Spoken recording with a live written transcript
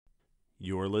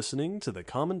You're listening to the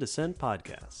Common Descent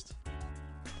Podcast.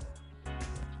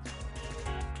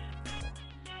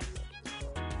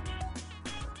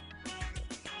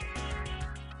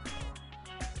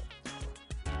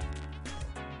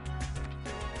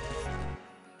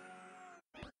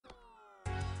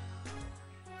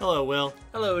 Hello, Will.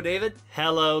 Hello, David.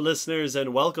 Hello, listeners,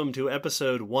 and welcome to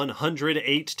episode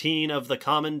 118 of the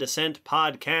Common Descent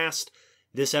Podcast.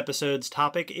 This episode's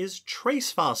topic is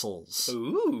trace fossils.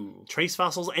 Ooh. Trace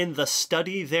fossils and the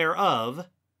study thereof,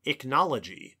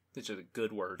 ichnology. Which is a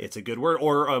good word. It's a good word,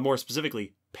 or more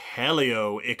specifically,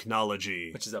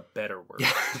 paleoichnology. Which is a better word.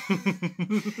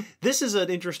 This is an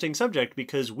interesting subject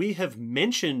because we have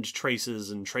mentioned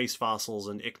traces and trace fossils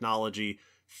and ichnology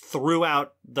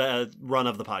throughout the run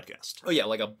of the podcast. Oh yeah,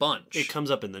 like a bunch. It comes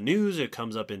up in the news, it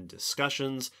comes up in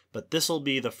discussions, but this will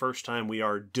be the first time we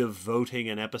are devoting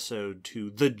an episode to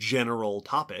the general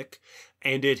topic,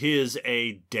 and it is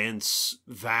a dense,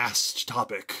 vast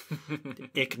topic.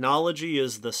 Ichnology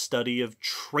is the study of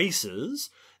traces,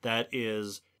 that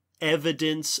is,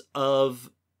 evidence of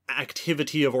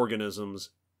activity of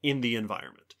organisms in the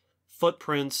environment.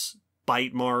 Footprints,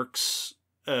 bite marks,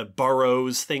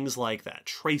 burrows, things like that.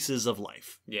 Traces of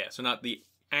life. Yeah, so not the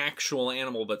actual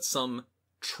animal, but some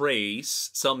trace,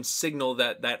 some signal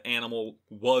that that animal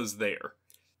was there.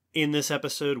 In this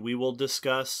episode, we will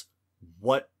discuss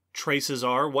what traces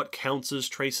are, what counts as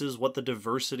traces, what the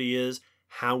diversity is,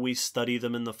 how we study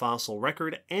them in the fossil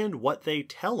record, and what they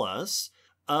tell us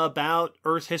about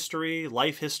Earth history,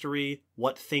 life history,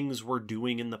 what things were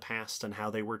doing in the past, and how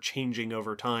they were changing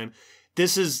over time.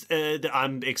 This is,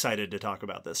 I'm excited to talk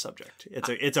about this subject.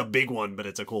 It's a big one, but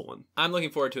it's a cool one. I'm looking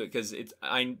forward to it because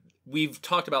we've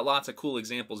talked about lots of cool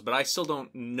examples, but I still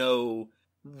don't know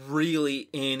really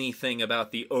anything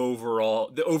about the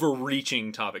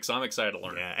overreaching topic, so I'm excited to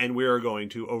learn. Yeah, and we are going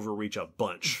to overreach a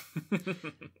bunch.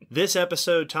 This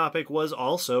episode topic was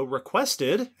also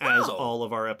requested, as all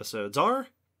of our episodes are,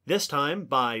 this time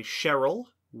by Cheryl,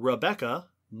 Rebecca,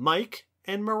 Mike,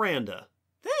 and Miranda.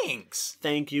 Thanks.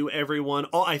 Thank you, everyone.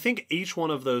 Oh, I think each one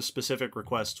of those specific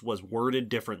requests was worded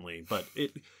differently, but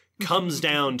it comes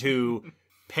down to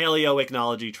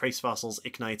paleoichnology, trace fossils,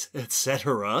 ichnites,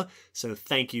 etc. So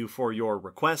thank you for your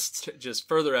requests. Just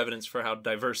further evidence for how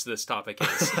diverse this topic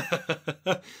is.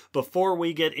 Before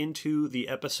we get into the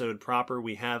episode proper,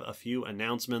 we have a few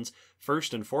announcements.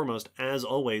 First and foremost, as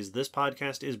always, this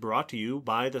podcast is brought to you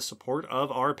by the support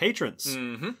of our patrons.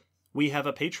 Mm-hmm. We have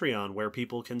a Patreon where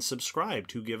people can subscribe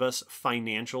to give us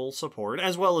financial support,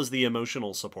 as well as the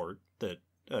emotional support that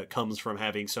comes from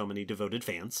having so many devoted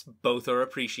fans. Both are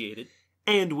appreciated.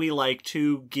 And we like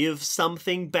to give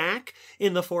something back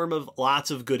in the form of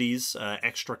lots of goodies,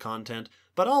 extra content.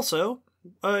 But also,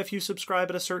 if you subscribe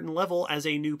at a certain level as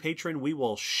a new patron, we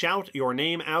will shout your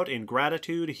name out in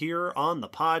gratitude here on the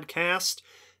podcast.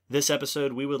 This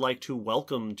episode, we would like to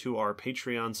welcome to our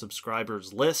Patreon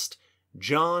subscribers list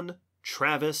John,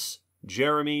 Travis,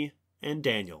 Jeremy, and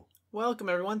Daniel. Welcome,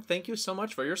 everyone. Thank you so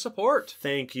much for your support.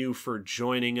 Thank you for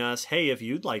joining us. Hey, if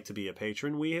you'd like to be a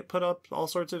patron, we put up all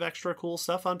sorts of extra cool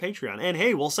stuff on Patreon. And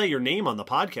hey, we'll say your name on the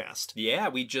podcast. Yeah,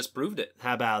 we just proved it.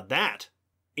 How about that?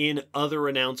 In other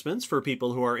announcements for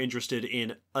people who are interested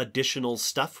in additional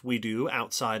stuff we do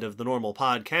outside of the normal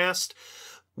podcast,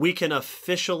 we can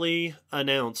officially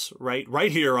announce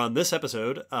right here on this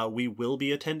episode, we will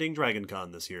be attending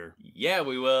DragonCon this year. Yeah,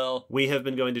 we will. We have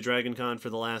been going to DragonCon for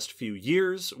the last few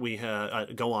years. We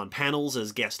go on panels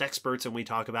as guest experts and we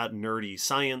talk about nerdy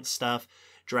science stuff.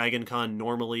 DragonCon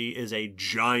normally is a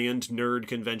giant nerd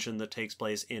convention that takes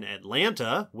place in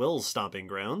Atlanta, Will's stomping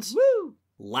grounds. Woo!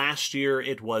 Last year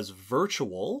it was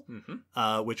virtual,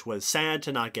 which was sad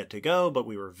to not get to go, but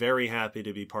we were very happy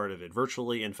to be part of it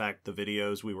virtually. In fact, the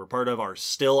videos we were part of are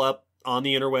still up on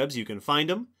the interwebs. You can find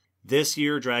them. This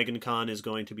year, DragonCon is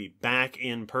going to be back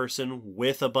in person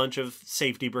with a bunch of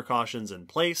safety precautions in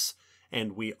place,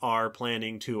 and we are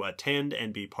planning to attend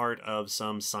and be part of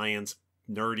some science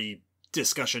nerdy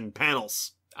discussion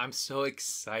panels. I'm so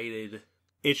excited.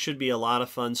 It should be a lot of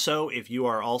fun. So if you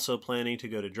are also planning to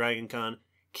go to DragonCon,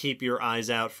 keep your eyes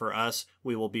out for us.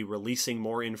 We will be releasing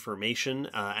more information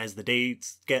as the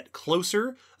dates get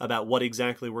closer about what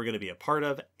exactly we're going to be a part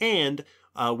of. And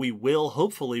we will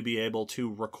hopefully be able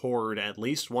to record at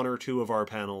least one or two of our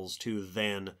panels to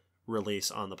then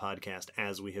release on the podcast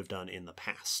as we have done in the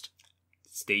past.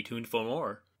 Stay tuned for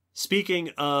more.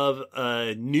 Speaking of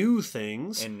new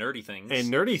things. And nerdy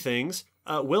things.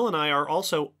 Will and I are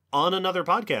also on another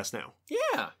podcast now.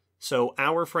 Yeah. So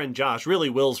our friend Josh,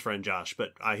 really Will's friend Josh,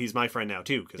 but he's my friend now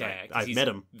too, because I've met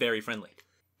him. Very friendly.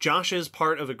 Josh is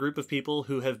part of a group of people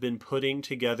who have been putting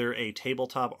together a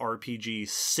tabletop RPG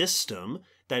system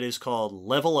that is called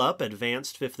Level Up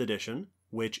Advanced 5th Edition,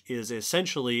 which is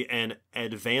essentially an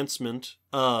advancement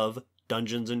of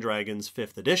Dungeons & Dragons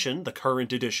 5th Edition, the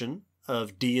current edition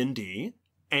of D&D.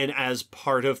 And as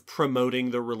part of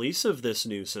promoting the release of this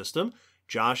new system,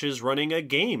 Josh is running a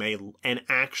game, an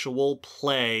actual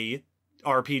play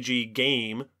RPG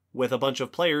game with a bunch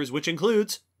of players, which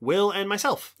includes Will and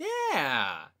myself.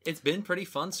 Yeah, it's been pretty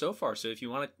fun so far. So if you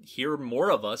want to hear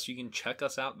more of us, you can check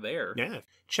us out there. Yeah,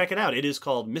 check it out. It is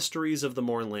called Mysteries of the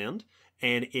Mournland,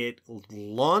 and it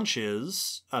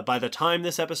launches, by the time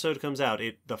this episode comes out,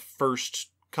 the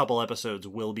first couple episodes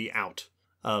will be out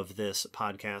of this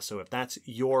podcast. So if that's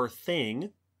your thing,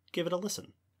 give it a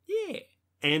listen. Yeah.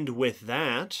 And with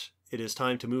that, it is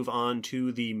time to move on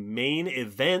to the main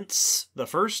events, the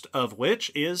first of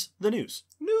which is the news.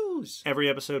 News! Every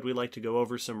episode, we like to go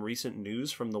over some recent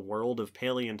news from the world of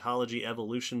paleontology,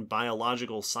 evolution,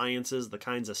 biological sciences, the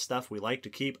kinds of stuff we like to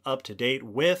keep up to date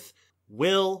with.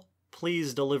 Will,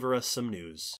 please deliver us some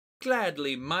news.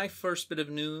 Gladly, my first bit of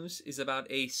news is about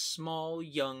a small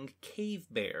young cave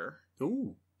bear.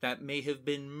 Ooh. That may have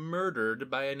been murdered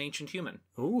by an ancient human.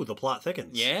 Ooh, the plot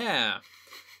thickens. Yeah.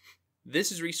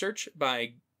 This is research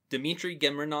by Dmitry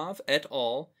Gemrinov et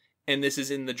al., and this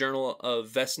is in the Journal of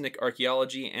Vestnik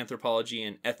Archaeology, Anthropology,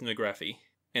 and Ethnography.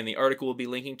 And the article we'll be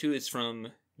linking to is from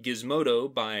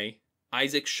Gizmodo by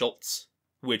Isaac Schultz,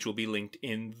 which will be linked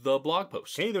in the blog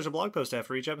post. Hey, there's a blog post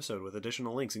after each episode with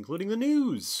additional links, including the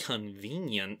news.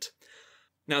 Convenient.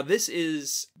 Now, this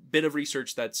is a bit of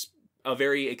research that's a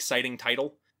very exciting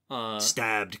title.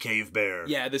 Stabbed cave bear.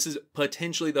 Yeah, this is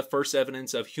potentially the first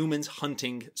evidence of humans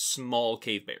hunting small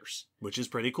cave bears. Which is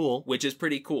pretty cool.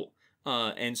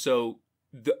 And so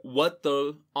what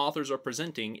the authors are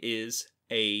presenting is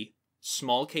a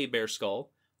small cave bear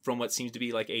skull from what seems to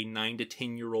be like a 9 to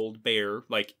 10-year-old bear,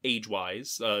 like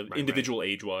age-wise, individual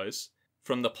age-wise,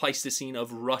 from the Pleistocene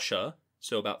of Russia,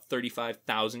 so about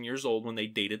 35,000 years old when they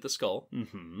dated the skull,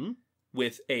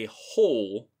 with a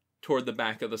hole toward the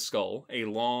back of the skull, a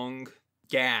long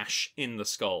gash in the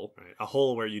skull. Right. A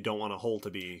hole where you don't want a hole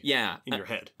to be in your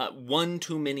head. One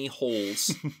too many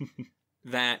holes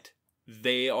that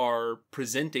they are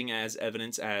presenting as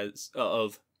evidence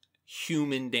of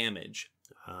human damage,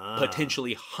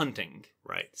 potentially hunting.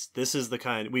 Right. This is the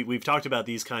kind... We've talked about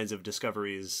these kinds of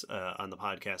discoveries on the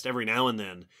podcast every now and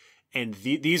then, and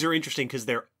these are interesting because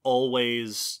they're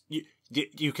always...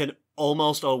 You can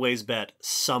almost always bet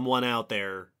someone out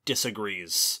there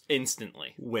disagrees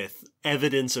instantly with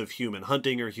evidence of human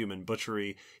hunting or human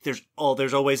butchery. There's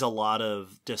always a lot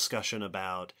of discussion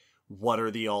about what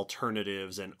are the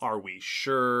alternatives and are we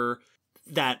sure.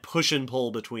 That push and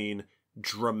pull between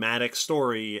dramatic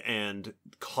story and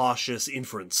cautious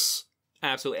inference.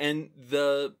 Absolutely. And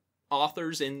the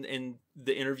authors in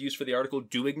the interviews for the article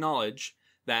do acknowledge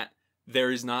that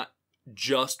there is not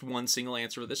just one single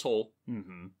answer to this hole.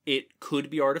 It could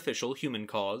be artificial, human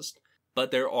caused,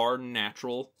 but there are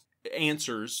natural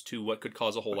answers to what could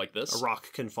cause a hole like this. A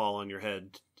rock can fall on your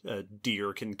head. A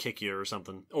deer can kick you or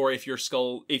something. Or if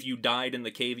you died in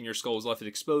the cave and your skull was left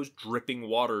exposed, dripping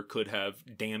water could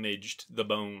have damaged the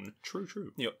bone. True.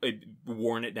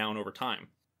 Worn it down over time.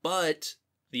 But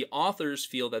the authors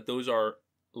feel that those are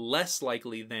less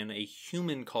likely than a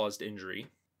human-caused injury,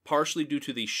 partially due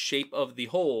to the shape of the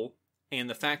hole and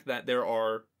the fact that there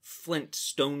are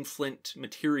stone flint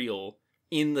material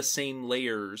in the same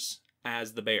layers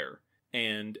as the bear.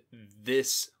 And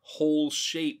this whole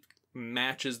shape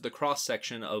matches the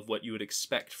cross-section of what you would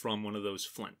expect from one of those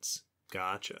flints.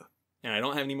 Gotcha. And I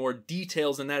don't have any more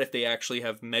details than that if they actually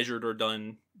have measured or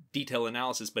done detail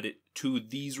analysis, but to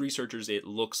these researchers, it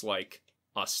looks like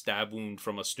a stab wound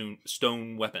from a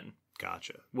stone weapon.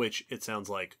 Gotcha. Which, it sounds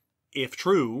like, if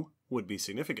true, would be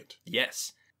significant.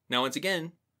 Yes. Now, once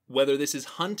again, whether this is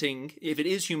hunting, if it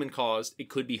is human-caused, it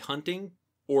could be hunting,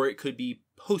 or it could be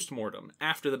post-mortem,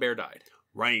 after the bear died.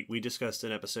 Right. We discussed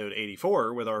in episode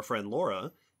 84 with our friend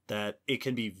Laura that it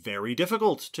can be very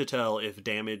difficult to tell if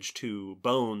damage to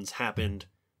bones happened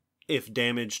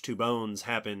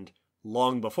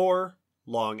long before,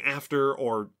 long after,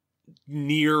 or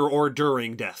near or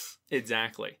during death.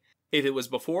 Exactly. If it was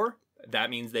before, that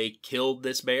means they killed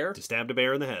this bear. Stabbed a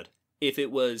bear in the head. If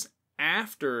it was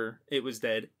after it was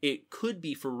dead, it could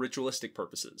be for ritualistic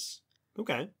purposes.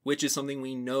 Okay. Which is something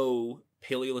we know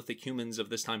Paleolithic humans of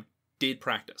this time did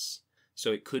practice.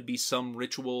 So it could be some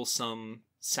ritual, some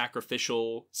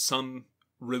sacrificial, some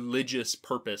religious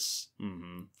purpose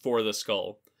for the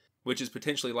skull, which is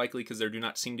potentially likely because there do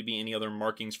not seem to be any other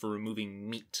markings for removing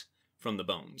meat from the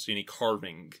bones, any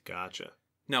carving. Gotcha.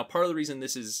 Now, part of the reason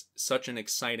this is such an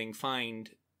exciting find,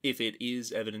 if it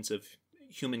is evidence of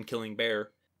human killing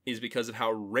bear, is because of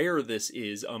how rare this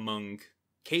is among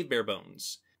cave bear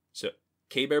bones. So,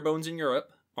 cave bear bones in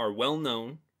Europe are well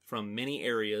known from many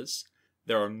areas.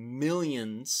 There are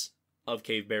millions of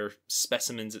cave bear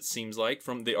specimens, it seems like.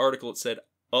 From the article, it said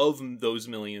of those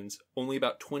millions, only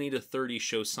about 20 to 30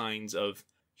 show signs of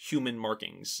human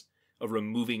markings, of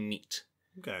removing meat.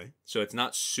 Okay. So it's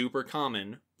not super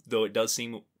common, though it does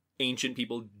seem ancient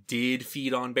people did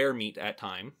feed on bear meat at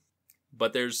time.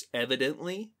 But there's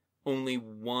evidently only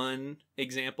one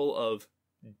example of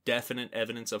definite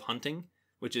evidence of hunting,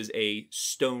 which is a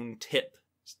stone tip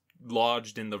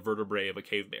lodged in the vertebrae of a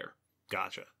cave bear.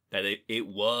 Gotcha. That it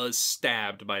was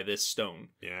stabbed by this stone.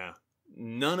 Yeah.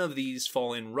 None of these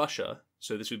fall in Russia,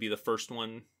 so this would be the first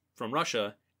one from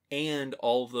Russia, and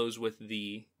all of those with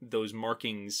those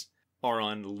markings are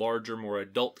on larger, more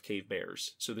adult cave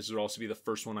bears. So this would also be the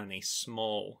first one on a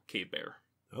small cave bear.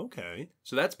 Okay.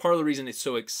 So that's part of the reason it's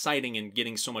so exciting and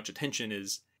getting so much attention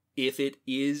is if it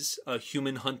is a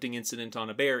human hunting incident on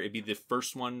a bear, it'd be the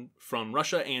first one from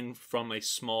Russia and from a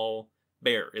small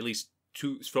bear, at least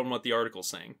from what the article's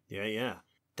saying. Yeah.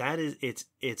 That is,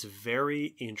 it's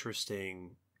very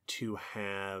interesting to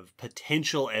have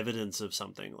potential evidence of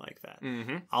something like that.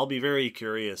 Mm-hmm. I'll be very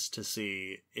curious to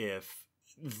see if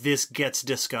this gets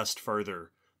discussed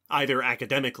further, either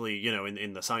academically,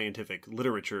 in the scientific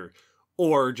literature,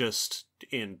 or just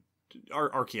in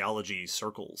archaeology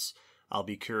circles. I'll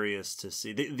be curious to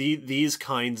see these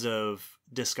kinds of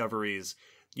discoveries.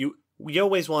 We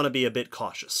always want to be a bit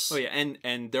cautious. Oh yeah,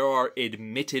 and there are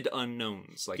admitted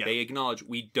unknowns. Like, Yeah. they acknowledge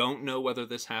we don't know whether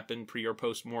this happened pre or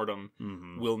post mortem.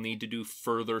 Mm-hmm. We'll need to do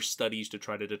further studies to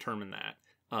try to determine that.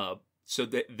 So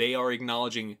that they are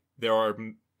acknowledging there are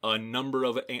a number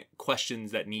of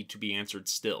questions that need to be answered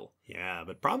still. Yeah,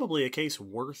 but probably a case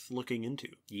worth looking into.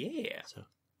 Yeah. So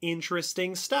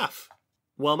interesting stuff.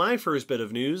 Well, my first bit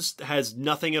of news has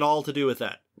nothing at all to do with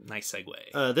that. Nice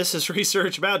segue. This is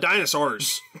research about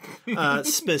dinosaurs.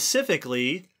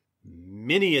 Specifically,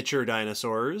 miniature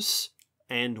dinosaurs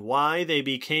and why they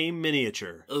became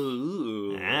miniature.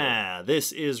 Ooh.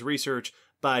 This is research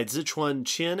by Zichuan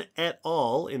Qian et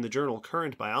al. In the journal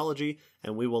Current Biology,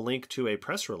 and we will link to a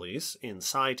press release in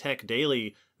SciTech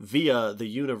Daily via the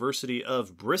University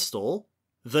of Bristol.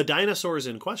 The dinosaurs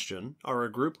in question are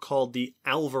a group called the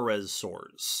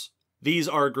Alvarezsaurs. These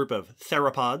are a group of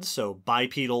theropods, so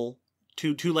bipedal,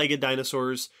 two-legged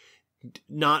dinosaurs,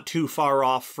 not too far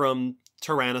off from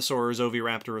tyrannosaurs,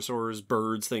 oviraptorosaurs,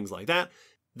 birds, things like that.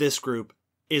 This group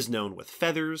is known with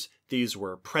feathers. These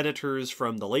were predators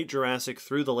from the late Jurassic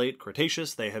through the late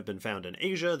Cretaceous. They have been found in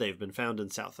Asia. They've been found in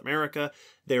South America.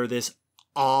 They're this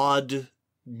odd,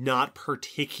 not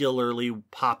particularly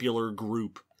popular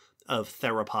group of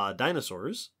theropod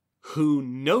dinosaurs who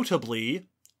notably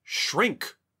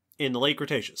shrink in the late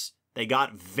Cretaceous. They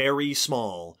got very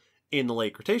small in the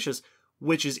late Cretaceous,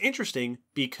 which is interesting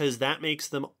because that makes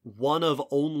them one of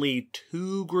only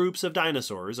two groups of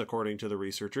dinosaurs, according to the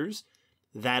researchers,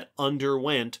 that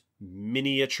underwent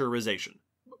miniaturization.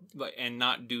 And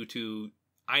not due to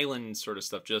island sort of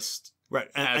stuff, just right.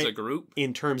 as a group?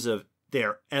 In terms of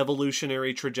their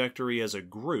evolutionary trajectory as a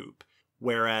group,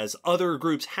 whereas other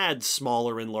groups had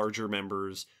smaller and larger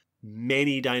members,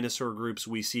 many dinosaur groups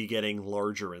we see getting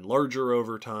larger and larger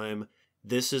over time.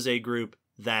 This is a group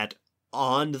that,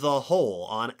 on the whole,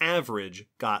 on average,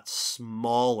 got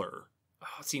smaller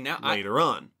later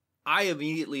on. I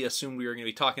immediately assumed we were going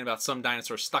to be talking about some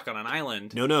dinosaur stuck on an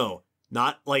island. No.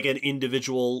 Not like an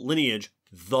individual lineage.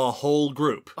 The whole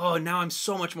group. Oh, now I'm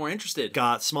so much more interested.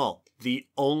 Got small. The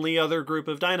only other group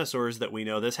of dinosaurs that we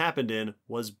know this happened in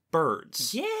was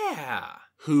birds. Yeah.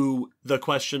 Who, the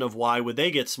question of why would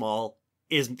they get small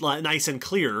is nice and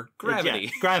clear. Gravity.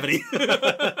 Yeah, gravity.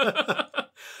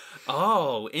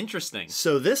 Oh, interesting.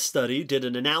 So this study did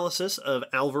an analysis of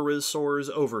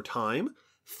Alvarezsaurs over time,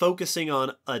 focusing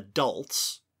on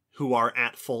adults who are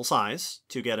at full size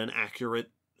to get an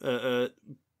accurate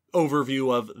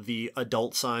overview of the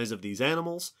adult size of these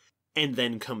animals, and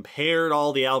then compared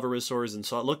all the Alvarezsaurs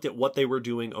and looked at what they were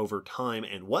doing over time.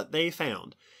 And what they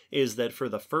found is that for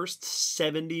the first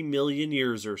 70 million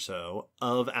years or so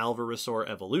of Alvarezsaur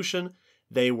evolution,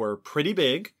 they were pretty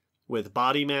big, with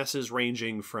body masses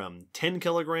ranging from 10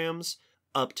 kilograms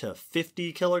up to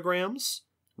 50 kilograms,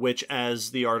 which,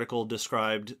 as the article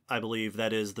described, I believe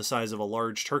that is the size of a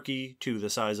large turkey to the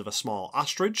size of a small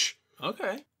ostrich.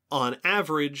 Okay. On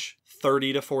average,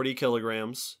 30 to 40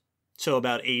 kilograms, so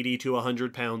about 80 to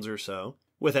 100 pounds or so,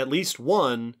 with at least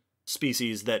one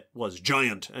species that was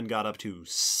giant and got up to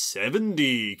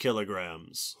 70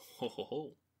 kilograms. Ho, ho,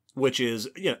 ho. which is,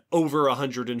 over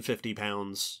 150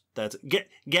 pounds. That's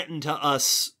getting to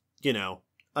us,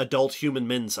 adult human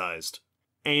men-sized.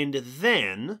 And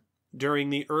then, during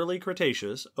the early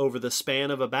Cretaceous, over the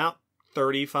span of about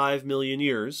 35 million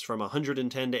years, from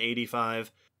 110 to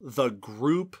 85, the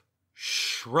group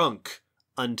shrunk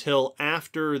until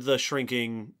after the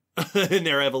shrinking in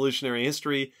their evolutionary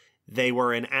history, they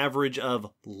were an average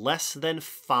of less than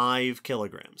 5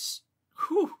 kilograms.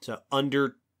 Whew. So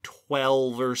under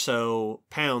 12 or so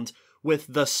pounds, with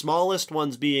the smallest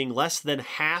ones being less than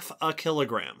half a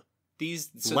kilogram.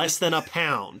 Less than a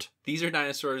pound. These are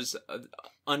dinosaurs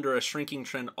under a shrinking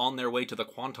trend on their way to the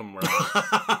quantum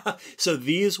realm. So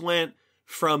these went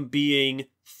from being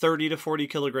 30 to 40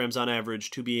 kilograms on average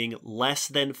to being less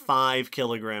than 5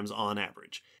 kilograms on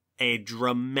average. A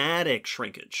dramatic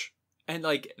shrinkage. And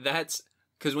that's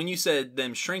because when you said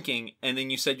them shrinking and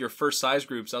then you said your first size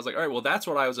groups, I was like, all right, well, that's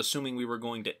what I was assuming we were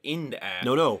going to end at.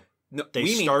 No. They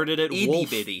started at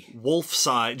wolf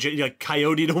size,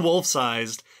 coyote to wolf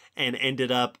sized, and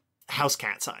ended up house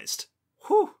cat sized.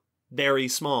 Whew. Very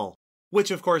small.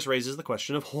 Which, of course, raises the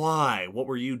question of why? What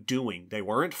were you doing? They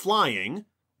weren't flying.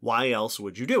 Why else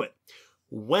would you do it?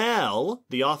 Well,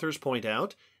 the authors point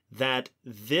out that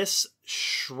this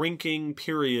shrinking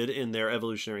period in their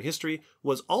evolutionary history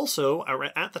was also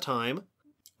at the time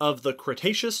of the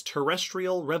Cretaceous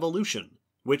Terrestrial Revolution,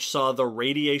 which saw the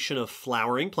radiation of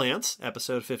flowering plants,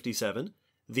 episode 57,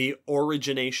 the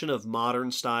origination of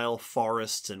modern-style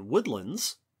forests and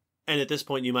woodlands. And at this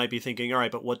point you might be thinking, all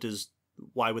right, but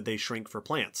why would they shrink for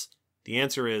plants? The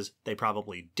answer is they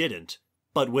probably didn't.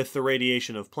 But with the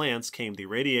radiation of plants came the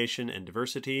radiation and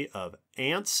diversity of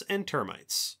ants and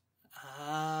termites.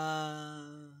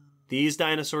 These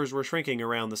dinosaurs were shrinking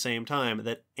around the same time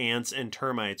that ants and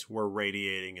termites were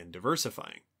radiating and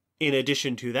diversifying. In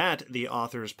addition to that, the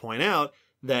authors point out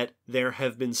that there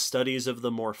have been studies of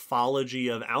the morphology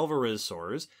of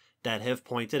alvarezsaurs that have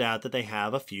pointed out that they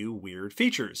have a few weird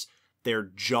features. Their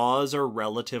jaws are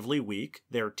relatively weak,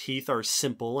 their teeth are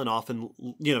simple and often,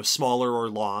 smaller or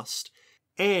lost,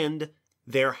 and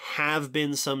there have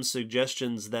been some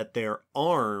suggestions that their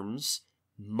arms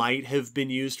might have been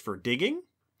used for digging,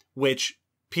 which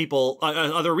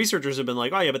other researchers have been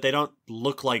like, oh yeah, but they don't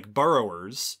look like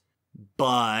burrowers.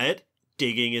 But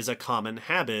digging is a common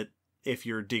habit if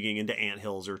you're digging into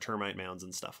anthills or termite mounds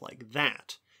and stuff like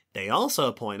that. They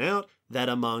also point out that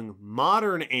among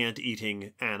modern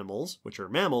ant-eating animals, which are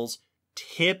mammals,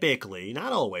 typically,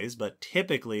 not always, but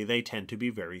typically they tend to be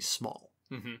very small.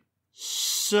 Mm-hmm.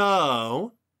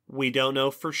 So, we don't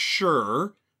know for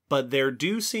sure, but there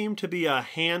do seem to be a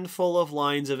handful of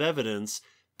lines of evidence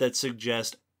that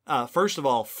suggest, first of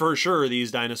all, for sure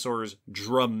these dinosaurs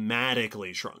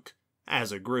dramatically shrunk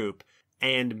as a group,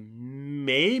 and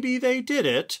maybe they did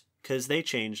it because they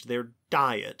changed their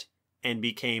diet and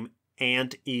became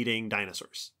ant-eating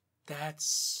dinosaurs. That's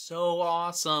so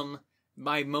awesome.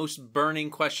 My most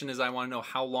burning question is I want to know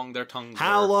how long their tongues were.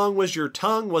 How long was your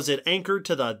tongue? Was it anchored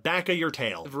to the back of your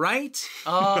tail? Right?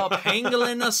 Oh,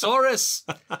 Pangolinosaurus.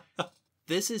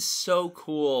 This is so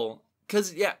cool.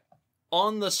 Because,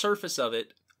 on the surface of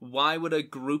it, why would a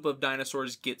group of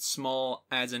dinosaurs get small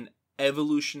as an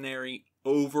evolutionary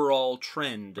overall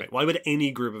trend? Right. Why would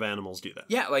any group of animals do that?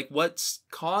 Yeah, what's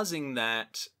causing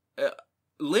that?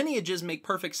 Lineages make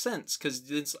perfect sense because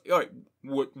it's all right.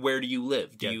 Where do you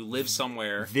live? Do you live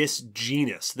somewhere? This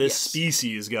genus, this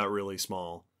species got really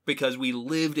small because we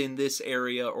lived in this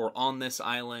area or on this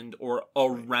island or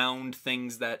around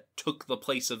things that took the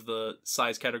place of the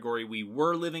size category we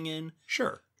were living in.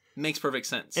 Sure, makes perfect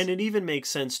sense. And it even makes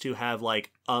sense to have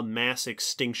a mass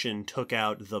extinction took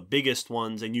out the biggest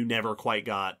ones, and you never quite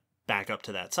got back up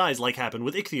to that size, like happened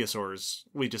with ichthyosaurs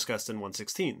we discussed in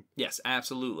 116. Yes,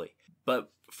 absolutely.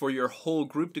 But for your whole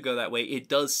group to go that way, it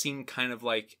does seem kind of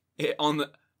like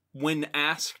when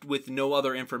asked with no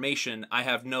other information, I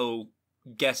have no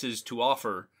guesses to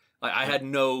offer. I had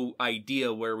no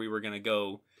idea where we were going to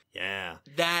go. Yeah.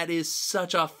 That is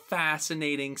such a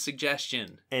fascinating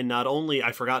suggestion. And not only,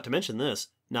 I forgot to mention this,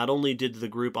 not only did the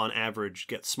group on average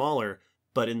get smaller,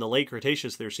 but in the late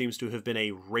Cretaceous, there seems to have been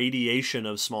a radiation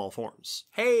of small forms.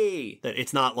 Hey! That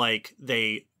it's not like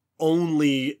they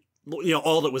only...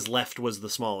 all that was left was the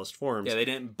smallest forms. Yeah, they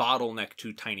didn't bottleneck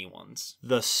two tiny ones.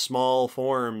 The small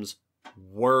forms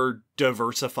were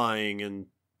diversifying and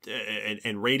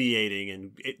radiating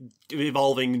and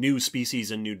evolving new species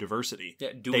and new diversity.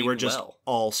 Yeah, doing they were just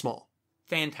all small.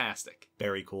 Fantastic.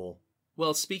 Very cool.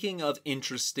 Well, speaking of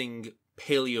interesting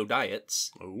paleo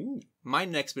diets, Ooh. My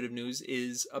next bit of news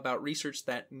is about research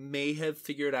that may have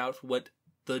figured out what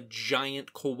the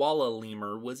giant koala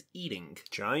lemur was eating.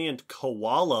 Giant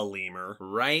koala lemur?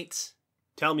 Right?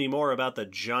 Tell me more about the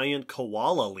giant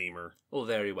koala lemur. Oh,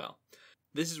 very well.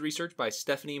 This is research by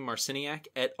Stephanie Marciniak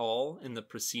et al. In the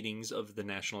Proceedings of the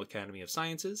National Academy of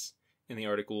Sciences. And the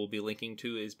article we'll be linking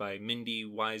to is by Mindy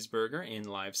Weisberger in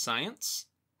Live Science.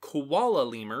 Koala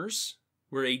lemurs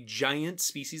were a giant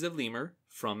species of lemur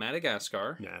from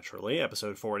Madagascar. Naturally,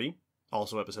 episode 40.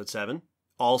 Also episode 7.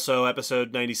 Also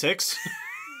episode 96.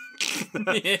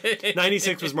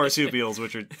 96 was marsupials,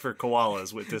 which are for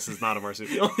koalas. This is not a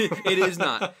marsupial. It is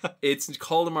not. It's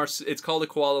called a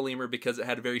koala lemur because it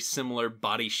had a very similar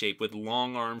body shape with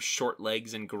long arms, short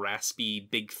legs, and graspy,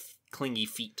 big, clingy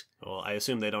feet. Well, I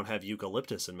assume they don't have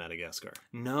eucalyptus in Madagascar.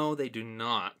 No, they do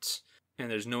not. And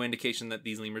there's no indication that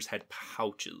these lemurs had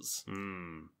pouches.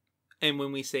 Hmm. And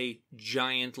when we say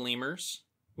giant lemurs,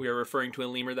 we are referring to a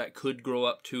lemur that could grow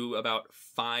up to about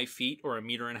 5 feet or 1.5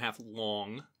 meters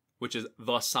long, which is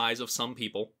the size of some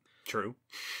people. True.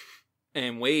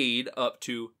 And weighed up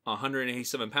to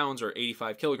 187 pounds or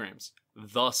 85 kilograms.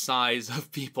 The size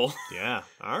of people. Yeah.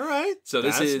 All right. So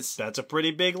that's a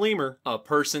pretty big lemur. A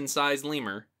person-sized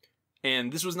lemur.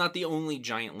 And this was not the only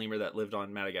giant lemur that lived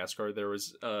on Madagascar. There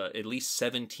was at least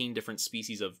 17 different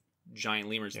species of giant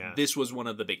lemurs. Yeah. This was one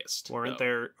of the biggest. Weren't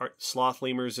there sloth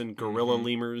lemurs and gorilla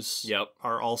lemurs? Yep.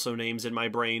 Are also names in my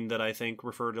brain that I think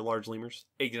refer to large lemurs.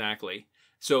 Exactly.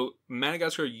 So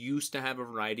Madagascar used to have a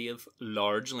variety of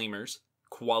large lemurs,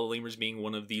 koala lemurs being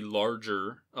one of the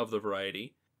larger of the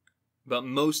variety. But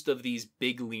most of these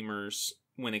big lemurs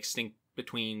went extinct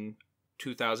between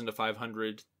 2,000 to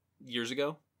 500 years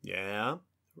ago. Yeah.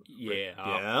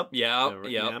 Yeah. Yep. Yep.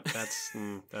 Yep.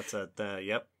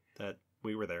 That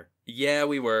we were there. Yeah,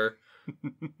 we were.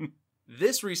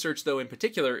 This research, though, in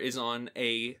particular, is on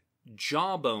a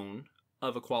jawbone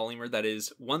of a koala lemur that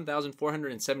is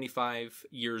 1,475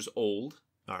 years old.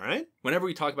 All right. Whenever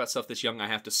we talk about stuff this young, I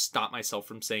have to stop myself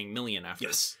from saying million after.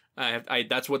 Yes.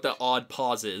 That's what the odd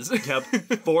pause is. Yep.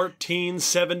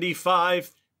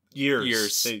 1475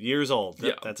 years old.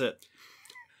 Yep, yeah. That's it.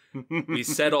 We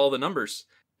said all the numbers.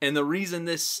 And the reason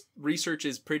this research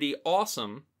is pretty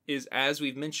awesome is, as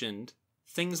we've mentioned,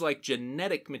 things like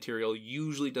genetic material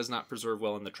usually does not preserve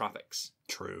well in the tropics.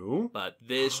 True. But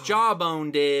this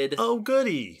jawbone did. Oh,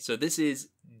 goody. So this is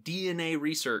DNA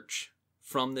research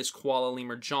from this koala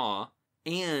lemur jaw,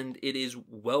 and it is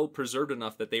well preserved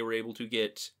enough that they were able to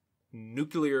get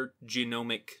nuclear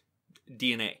genomic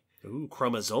DNA. Ooh,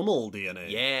 chromosomal DNA.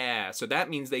 Yeah, so that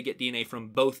means they get DNA from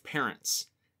both parents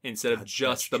instead of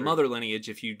just the mother lineage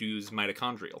if you use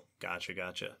mitochondrial. Gotcha.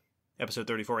 Episode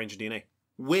 34, Ancient DNA.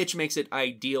 Which makes it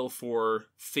ideal for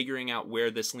figuring out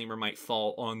where this lemur might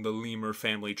fall on the lemur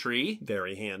family tree.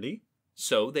 Very handy.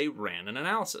 So they ran an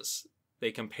analysis.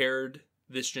 They compared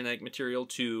this genetic material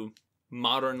to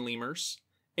modern lemurs,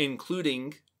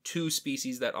 including 2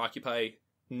 species that occupy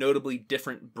notably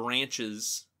different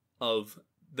branches of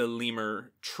the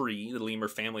lemur tree, the lemur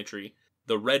family tree,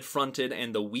 the red-fronted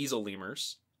and the weasel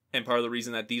lemurs. And part of the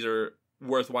reason that these are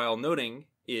worthwhile noting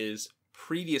is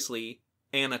previously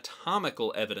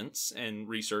anatomical evidence and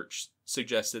research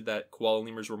suggested that koala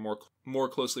lemurs were more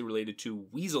closely related to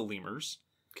weasel lemurs.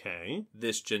 Okay.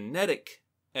 This genetic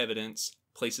evidence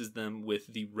places them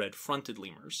with the red-fronted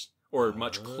lemurs, or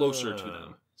much closer to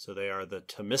them. So they are the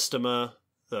Tomistoma,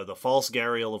 the false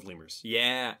gharial of lemurs.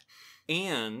 Yeah.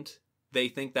 And they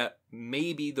think that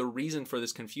maybe the reason for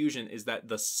this confusion is that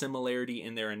the similarity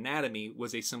in their anatomy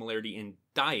was a similarity in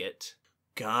diet.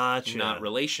 Gotcha. Not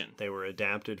relation. They were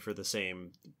adapted for the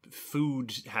same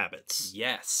food habits.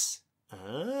 Yes.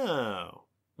 Oh.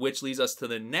 Which leads us to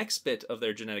the next bit of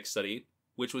their genetic study,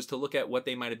 which was to look at what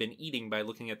they might have been eating by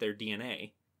looking at their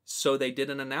DNA. So they did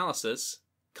an analysis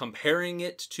comparing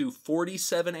it to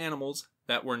 47 animals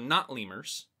that were not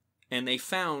lemurs, and they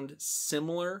found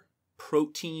similar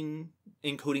protein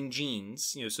encoding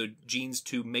genes, so genes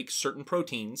to make certain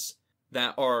proteins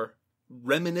that are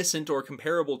reminiscent or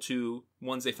comparable to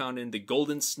ones they found in the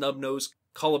golden snub-nosed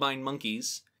colobine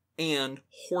monkeys and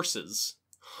horses.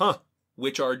 Huh.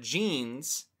 Which are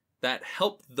genes that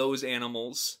help those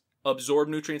animals absorb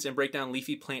nutrients and break down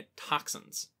leafy plant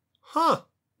toxins. Huh.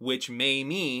 Which may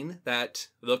mean that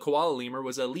the koala lemur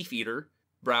was a leaf eater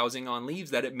browsing on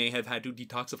leaves that it may have had to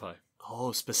detoxify.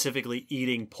 Oh, specifically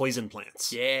eating poison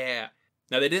plants. Yeah.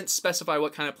 Now, they didn't specify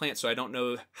what kind of plant, so I don't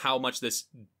know how much this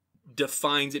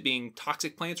defines it being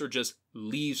toxic plants or just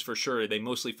leaves for sure. They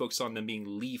mostly focus on them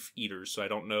being leaf eaters, so I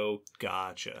don't know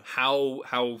Gotcha.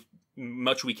 how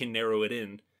much we can narrow it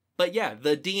in. But yeah,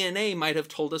 the DNA might have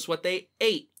told us what they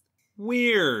ate.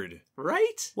 Weird.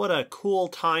 Right? What a cool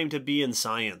time to be in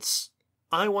science.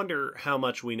 I wonder how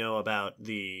much we know about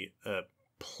the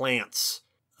plants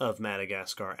of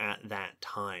Madagascar at that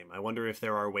time. I wonder if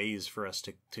there are ways for us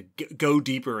to go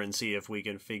deeper and see if we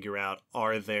can figure out,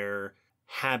 are there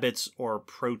habits or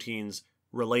proteins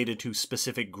related to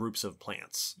specific groups of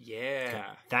plants?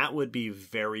 Yeah. That would be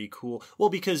very cool. Well,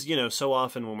 because, so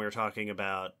often when we're talking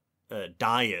about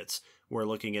diets, we're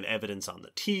looking at evidence on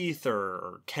the teeth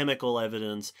or chemical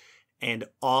evidence, and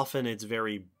often it's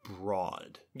very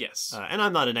broad. Yes. And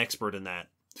I'm not an expert in that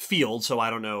field, so I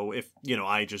don't know if,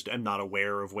 I just am not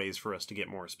aware of ways for us to get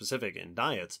more specific in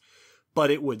diets. But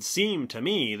it would seem to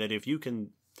me that if you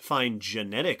can find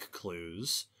genetic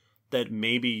clues, that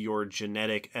maybe your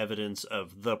genetic evidence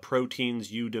of the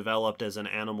proteins you developed as an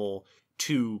animal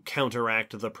to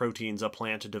counteract the proteins a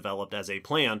plant developed as a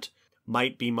plant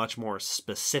might be much more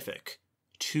specific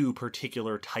to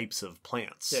particular types of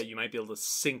plants. Yeah, you might be able to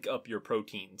sync up your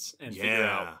proteins and figure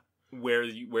out where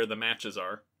the matches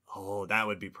are. Oh, that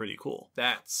would be pretty cool.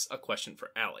 That's a question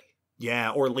for Allie. Yeah,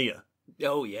 or Leah.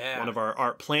 Oh, yeah. One of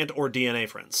our plant or DNA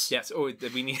friends. Yes. Oh,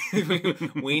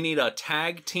 we need a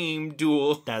tag team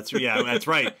duel. That's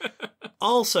right.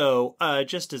 Also,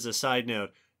 just as a side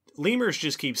note, lemurs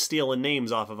just keep stealing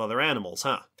names off of other animals,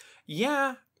 huh?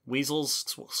 Yeah.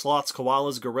 Weasels, sloths,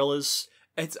 koalas, gorillas.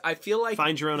 I feel like...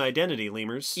 Find your own identity,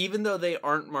 lemurs. Even though they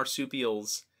aren't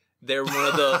marsupials, they're one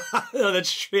of the... No,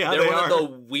 that's true. Yeah, they're one of the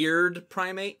weird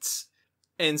primates.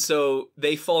 And so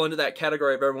they fall into that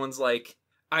category of everyone's like...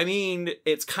 I mean,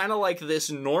 it's kind of like this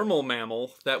normal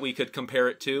mammal that we could compare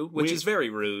it to, which is very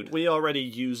rude. We already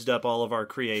used up all of our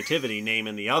creativity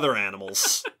naming the other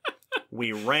animals.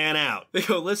 We ran out. They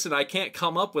go, listen, I can't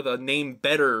come up with a name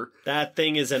better. That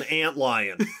thing is an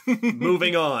antlion.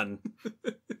 Moving on.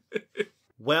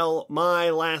 Well, my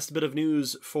last bit of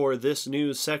news for this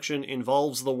news section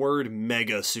involves the word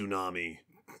mega tsunami.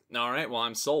 All right, well,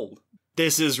 I'm sold.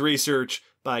 This is research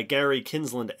by Gary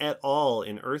Kinsland et al.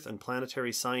 In Earth and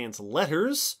Planetary Science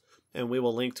Letters, and we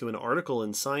will link to an article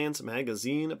in Science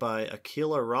magazine by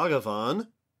Akila Raghavan.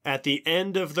 At the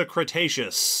end of the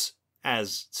Cretaceous,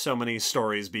 as so many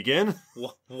stories begin.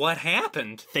 What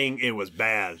happened? It was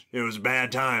bad. It was a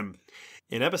bad time.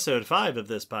 In episode 5 of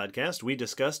this podcast, we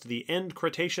discussed the End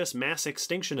Cretaceous mass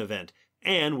extinction event,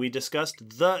 and we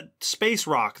discussed the space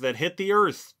rock that hit the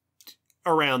Earth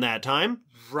around that time.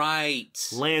 Right.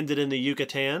 Landed in the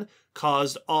Yucatan,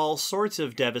 caused all sorts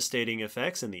of devastating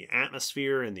effects in the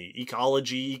atmosphere and the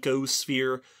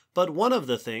ecosphere. But one of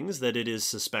the things that it is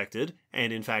suspected,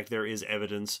 and in fact there is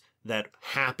evidence that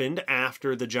happened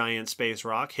after the giant space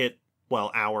rock hit,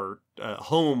 our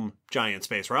home giant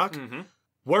space rock,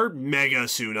 were mega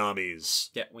tsunamis.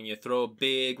 Yeah, when you throw a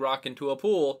big rock into a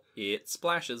pool, it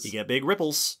splashes. You get big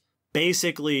ripples.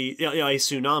 Basically, a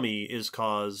tsunami is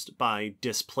caused by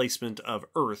displacement of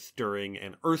Earth during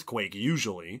an earthquake,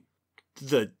 usually.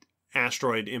 The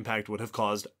asteroid impact would have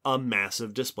caused a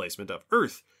massive displacement of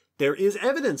Earth. There is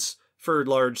evidence for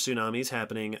large tsunamis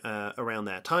happening around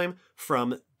that time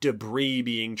from debris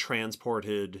being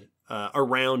transported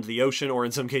around the ocean, or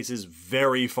in some cases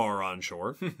very far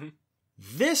onshore.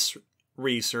 This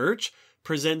research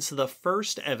presents the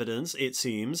first evidence, it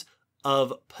seems,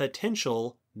 of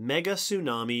potential mega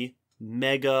tsunami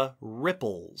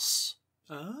megaripples.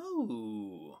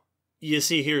 Oh. You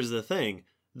see, here's the thing.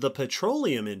 The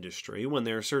petroleum industry, when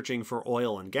they're searching for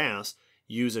oil and gas,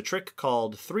 use a trick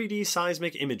called 3D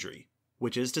seismic imagery,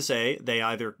 which is to say they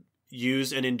either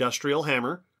use an industrial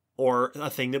hammer or a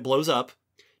thing that blows up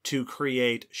to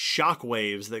create shock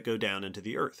waves that go down into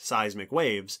the earth, seismic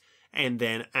waves, and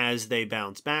then as they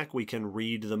bounce back, we can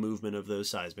read the movement of those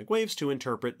seismic waves to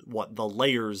interpret what the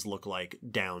layers look like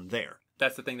down there.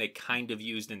 That's the thing they kind of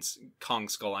used in Kong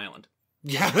Skull Island.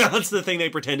 Yeah, that's the thing they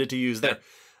pretended to use there.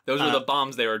 Those were the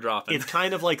bombs they were dropping. It's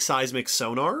kind of like seismic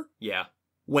sonar. Yeah.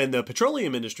 When the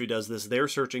petroleum industry does this, they're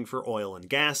searching for oil and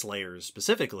gas layers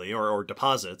specifically, or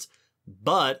deposits,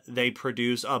 but they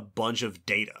produce a bunch of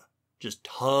data. Just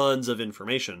tons of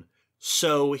information.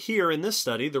 So here in this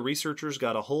study, the researchers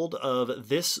got a hold of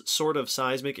this sort of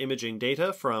seismic imaging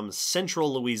data from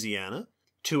central Louisiana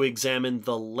to examine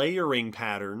the layering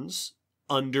patterns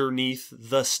underneath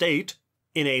the state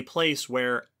in a place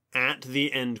where at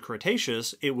the end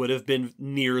Cretaceous, it would have been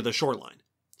near the shoreline.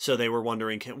 So they were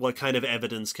wondering, what kind of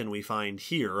evidence can we find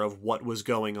here of what was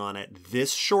going on at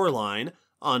this shoreline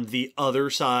on the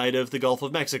other side of the Gulf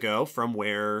of Mexico from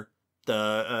where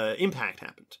the impact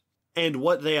happened? And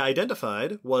what they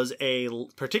identified was a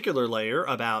particular layer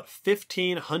about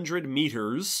 1,500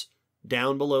 meters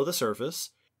down below the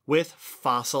surface with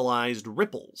fossilized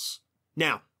ripples.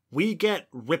 Now, we get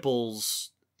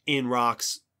ripples in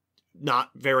rocks not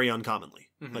very uncommonly.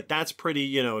 Mhm. Like, that's pretty,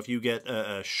 you know, if you get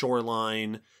a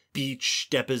shoreline, beach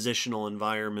depositional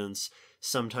environments,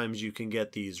 sometimes you can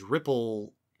get these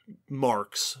ripple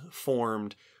marks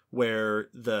formed where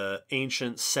the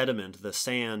ancient sediment, the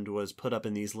sand, was put up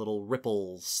in these little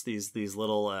ripples, these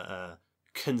little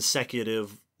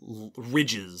consecutive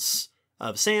ridges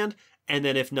of sand. And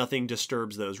then if nothing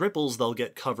disturbs those ripples, they'll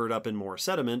get covered up in more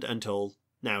sediment until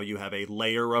now you have a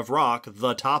layer of rock,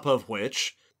 the top of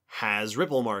which has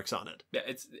ripple marks on it. Yeah,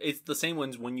 it's the same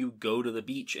ones when you go to the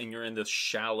beach and you're in the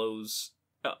shallows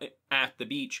at the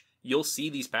beach. You'll see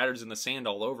these patterns in the sand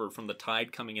all over from the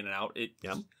tide coming in and out. It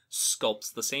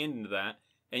sculpts the sand into that.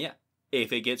 And yeah,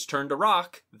 if it gets turned to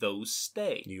rock, those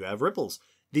stay. You have ripples.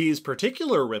 These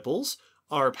particular ripples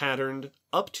are patterned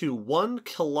up to 1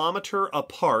 kilometer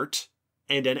apart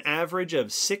and an average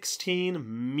of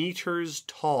 16 meters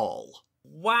tall.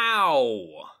 Wow!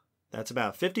 That's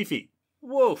about 50 feet.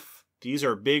 Woof! These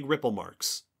are big ripple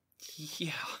marks.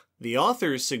 Yeah. The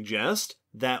authors suggest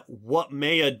that what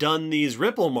may have done these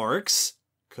ripple marks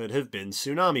could have been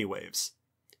tsunami waves.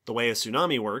 The way a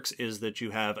tsunami works is that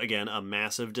you have, again, a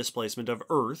massive displacement of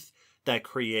Earth that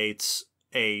creates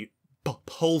a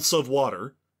pulse of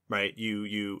water, right?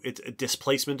 It's a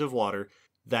displacement of water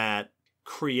that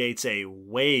creates a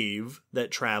wave that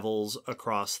travels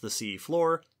across the sea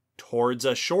floor towards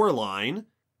a shoreline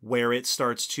where it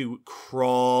starts to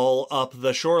crawl up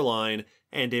the shoreline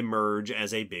and emerge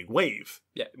as a big wave.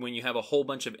 Yeah, when you have a whole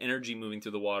bunch of energy moving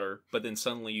through the water, but then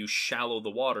suddenly you shallow the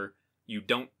water, you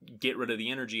don't get rid of the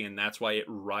energy, and that's why it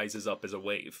rises up as a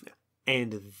wave.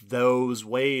 And those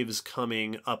waves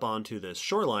coming up onto this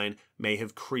shoreline may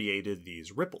have created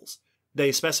these ripples.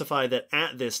 They specify that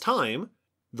at this time,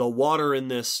 the water in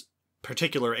this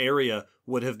particular area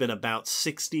would have been about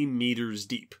 60 meters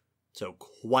deep. So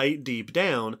quite deep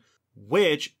down,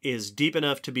 which is deep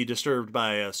enough to be disturbed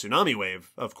by a tsunami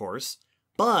wave, of course,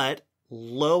 but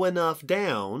low enough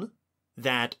down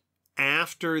that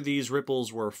after these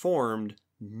ripples were formed,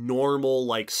 normal,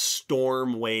 like,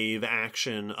 storm wave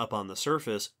action up on the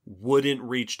surface wouldn't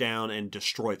reach down and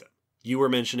destroy them. You were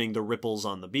mentioning the ripples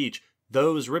on the beach.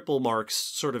 Those ripple marks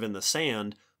sort of in the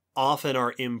sand often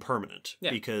are impermanent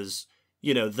because,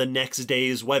 you know, the next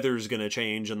day's weather's going to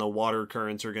change and the water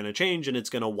currents are going to change and it's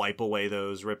going to wipe away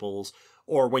those ripples.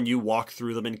 Or when you walk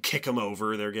through them and kick them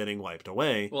over, they're getting wiped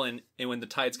away. Well, and when the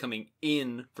tide's coming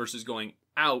in versus going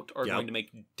out are going to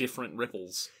make different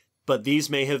ripples. But these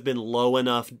may have been low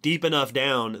enough, deep enough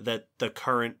down that the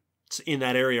currents in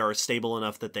that area are stable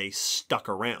enough that they stuck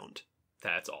around.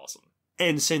 That's awesome.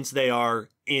 And since they are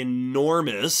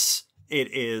enormous,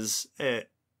 it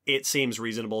seems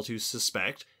reasonable to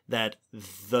suspect that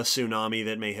the tsunami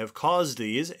that may have caused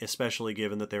these, especially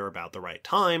given that they were about the right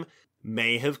time,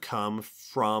 may have come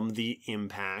from the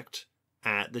impact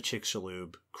at the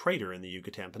Chicxulub crater in the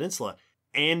Yucatan Peninsula.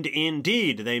 And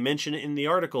indeed, they mention in the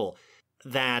article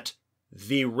that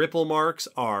the ripple marks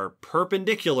are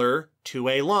perpendicular to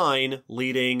a line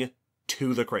leading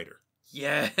to the crater.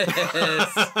 Yes!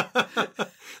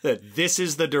 That this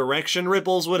is the direction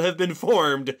ripples would have been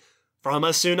formed from a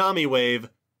tsunami wave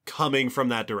coming from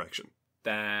that direction.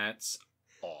 That's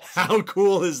awesome. How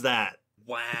cool is that?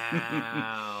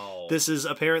 Wow. This is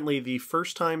apparently the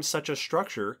first time such a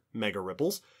structure,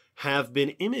 megaripples, have been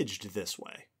imaged this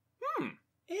way.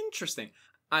 Interesting.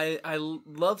 I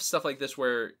love stuff like this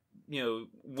where, you know,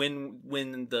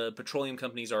 when the petroleum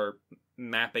companies are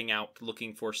mapping out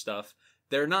looking for stuff,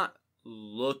 they're not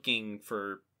looking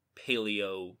for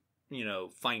paleo, you know,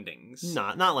 findings.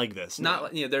 Not like this.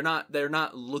 Not you know, they're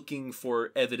not looking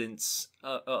for evidence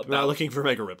about, they're not looking for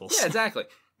megaripples. Yeah, exactly.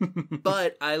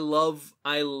 But I love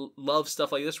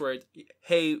stuff like this where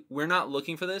hey, we're not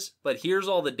looking for this, but here's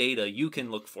all the data, you can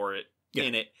look for it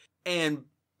in it. And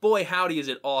boy, howdy is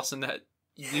it awesome that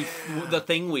the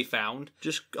thing we found.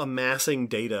 Just amassing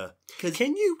data.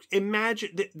 Can you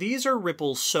imagine? These are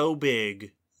ripples so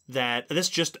big that this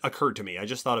just occurred to me. I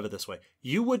just thought of it this way.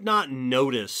 You would not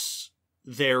notice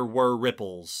there were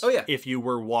ripples if you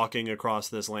were walking across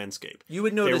this landscape. You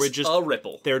would notice a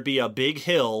ripple. There'd be a big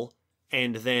hill,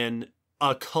 and then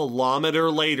a kilometer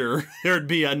later, there'd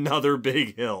be another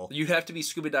big hill. You'd have to be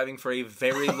scuba diving for a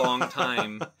very long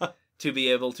time to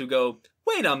be able to go,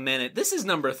 wait a minute, this is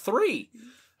number 3.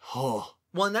 Oh.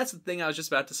 Well, and that's the thing I was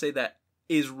just about to say that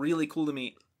is really cool to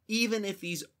me. Even if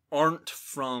these aren't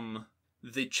from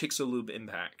the Chicxulub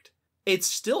impact, it's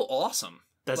still awesome.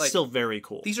 That's still very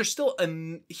cool. These are still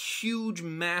huge,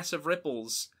 massive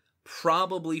ripples,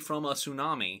 probably from a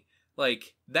tsunami.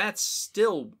 Like, that's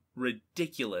still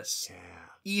ridiculous. Yeah.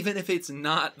 Even if it's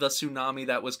not the tsunami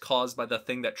that was caused by the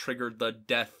thing that triggered the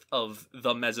death of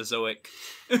the Mesozoic.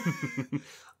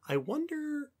 I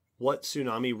wonder what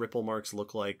tsunami ripple marks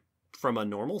look like from a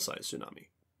normal-sized tsunami.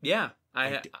 Yeah,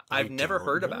 I've never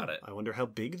heard about it. I wonder how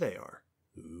big they are.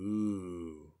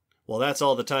 Ooh. Well, that's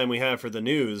all the time we have for the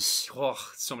news. Oh,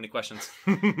 so many questions.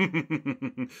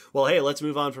 Well, hey, let's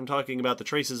move on from talking about the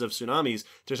traces of tsunamis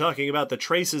to talking about the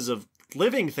traces of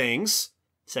living things.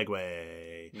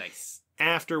 Segue. Nice.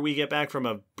 After we get back from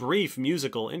a brief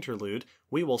musical interlude,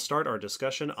 we will start our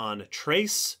discussion on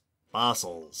trace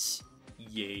fossils.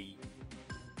 Yay.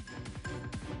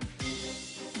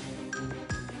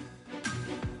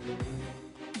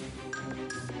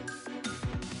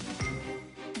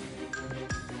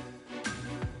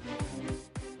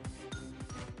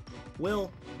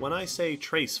 Will, when I say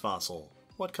trace fossil,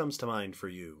 what comes to mind for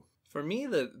you? For me,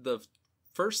 the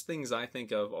first things I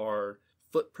think of are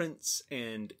footprints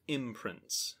and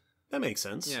imprints. That makes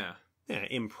sense. Yeah. Yeah,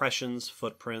 impressions,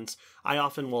 footprints. I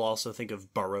often will also think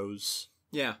of burrows.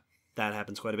 Yeah. That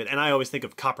happens quite a bit. And I always think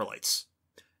of coprolites.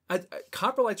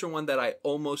 Coprolites are one that I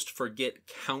almost forget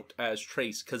count as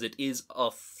trace because it is a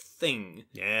thing.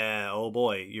 Yeah, oh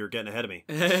boy, you're getting ahead of me.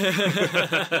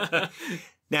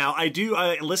 Now,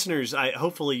 listeners,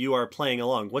 hopefully you are playing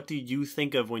along. What do you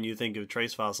think of when you think of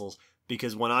trace fossils?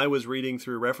 Because when I was reading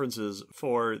through references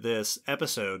for this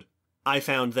episode, I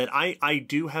found that I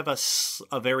do have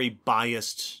a very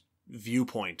biased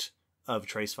viewpoint of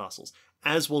trace fossils,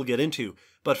 as we'll get into.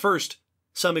 But first,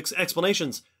 some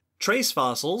explanations. Trace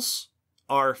fossils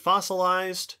are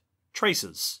fossilized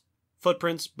traces,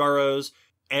 footprints, burrows,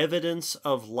 evidence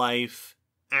of life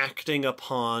acting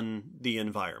upon the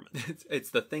environment. It's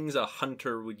the things a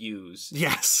hunter would use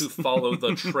Yes. to follow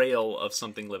the trail of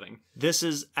something living. This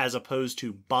is as opposed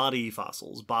to body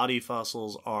fossils. Body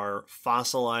fossils are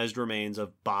fossilized remains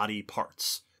of body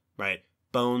parts, right?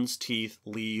 Bones, teeth,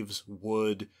 leaves,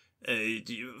 wood,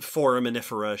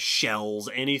 foraminifera, shells,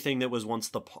 anything that was once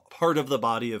the part of the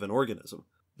body of an organism.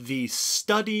 The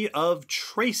study of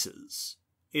traces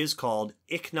is called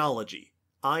ichnology.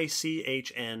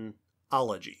 ICHN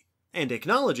ology. And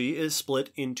ichnology is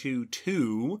split into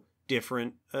two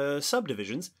different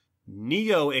subdivisions,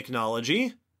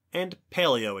 neoichnology and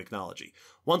paleoichnology.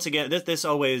 Once again, this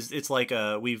always, it's like,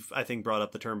 we've, I think, brought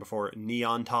up the term before,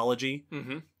 neontology,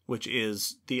 which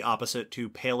is the opposite to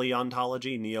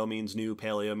paleontology. Neo means new,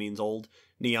 paleo means old.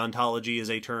 Neontology is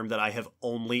a term that I have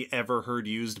only ever heard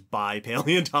used by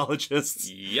paleontologists.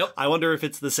 Yep. I wonder if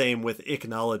it's the same with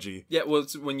ichnology. Yeah, well,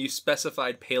 when you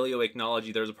specified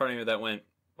paleoichnology, there was a part of me that went,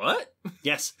 what?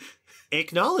 Yes.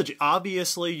 Ichnology.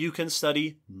 Obviously, you can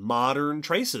study modern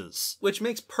traces. Which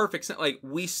makes perfect sense. Like,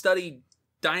 we study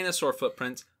dinosaur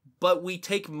footprints, but we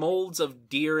take molds of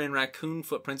deer and raccoon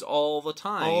footprints all the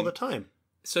time. All the time.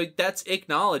 So that's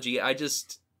ichnology. I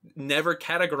just never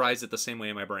categorized it the same way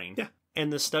in my brain. Yeah.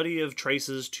 And the study of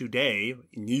traces today,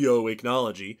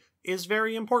 neoichnology, is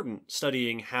very important.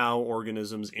 Studying how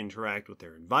organisms interact with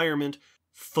their environment,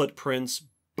 footprints,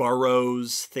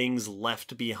 burrows, things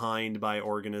left behind by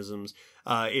organisms.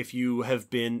 If you have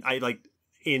been,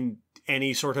 in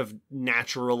any sort of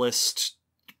naturalist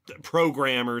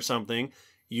program or something,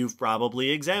 you've probably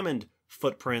examined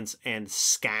footprints and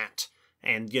scat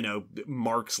and,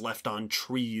 marks left on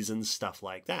trees and stuff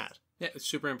like that. Yeah, it's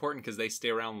super important because they stay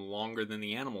around longer than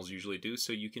the animals usually do,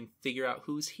 so you can figure out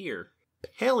who's here.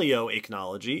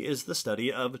 Paleoichnology is the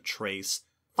study of trace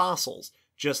fossils.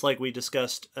 Just like we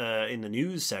discussed in the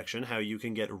news section, how you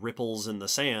can get ripples in the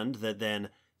sand that then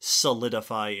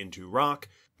solidify into rock,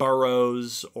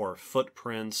 burrows or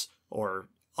footprints or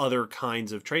other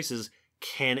kinds of traces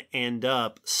can end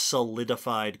up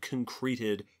solidified,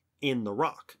 concreted in the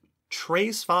rock.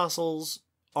 Trace fossils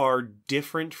are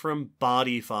different from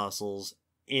body fossils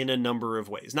in a number of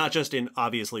ways. Not just in,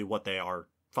 obviously, what they are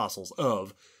fossils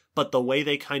of, but the way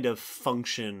they kind of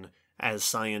function as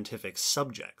scientific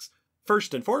subjects.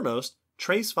 First and foremost,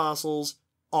 trace fossils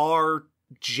are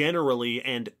generally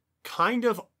and kind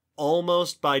of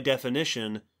almost by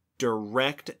definition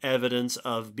direct evidence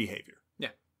of behavior.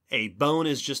 Yeah. A bone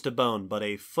is just a bone, but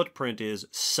a footprint is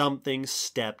something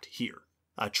stepped here.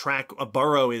 A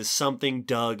burrow is something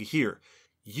dug here.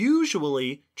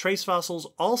 Usually, trace fossils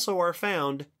also are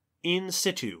found in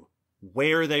situ,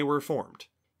 where they were formed.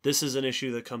 This is an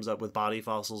issue that comes up with body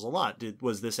fossils a lot.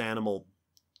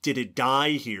 Did it die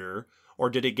here, or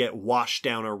did it get washed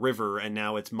down a river and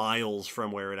now it's miles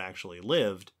from where it actually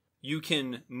lived? You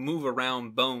can move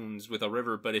around bones with a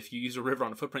river, but if you use a river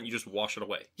on a footprint, you just wash it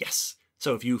away. Yes.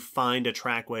 So if you find a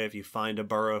trackway, if you find a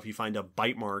burrow, if you find a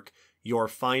bite mark, you're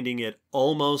finding it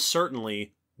almost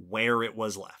certainly where it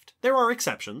was left. There are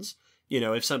exceptions.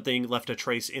 If something left a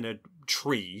trace in a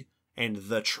tree and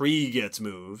the tree gets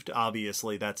moved,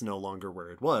 obviously that's no longer where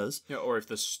it was. Yeah, or if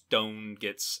the stone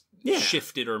gets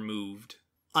shifted or moved.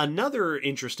 Another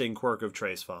interesting quirk of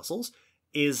trace fossils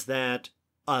is that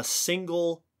a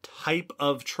single type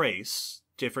of trace,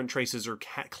 different traces are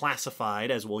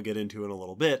classified, as we'll get into in a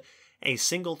little bit, a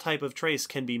single type of trace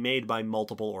can be made by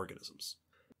multiple organisms.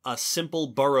 A simple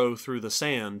burrow through the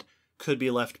sand could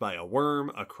be left by a worm,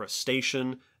 a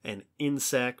crustacean, an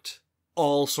insect.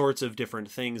 All sorts of different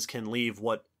things can leave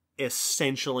what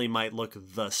essentially might look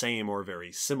the same or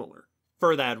very similar.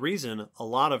 For that reason, a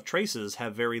lot of traces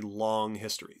have very long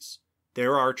histories.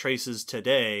 There are traces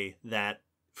today that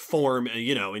form,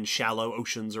 in shallow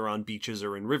oceans or on beaches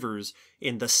or in rivers,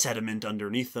 in the sediment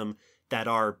underneath them, that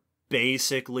are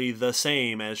basically the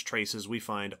same as traces we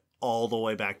find all the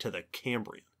way back to the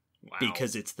Cambrian. Wow.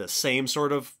 Because it's the same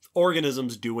sort of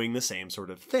organisms doing the same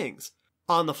sort of things.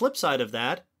 On the flip side of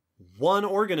that, one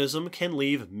organism can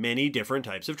leave many different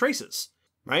types of traces,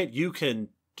 right? You can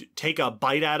take a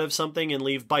bite out of something and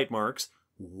leave bite marks,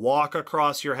 walk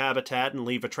across your habitat and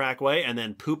leave a trackway, and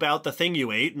then poop out the thing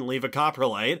you ate and leave a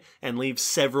coprolite and leave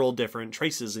several different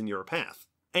traces in your path.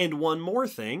 And one more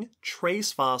thing,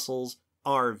 trace fossils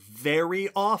are very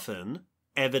often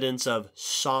evidence of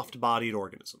soft-bodied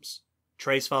organisms.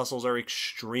 Trace fossils are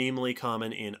extremely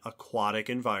common in aquatic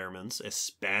environments,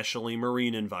 especially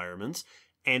marine environments,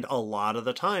 and a lot of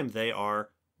the time they are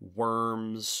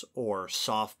worms or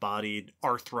soft-bodied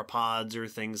arthropods or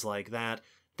things like that,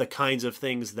 the kinds of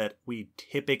things that we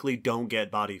typically don't get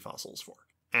body fossils for.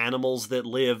 Animals that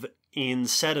live in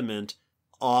sediment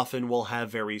often will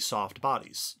have very soft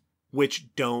bodies,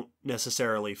 which don't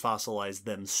necessarily fossilize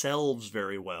themselves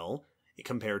very well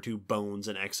compared to bones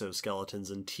and exoskeletons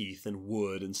and teeth and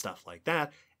wood and stuff like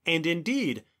that. And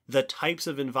indeed, the types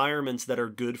of environments that are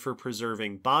good for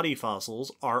preserving body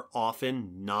fossils are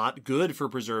often not good for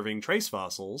preserving trace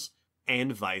fossils,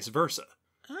 and vice versa.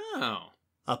 Oh.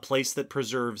 A place that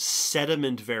preserves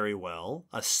sediment very well,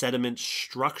 a sediment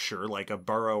structure like a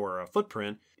burrow or a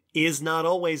footprint, is not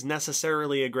always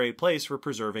necessarily a great place for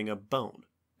preserving a bone.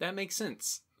 That makes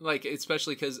sense.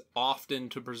 Especially because often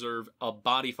to preserve a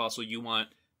body fossil, you want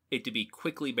it to be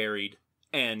quickly buried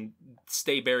and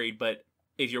stay buried, but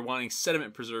if you're wanting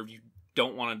sediment preserved, you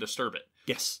don't want to disturb it.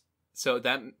 Yes. So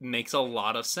that makes a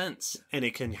lot of sense. And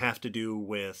it can have to do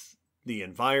with the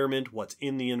environment, what's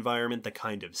in the environment, the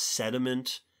kind of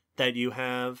sediment that you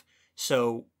have.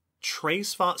 So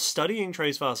studying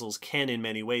trace fossils can in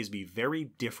many ways be very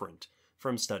different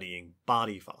from studying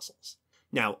body fossils.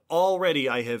 Now, already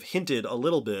I have hinted a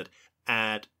little bit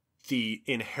at the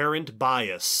inherent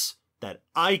bias that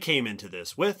I came into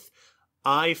this with.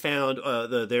 I found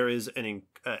there is an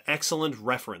excellent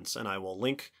reference, and I will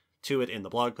link to it in the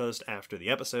blog post after the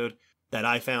episode, that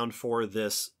I found for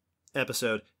this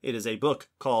episode. It is a book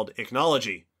called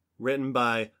Ichnology, written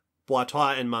by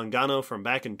Boitois and Mangano from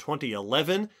back in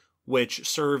 2011, which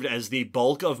served as the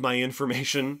bulk of my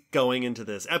information going into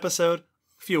this episode.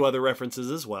 A few other references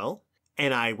as well.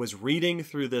 And I was reading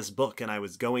through this book, and I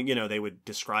was going, they would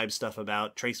describe stuff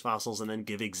about trace fossils and then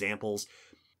give examples.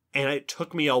 And it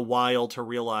took me a while to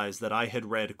realize that I had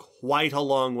read quite a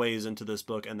long ways into this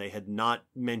book, and they had not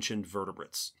mentioned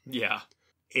vertebrates. Yeah.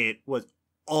 It was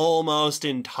almost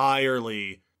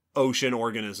entirely ocean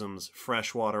organisms,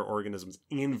 freshwater organisms,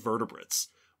 invertebrates,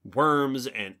 worms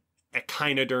and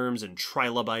echinoderms and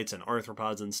trilobites and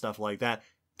arthropods and stuff like that.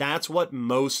 That's what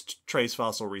most trace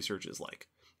fossil research is like.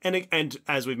 And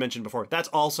as we've mentioned before, that's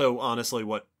also honestly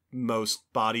what most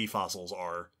body fossils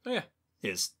are. Oh, yeah.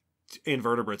 Is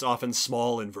invertebrates, often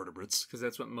small invertebrates. Because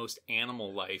that's what most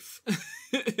animal life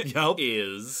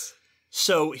is.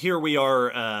 So here we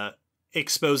are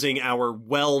exposing our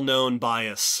well-known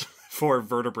bias for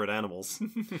vertebrate animals.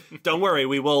 Don't worry,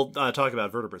 we will talk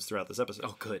about vertebrates throughout this episode.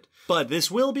 Oh, good. But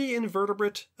this will be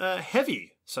invertebrate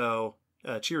heavy, so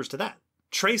cheers to that.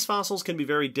 Trace fossils can be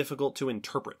very difficult to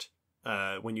interpret.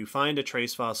 When you find a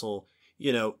trace fossil,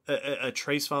 a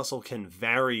trace fossil can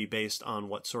vary based on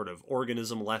what sort of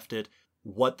organism left it,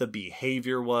 what the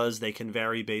behavior was. They can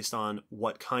vary based on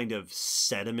what kind of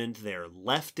sediment they're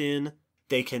left in.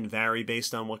 They can vary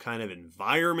based on what kind of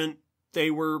environment they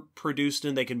were produced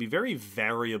in. They can be very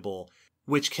variable,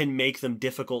 which can make them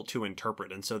difficult to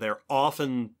interpret. And so they're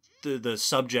often the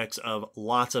subjects of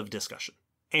lots of discussion.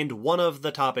 And one of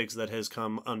the topics that has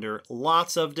come under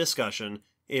lots of discussion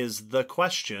is the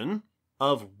question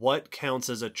of what counts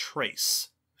as a trace.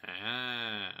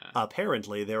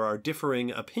 Apparently, there are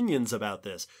differing opinions about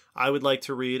this. I would like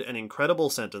to read an incredible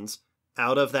sentence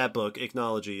out of that book,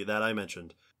 Ichnology, that I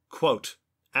mentioned. Quote,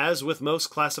 As with most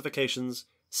classifications,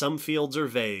 some fields are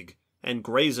vague, and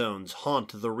gray zones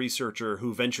haunt the researcher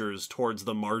who ventures towards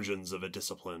the margins of a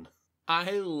discipline.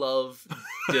 I love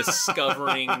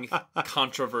discovering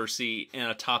controversy in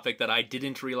a topic that I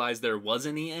didn't realize there was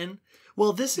any in.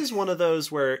 Well, this is one of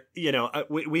those where,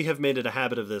 we have made it a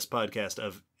habit of this podcast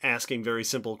of asking very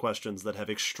simple questions that have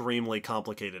extremely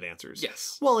complicated answers.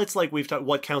 Yes. Well, it's like we've talked,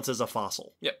 what counts as a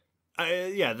fossil? Yep.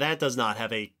 That does not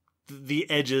have the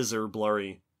edges are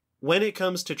blurry. When it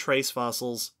comes to trace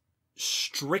fossils,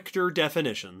 stricter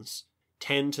definitions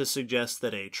tend to suggest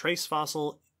that a trace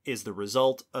fossil is the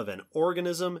result of an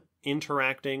organism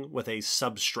interacting with a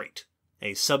substrate.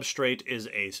 A substrate is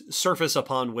a surface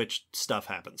upon which stuff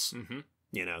happens. Mm-hmm.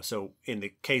 So in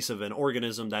the case of an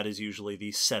organism, that is usually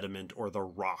the sediment or the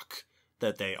rock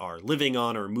that they are living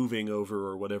on or moving over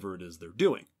or whatever it is they're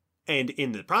doing. And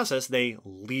in the process, they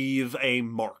leave a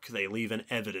mark. They leave an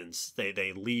evidence.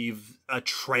 They leave a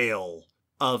trail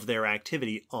of their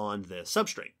activity on the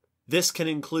substrate. This can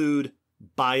include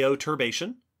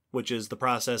bioturbation, which is the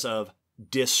process of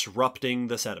disrupting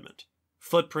the sediment.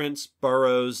 Footprints,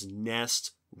 burrows,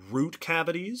 nests, root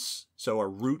cavities. So a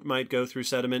root might go through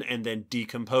sediment and then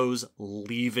decompose,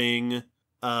 leaving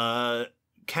a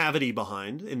cavity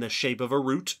behind in the shape of a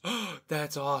root.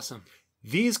 That's awesome.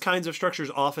 These kinds of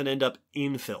structures often end up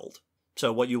infilled.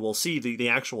 So what you will see, the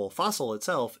actual fossil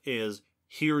itself is,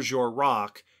 here's your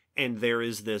rock, and there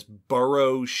is this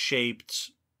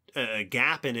burrow-shaped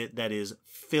gap in it that is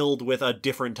filled with a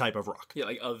different type of rock. Yeah,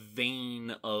 like a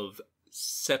vein of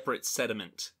separate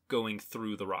sediment going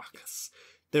through the rock. Yes.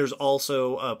 There's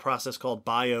also a process called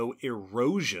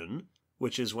bioerosion,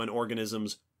 which is when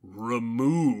organisms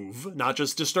remove, not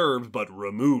just disturb, but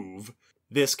remove.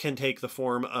 This can take the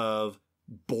form of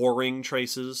boring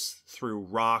traces through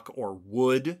rock or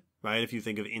wood, right? If you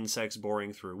think of insects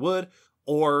boring through wood,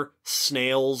 or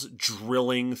snails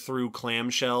drilling through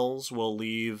clamshells will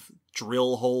leave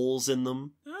drill holes in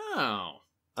them. Oh.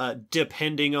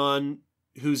 Depending on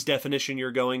whose definition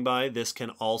you're going by, this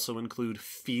can also include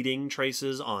feeding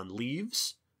traces on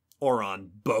leaves or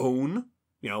on bone,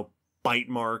 bite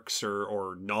marks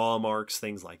or gnaw marks,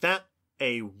 things like that.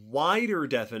 A wider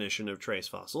definition of trace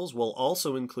fossils will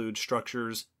also include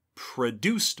structures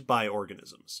produced by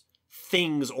organisms,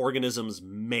 things organisms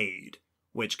made,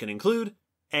 which can include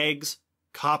eggs,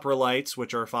 coprolites,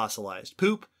 which are fossilized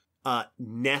poop,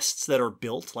 nests that are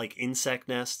built, like insect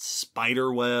nests,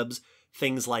 spider webs,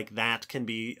 things like that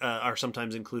are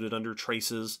sometimes included under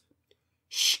traces.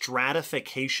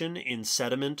 Stratification in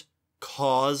sediment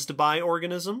caused by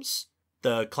organisms.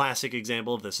 The classic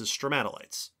example of this is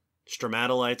stromatolites.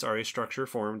 Stromatolites are a structure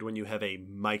formed when you have a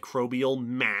microbial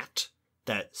mat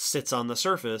that sits on the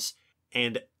surface,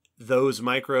 and those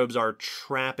microbes are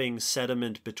trapping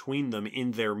sediment between them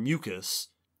in their mucus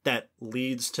that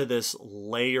leads to this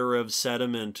layer of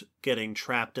sediment getting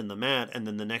trapped in the mat, and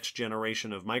then the next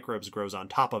generation of microbes grows on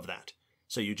top of that.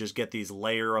 So you just get these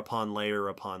layer upon layer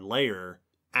upon layer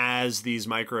as these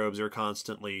microbes are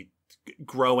constantly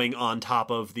growing on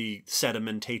top of the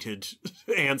sedimentated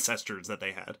ancestors that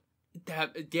they had.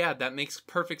 That makes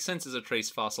perfect sense as a trace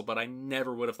fossil, but I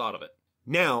never would have thought of it.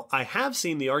 Now, I have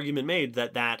seen the argument made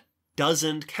that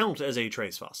doesn't count as a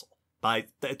trace fossil.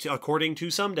 According to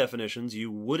some definitions, you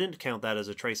wouldn't count that as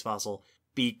a trace fossil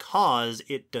because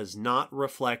it does not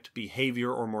reflect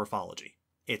behavior or morphology.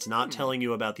 It's not telling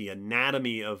you about the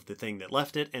anatomy of the thing that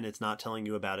left it, and it's not telling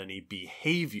you about any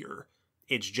behavior.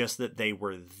 It's just that they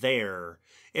were there.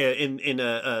 In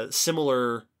a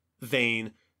similar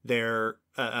vein, they're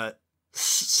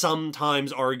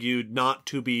sometimes argued not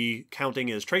to be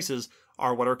counting as traces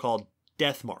are what are called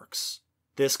death marks.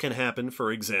 This can happen,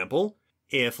 for example,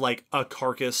 if like a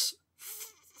carcass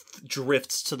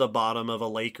drifts to the bottom of a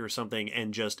lake or something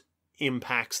and just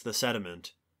impacts the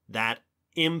sediment. That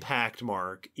impact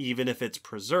mark, even if it's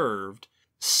preserved,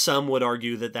 some would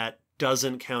argue that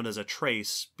doesn't count as a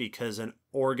trace because an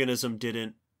organism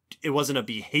it wasn't a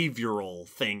behavioral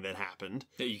thing that happened.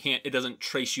 It doesn't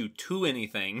trace you to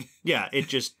anything. Yeah,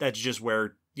 that's just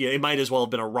where, it might as well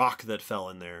have been a rock that fell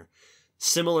in there.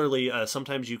 Similarly,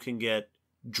 sometimes you can get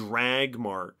drag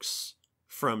marks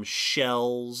from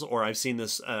shells, or I've seen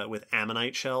this with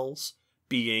ammonite shells,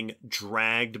 being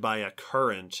dragged by a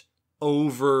current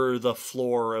over the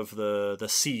floor of the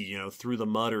sea, through the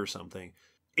mud or something.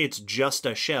 It's just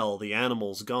a shell, the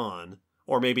animal's gone,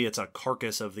 or maybe it's a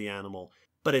carcass of the animal,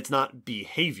 but it's not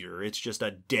behavior, it's just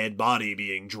a dead body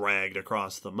being dragged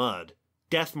across the mud.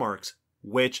 Death marks,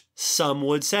 which some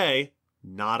would say,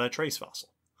 not a trace fossil.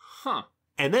 Huh.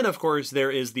 And then, of course, there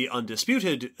is the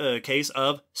undisputed case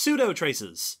of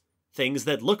pseudo-traces. Things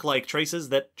that look like traces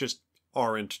that just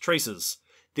aren't traces.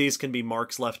 These can be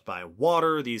marks left by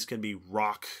water. These can be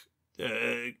rock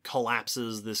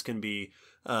collapses. This can be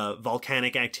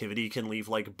volcanic activity can leave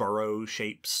like burrow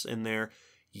shapes in there.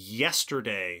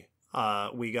 Yesterday,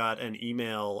 we got an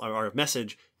email or a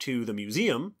message to the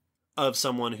museum of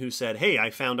someone who said, hey, I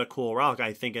found a cool rock.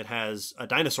 I think it has a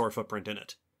dinosaur footprint in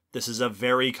it. This is a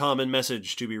very common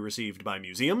message to be received by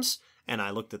museums. And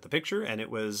I looked at the picture, and it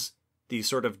was these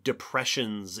sort of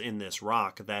depressions in this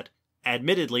rock that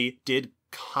admittedly did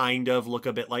kind of look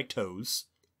a bit like toes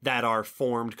that are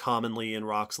formed commonly in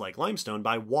rocks like limestone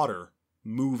by water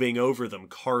moving over them,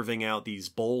 carving out these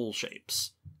bowl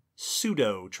shapes.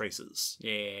 Pseudo traces.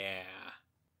 Yeah.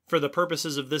 For the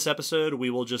purposes of this episode, we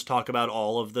will just talk about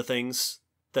all of the things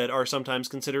that are sometimes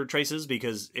considered traces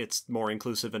because it's more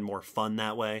inclusive and more fun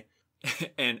that way.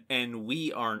 and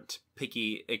we aren't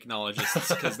picky ichnologists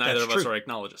because neither of us are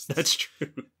ichnologists. That's true.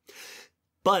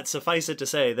 But suffice it to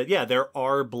say that, yeah, there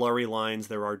are blurry lines,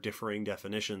 there are differing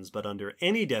definitions, but under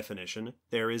any definition,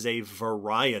 there is a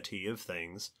variety of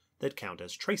things that count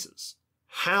as traces.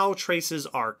 How traces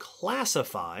are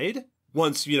classified,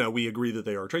 once, we agree that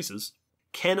they are traces,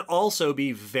 can also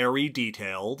be very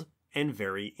detailed and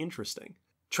very interesting.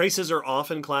 Traces are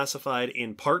often classified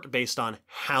in part based on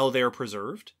how they're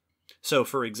preserved. So,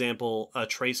 for example, a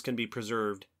trace can be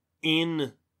preserved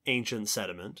in ancient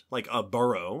sediment, like a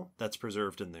burrow that's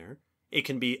preserved in there. It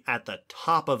can be at the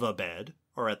top of a bed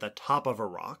or at the top of a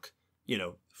rock,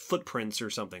 footprints or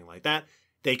something like that.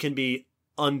 They can be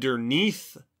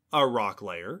underneath a rock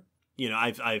layer.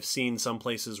 I've seen some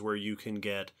places where you can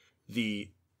get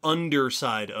the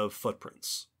underside of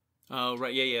footprints. Oh,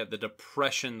 right. Yeah. The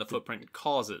depression the footprint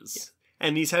causes. Yeah.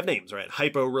 And these have names, right?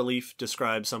 Hyporelief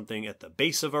describes something at the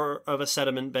base of a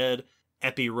sediment bed.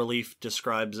 Epirelief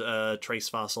describes a trace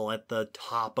fossil at the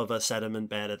top of a sediment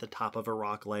bed, at the top of a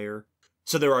rock layer.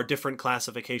 So there are different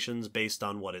classifications based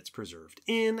on what it's preserved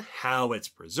in, how it's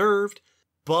preserved,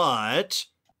 but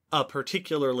a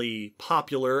particularly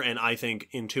popular and I think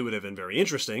intuitive and very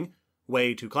interesting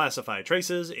way to classify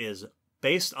traces is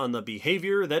based on the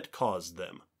behavior that caused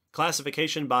them.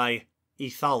 Classification by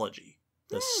ethology,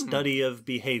 the study of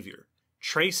behavior.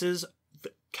 Traces,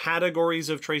 categories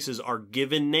of traces are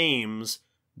given names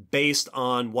based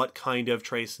on what kind of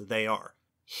trace they are.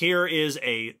 Here is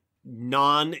a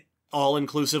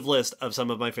non-all-inclusive list of some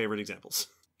of my favorite examples.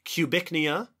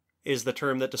 Cubichnia is the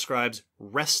term that describes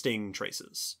resting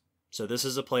traces. So this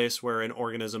is a place where an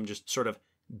organism just sort of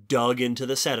dug into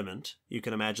the sediment. You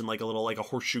can imagine like a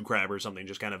horseshoe crab or something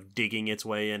just kind of digging its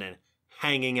way in and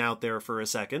hanging out there for a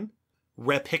second.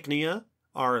 Repichnia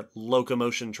are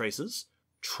locomotion traces.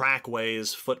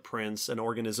 Trackways, footprints, an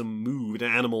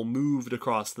animal moved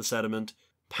across the sediment.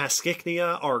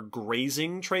 Paschichnia are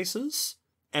grazing traces,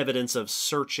 evidence of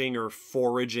searching or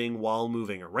foraging while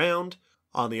moving around.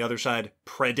 On the other side,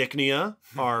 predichnia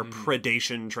are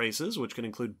predation traces, which can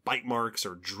include bite marks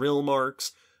or drill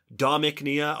marks.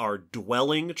 Domichnia are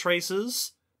dwelling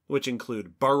traces, which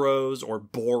include burrows or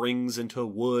borings into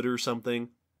wood or something.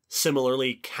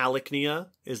 Similarly,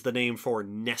 calichnia is the name for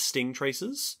nesting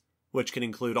traces, which can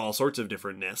include all sorts of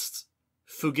different nests.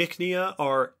 Fugichnia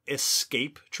are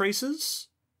escape traces.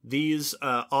 These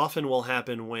often will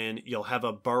happen when you'll have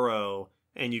a burrow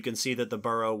and you can see that the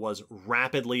burrow was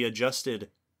rapidly adjusted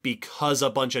because a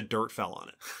bunch of dirt fell on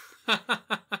it.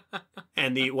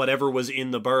 And whatever was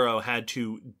in the burrow had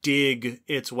to dig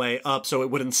its way up so it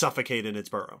wouldn't suffocate in its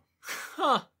burrow.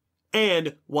 Huh.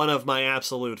 And one of my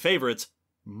absolute favorites,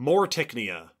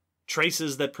 mortichnia.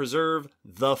 Traces that preserve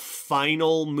the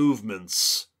final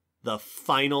movements, the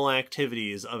final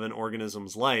activities of an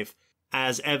organism's life,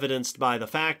 as evidenced by the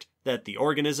fact that the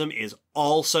organism is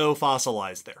also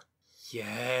fossilized there.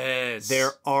 Yes.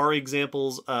 There are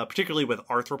examples, particularly with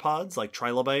arthropods, like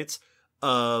trilobites,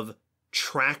 of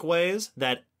trackways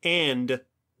that end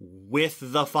with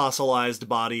the fossilized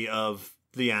body of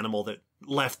the animal that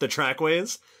left the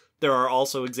trackways. There are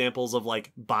also examples of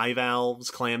like bivalves,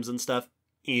 clams and stuff,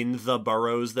 in the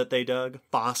burrows that they dug,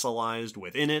 fossilized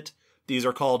within it. These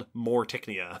are called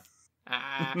mortichnia.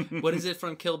 What is it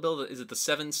from Kill Bill? Is it the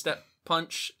 7-step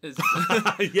punch?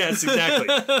 Yes, exactly.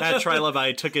 That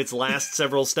trilobite took its last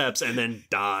several steps and then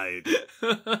died.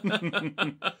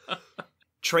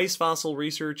 Trace fossil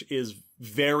research is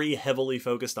very heavily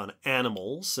focused on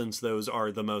animals, since those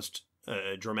are the most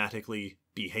dramatically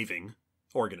behaving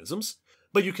organisms.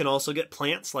 But you can also get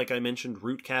plants, like I mentioned,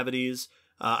 root cavities.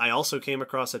 I also came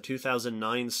across a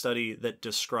 2009 study that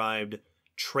described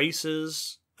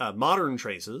traces, modern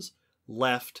traces,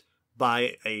 left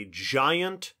by a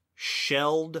giant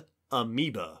shelled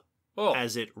amoeba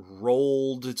as it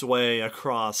rolled its way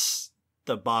across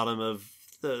the bottom of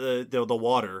the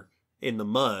water in the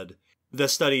mud, the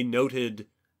study noted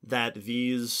that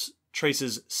these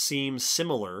traces seem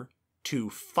similar to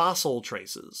fossil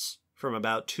traces from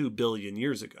about 2 billion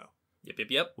years ago.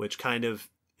 Yep. Which kind of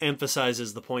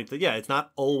emphasizes the point that, yeah, it's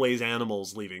not always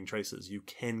animals leaving traces. You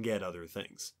can get other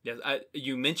things. Yes,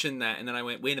 you mentioned that, and then I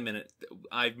went, wait a minute,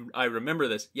 I remember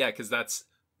this. Yeah, because that's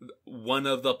one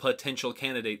of the potential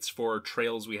candidates for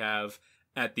trails we have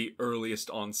at the earliest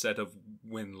onset of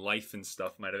when life and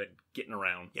stuff might have been getting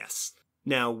around. Yes.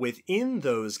 Now, within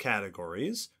those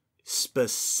categories,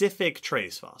 specific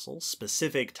trace fossils,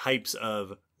 specific types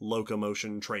of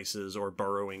locomotion traces or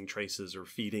burrowing traces or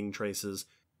feeding traces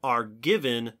are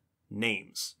given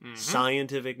names,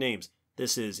 scientific names.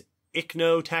 This is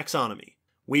ichnotaxonomy.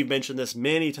 We've mentioned this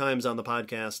many times on the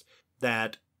podcast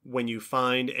that when you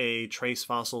find a trace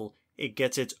fossil, it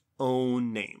gets its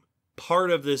own name. Part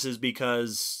of this is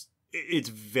because it's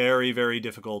very, very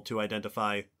difficult to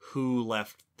identify who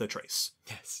left the trace.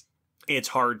 Yes. It's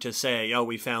hard to say, oh,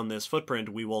 we found this footprint,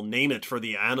 we will name it for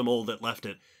the animal that left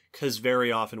it, because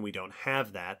very often we don't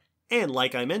have that. And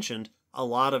like I mentioned, a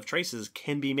lot of traces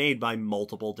can be made by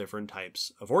multiple different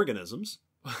types of organisms.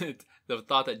 The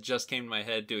thought that just came to my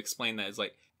head to explain that is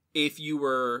like, if you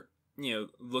were,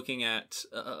 looking at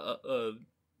a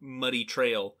muddy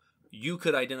trail, you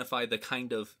could identify the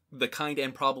kind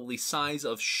and probably size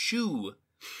of shoe,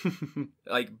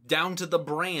 like down to the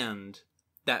brand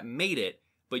that made it,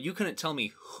 but you couldn't tell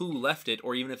me who left it,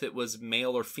 or even if it was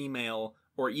male or female,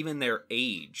 or even their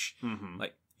age. Mm-hmm.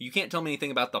 Like, you can't tell me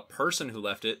anything about the person who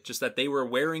left it, just that they were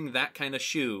wearing that kind of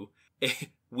shoe.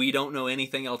 We don't know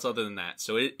anything else other than that.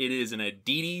 So it is an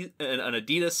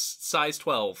Adidas size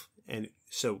 12. And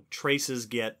so traces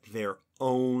get their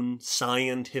own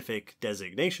scientific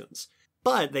designations,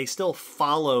 but they still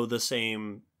follow the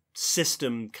same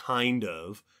system, kind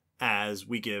of, as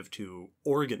we give to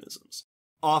organisms.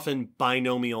 Often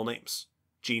binomial names,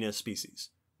 genus, species.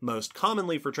 Most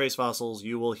commonly for trace fossils,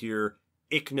 you will hear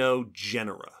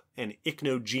ichnogenera and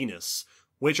ichnogenus,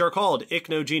 which are called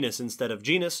ichnogenus instead of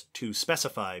genus to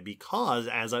specify, because,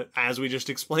 as we just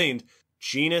explained,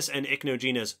 genus and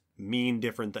ichnogenus mean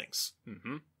different things.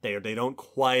 Mm-hmm. They don't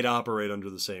quite operate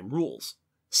under the same rules.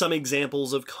 Some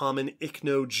examples of common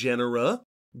ichnogenera: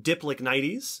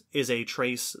 Diplycnides is a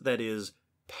trace that is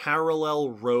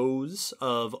parallel rows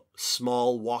of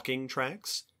small walking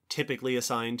tracks, typically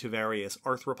assigned to various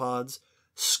arthropods.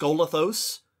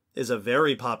 Scolothos is a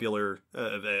very popular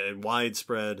and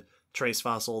widespread trace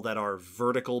fossil that are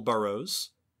vertical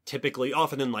burrows, typically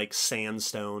often in like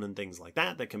sandstone and things like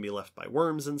that can be left by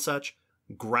worms and such.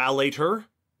 Grallator,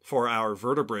 for our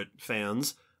vertebrate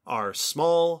fans, are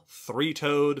small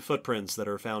three-toed footprints that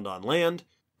are found on land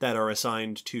that are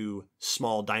assigned to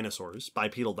small dinosaurs,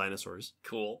 bipedal dinosaurs.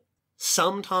 Cool.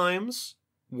 Sometimes,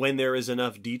 when there is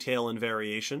enough detail and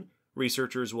variation,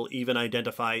 researchers will even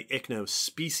identify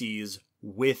ichnospecies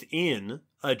within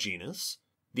a genus.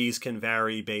 These can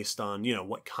vary based on,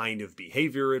 what kind of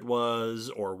behavior it was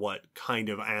or what kind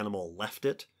of animal left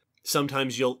it.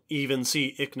 Sometimes you'll even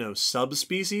see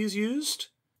ichnosubspecies used,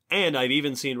 and I've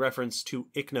even seen reference to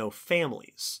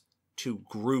ichno-families, to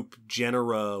group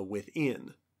genera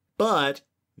within. But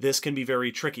this can be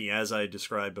very tricky, as I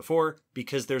described before,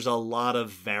 because there's a lot of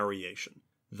variation.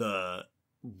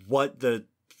 What the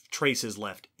trace is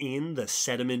left in, the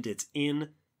sediment it's in,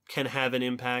 can have an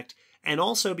impact, and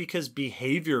also because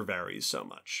behavior varies so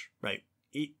much, right?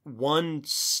 One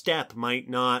step might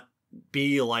not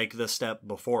be like the step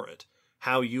before it.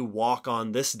 How you walk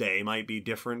on this day might be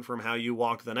different from how you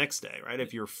walk the next day, right?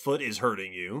 If your foot is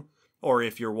hurting you, or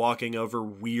if you're walking over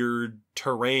weird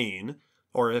terrain,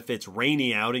 or if it's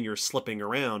rainy out and you're slipping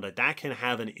around, that can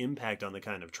have an impact on the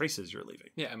kind of traces you're leaving.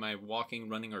 Yeah, am I walking,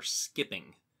 running, or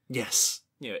skipping? Yes.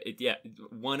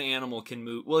 One animal can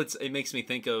move. Well, it makes me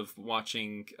think of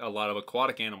watching a lot of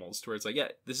aquatic animals, to where it's like,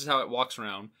 this is how it walks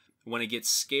around. When it gets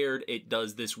scared, it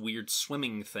does this weird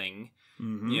swimming thing.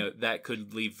 Mm-hmm. That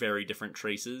could leave very different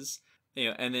traces.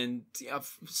 And then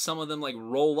some of them like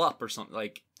roll up or something.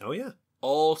 Like, oh yeah,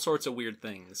 all sorts of weird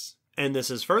things. And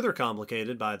this is further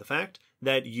complicated by the fact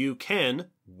that you can,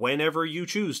 whenever you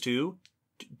choose to,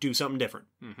 do something different.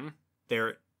 Mm-hmm.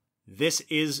 This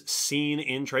is seen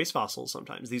in trace fossils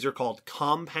sometimes. These are called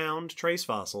compound trace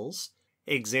fossils,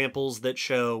 examples that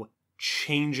show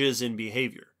changes in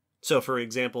behavior. So, for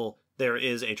example, there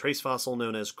is a trace fossil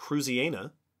known as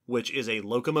Cruziana, which is a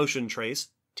locomotion trace,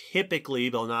 typically,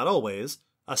 though not always,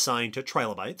 assigned to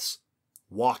trilobites,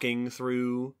 walking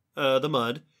through the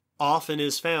mud, often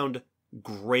is found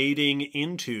grading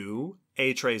into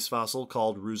a trace fossil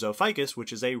called Rusophycus,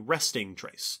 which is a resting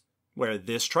trace, where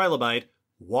this trilobite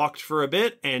walked for a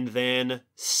bit, and then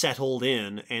settled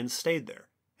in and stayed there,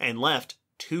 and left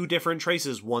two different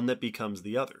traces, one that becomes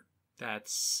the other.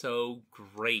 That's so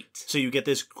great. So you get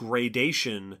this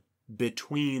gradation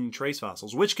between trace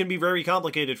fossils, which can be very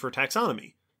complicated for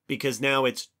taxonomy, because now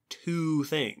it's two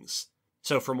things.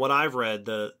 So from what I've read,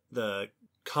 the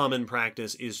common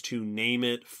practice is to name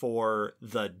it for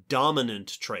the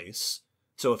dominant trace.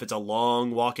 So if it's a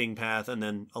long walking path and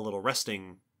then a little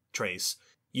resting trace,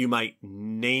 you might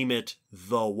name it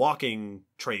the walking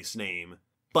trace name,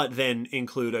 but then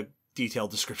include a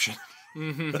detailed description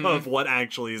of what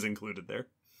actually is included there.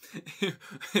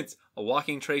 It's a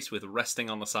walking trace with resting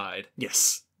on the side.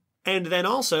 Yes. And then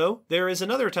also, there is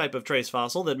another type of trace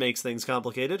fossil that makes things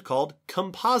complicated called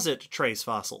composite trace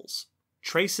fossils.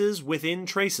 Traces within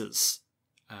traces.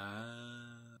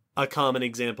 A common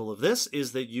example of this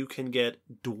is that you can get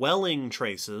dwelling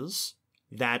traces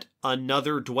that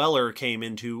another dweller came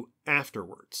into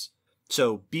afterwards.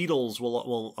 So beetles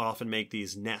will often make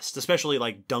these nests, especially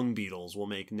like dung beetles will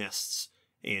make nests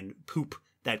in poop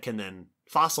that can then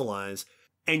fossilize,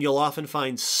 and you'll often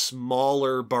find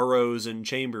smaller burrows and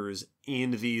chambers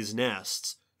in these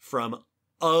nests from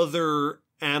other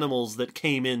animals that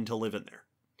came in to live in there.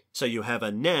 So you have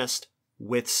a nest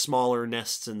with smaller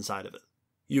nests inside of it.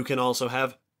 You can also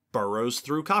have burrows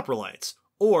through coprolites,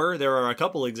 or there are a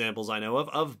couple examples I know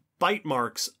of bite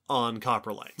marks on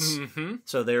coprolites.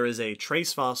 So there is a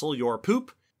trace fossil, your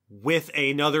poop, with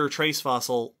another trace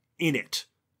fossil in it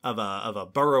of a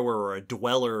burrower or a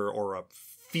dweller or a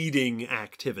feeding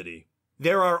activity.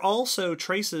 There are also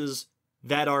traces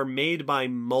that are made by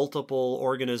multiple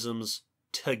organisms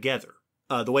together.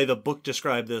 The way the book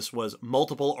described this was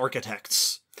multiple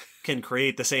architects can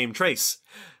create the same trace.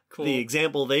 Cool. The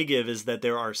example they give is that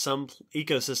there are some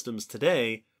ecosystems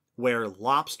today where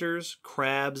lobsters,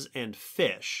 crabs, and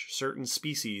fish, certain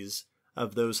species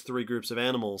of those three groups of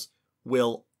animals,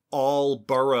 will all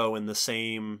burrow in the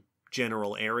same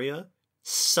general area,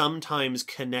 sometimes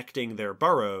connecting their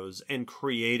burrows and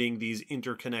creating these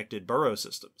interconnected burrow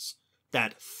systems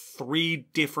that three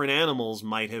different animals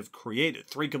might have created,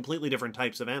 three completely different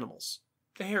types of animals.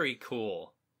 Very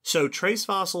cool. So trace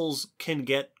fossils can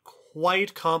get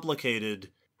quite complicated,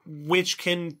 which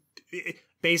can...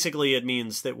 Basically, it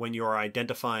means that when you're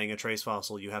identifying a trace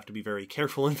fossil, you have to be very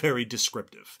careful and very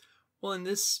descriptive. Well, and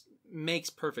this makes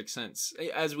perfect sense.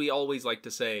 As we always like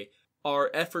to say,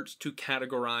 our efforts to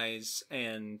categorize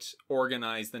and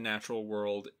organize the natural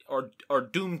world are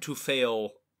doomed to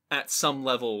fail at some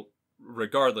level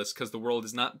regardless, because the world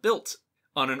is not built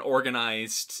on an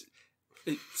organized,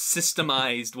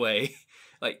 systemized way.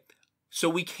 So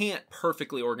we can't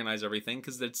perfectly organize everything,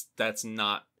 because that's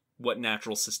not what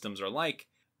natural systems are like.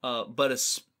 But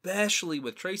especially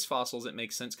with trace fossils, it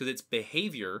makes sense because it's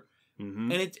behavior,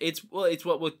 and it's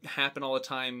what would happen all the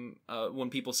time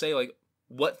when people say, like,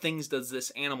 what things does this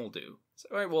animal do? So,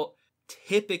 all right, well,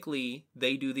 typically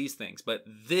they do these things, but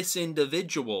this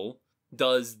individual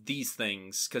does these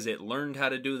things because it learned how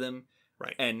to do them,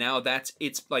 right? And now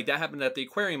it's like that happened at the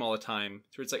aquarium all the time.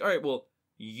 So it's like, all right, well,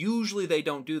 usually they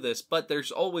don't do this, but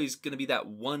there's always going to be that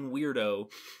one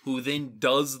weirdo who then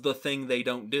does the thing they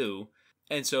don't do.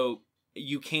 And so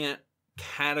you can't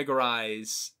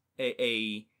categorize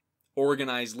a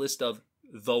organized list of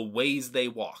the ways they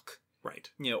walk.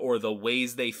 Right. Or the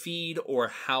ways they feed, or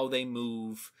how they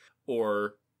move,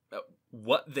 or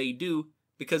what they do,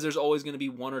 because there's always going to be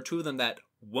one or two of them that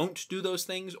won't do those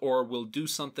things, or will do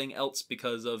something else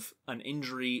because of an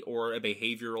injury or a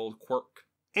behavioral quirk.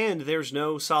 And there's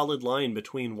no solid line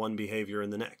between one behavior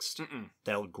and the next.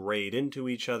 They'll grade into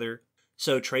each other.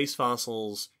 So trace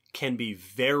fossils can be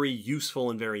very useful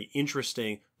and very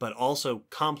interesting, but also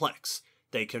complex.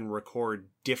 They can record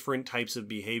different types of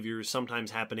behaviors,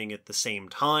 sometimes happening at the same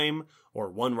time, or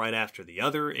one right after the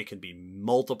other. It can be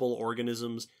multiple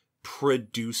organisms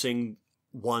producing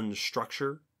one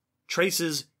structure.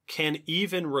 Traces can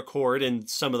even record, in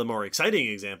some of the more exciting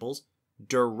examples,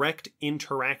 direct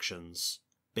interactions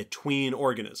between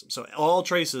organisms. So all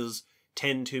traces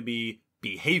tend to be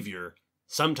behavior.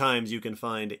 Sometimes you can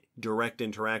find direct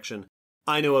interaction.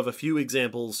 I know of a few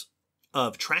examples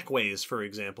of trackways, for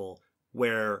example,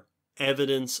 where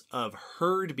evidence of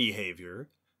herd behavior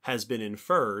has been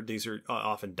inferred. These are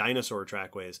often dinosaur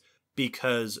trackways,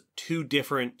 because two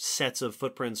different sets of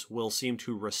footprints will seem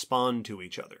to respond to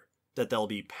each other, that they'll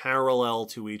be parallel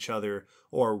to each other,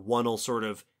 or one will sort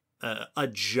of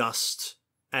adjust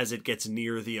as it gets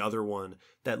near the other one,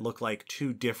 that look like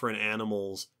two different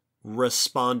animals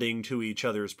responding to each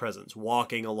other's presence,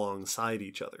 walking alongside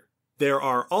each other. There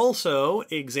are also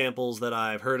examples that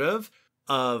I've heard of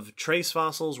of trace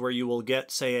fossils where you will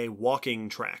get, say, a walking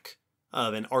track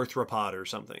of an arthropod or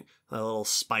something, a little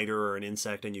spider or an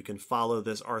insect, and you can follow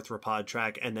this arthropod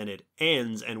track, and then it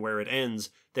ends, and where it ends,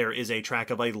 there is a track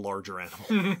of a larger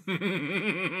animal.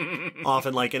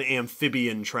 Often like an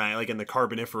amphibian track, like in the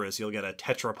Carboniferous, you'll get a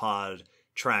tetrapod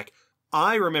track.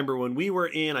 I remember when we were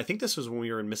in, I think this was when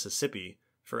we were in Mississippi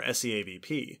for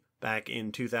SEAVP, back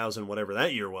in 2000, whatever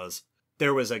that year was,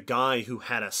 there was a guy who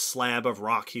had a slab of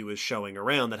rock he was showing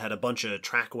around that had a bunch of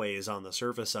trackways on the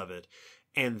surface of it.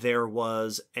 And there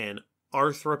was an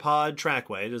arthropod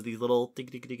trackway. There's these little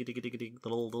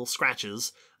little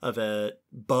scratches of a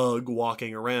bug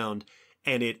walking around,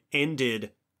 and it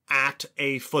ended at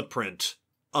a footprint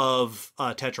of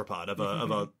a tetrapod, of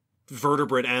a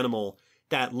vertebrate animal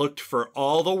that looked for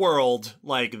all the world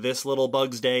like this little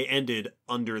bug's day ended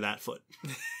under that foot.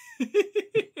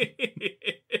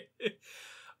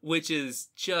 Which is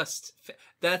just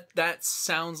that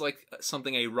sounds like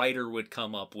something a writer would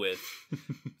come up with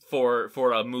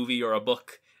for a movie or a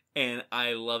book, and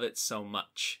I love it so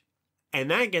much.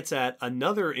 And that gets at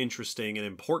another interesting and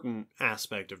important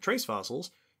aspect of trace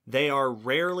fossils. They are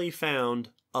rarely found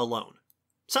alone.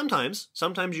 Sometimes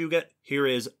you get, here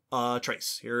is a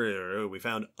trace. Here we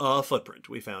found a footprint.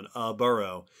 We found a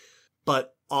burrow.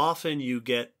 But often you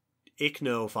get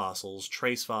ichnofossils,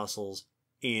 trace fossils,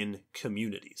 in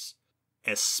communities,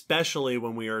 especially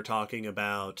when we are talking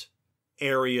about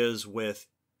areas with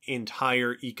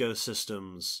entire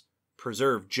ecosystems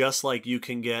preserved. Just like you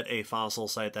can get a fossil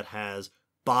site that has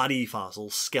body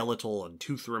fossils, skeletal and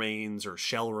tooth remains or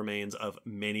shell remains of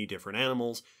many different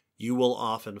animals, you will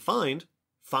often find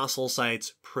fossil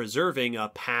sites preserving a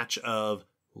patch of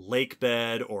lake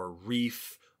bed or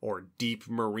reef or deep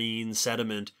marine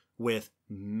sediment with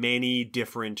many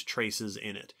different traces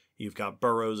in it. You've got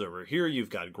burrows over here,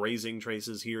 you've got grazing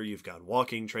traces here, you've got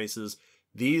walking traces.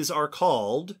 These are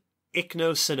called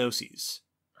ichnosynocies.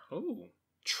 Oh.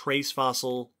 Trace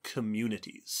fossil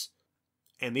communities.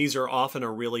 And these are often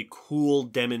a really cool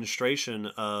demonstration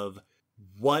of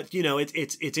what,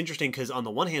 it's interesting because on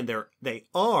the one hand, they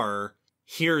are,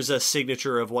 here's a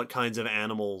signature of what kinds of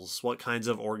animals, what kinds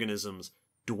of organisms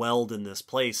dwelled in this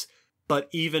place. But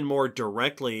even more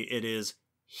directly, it is,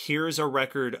 here's a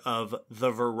record of the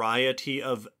variety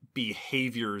of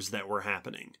behaviors that were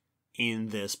happening in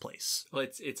this place. Well,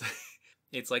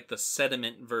 it's like the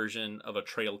sediment version of a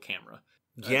trail camera.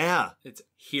 Yeah. It's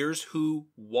here's who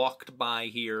walked by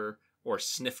here or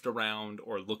sniffed around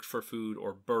or looked for food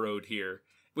or burrowed here,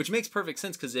 which makes perfect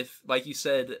sense because if, like you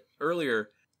said earlier,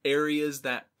 areas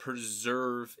that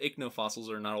preserve ichnofossils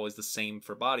are not always the same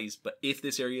for bodies, but if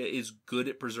this area is good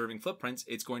at preserving footprints,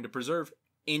 it's going to preserve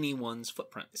anyone's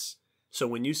footprints. So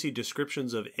when you see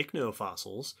descriptions of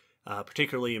ichnofossils,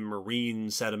 particularly in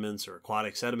marine sediments or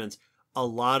aquatic sediments, a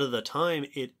lot of the time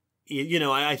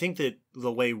I think that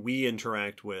the way we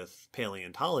interact with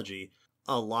paleontology,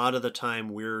 a lot of the time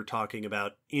we're talking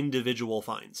about individual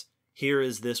finds. Here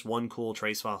is this one cool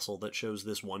trace fossil that shows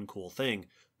this one cool thing.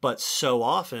 But so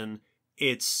often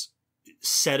it's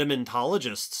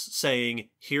sedimentologists saying,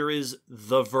 here is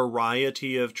the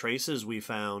variety of traces we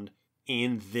found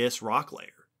in this rock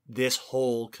layer, this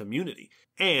whole community.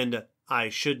 And I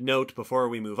should note before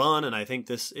we move on, and I think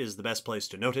this is the best place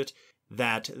to note it,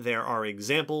 that there are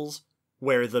examples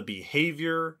where the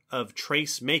behavior of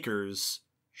trace makers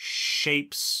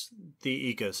shapes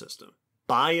the ecosystem.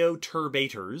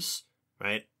 Bioturbators,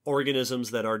 right,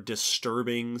 organisms that are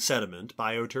disturbing sediment,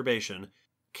 bioturbation,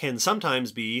 can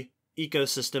sometimes be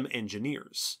ecosystem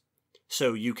engineers.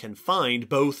 So you can find,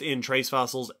 both in trace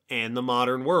fossils and the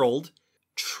modern world,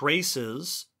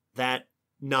 traces that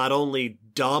not only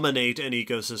dominate an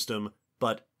ecosystem,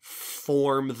 but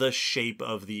form the shape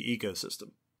of the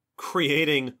ecosystem,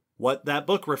 creating what that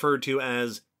book referred to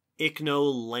as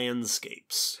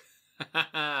ichnolandscapes.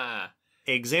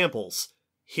 Examples.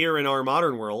 Here in our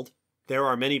modern world, there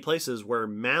are many places where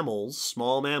mammals,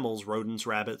 small mammals, rodents,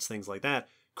 rabbits, things like that,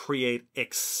 create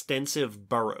extensive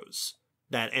burrows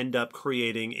that end up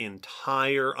creating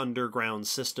entire underground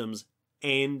systems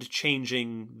and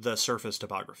changing the surface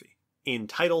topography. In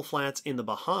tidal flats in the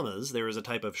Bahamas, there is a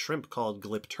type of shrimp called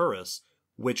Glypturus,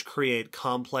 which create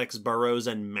complex burrows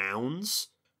and mounds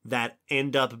that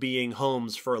end up being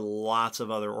homes for lots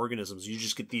of other organisms. You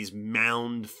just get these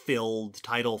mound-filled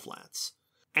tidal flats.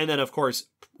 And then, of course,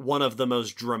 one of the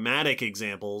most dramatic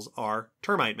examples are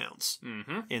termite mounds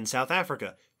in South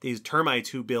Africa. These termites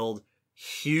who build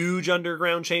huge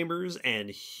underground chambers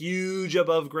and huge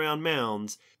above-ground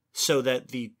mounds so that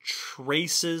the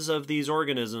traces of these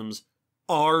organisms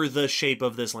are the shape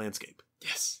of this landscape.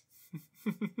 Yes.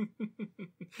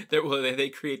 They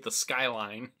create the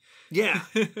skyline. Yeah.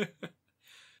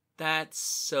 That's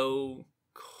so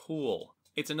cool.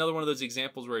 It's another one of those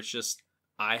examples where it's just,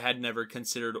 I had never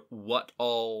considered what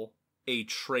all a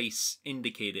trace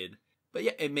indicated. But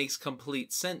yeah, it makes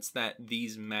complete sense that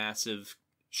these massive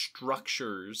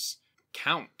structures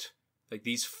count. Like,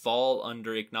 these fall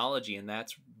under ichnology, and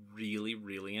that's really,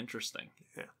 really interesting.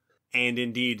 Yeah. And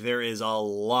indeed, there is a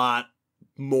lot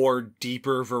more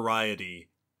deeper variety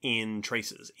in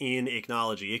traces, in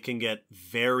ichnology. It can get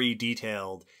very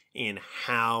detailed in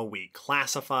how we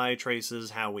classify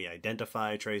traces, how we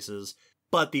identify traces.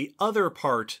 But the other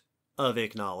part of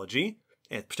ichnology,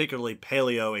 and particularly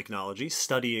paleoichnology,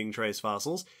 studying trace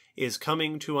fossils, is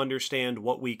coming to understand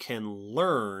what we can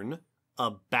learn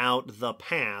about the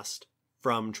past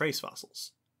from trace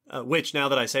fossils. Which, now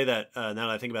that I say that, now that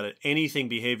I think about it, anything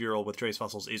behavioral with trace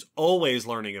fossils is always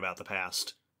learning about the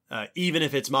past, even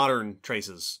if it's modern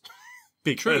traces,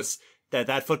 because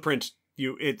that footprint,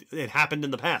 it happened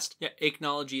in the past. Yeah,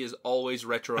 ichnology is always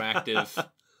retroactive.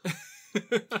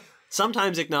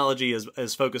 Sometimes ichnology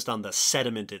is focused on the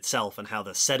sediment itself and how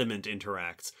the sediment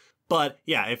interacts. But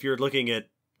yeah, if you're looking at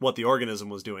what the organism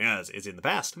was doing, it's in the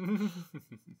past.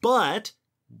 But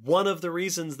one of the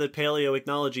reasons that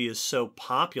paleoichnology is so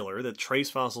popular, that trace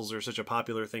fossils are such a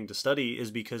popular thing to study, is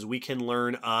because we can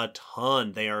learn a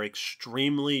ton. They are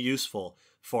extremely useful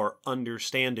for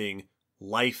understanding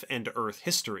life and Earth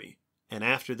history. And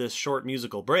after this short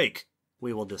musical break,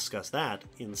 we will discuss that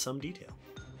in some detail.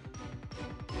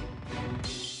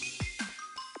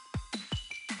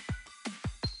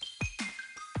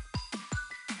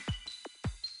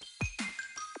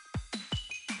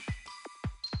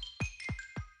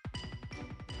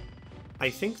 I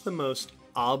think the most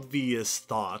obvious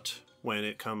thought when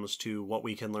it comes to what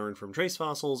we can learn from trace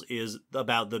fossils is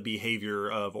about the behavior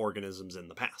of organisms in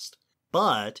the past.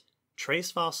 But trace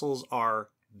fossils are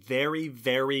very,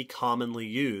 very commonly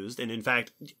used, and in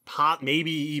fact,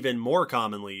 maybe even more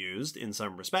commonly used in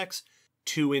some respects,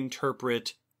 to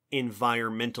interpret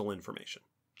environmental information,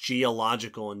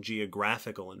 geological and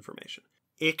geographical information.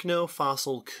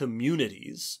 Ichnofossil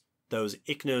communities, those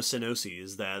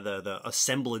ichnosynocies, the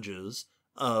assemblages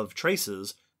of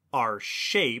traces, are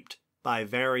shaped by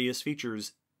various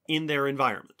features in their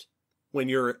environment. When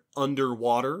you're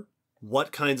underwater,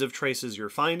 what kinds of traces you're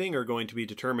finding are going to be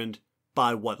determined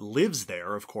by what lives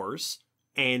there, of course,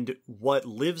 and what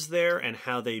lives there and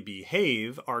how they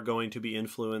behave are going to be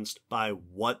influenced by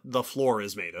what the floor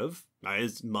is made of,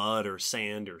 is mud or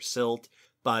sand or silt,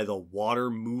 by the water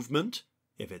movement,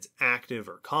 if it's active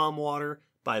or calm water,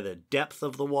 by the depth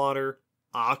of the water,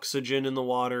 oxygen in the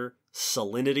water,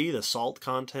 salinity, the salt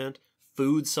content,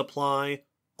 food supply.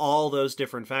 All those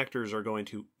different factors are going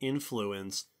to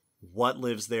influence what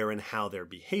lives there and how they're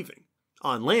behaving.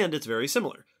 On land, it's very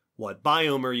similar. What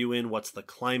biome are you in? What's the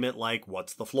climate like?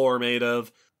 What's the floor made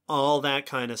of? All that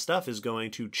kind of stuff is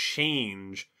going to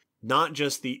change not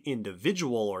just the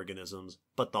individual organisms,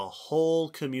 but the whole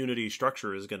community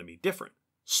structure is going to be different.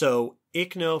 So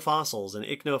ichnofossils and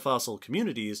ichnofossil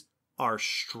communities are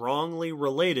strongly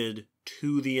related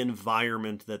to the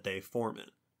environment that they form in.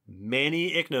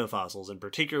 Many ichnofossils, and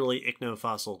particularly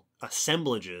ichnofossil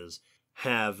assemblages,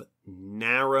 have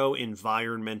narrow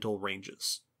environmental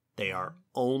ranges. They are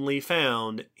only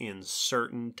found in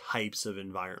certain types of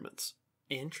environments.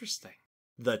 Interesting.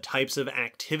 The types of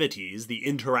activities, the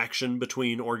interaction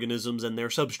between organisms and their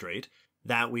substrate,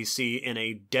 that we see in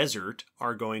a desert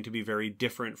are going to be very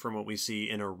different from what we see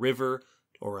in a river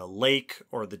or a lake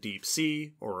or the deep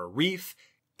sea or a reef.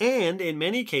 And in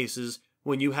many cases,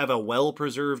 when you have a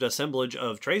well-preserved assemblage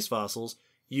of trace fossils,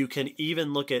 you can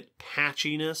even look at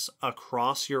patchiness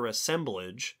across your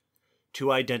assemblage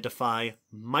to identify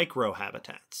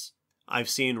microhabitats. I've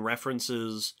seen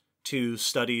references to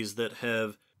studies that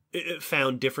have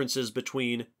found differences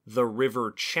between the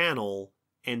river channel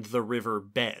and the river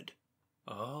bed.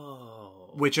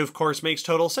 Oh. Which of course makes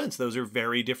total sense. Those are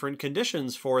very different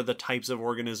conditions for the types of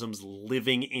organisms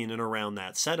living in and around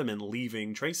that sediment,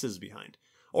 leaving traces behind.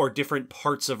 Or different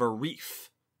parts of a reef.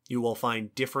 You will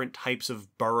find different types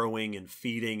of burrowing and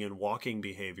feeding and walking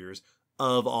behaviors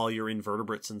of all your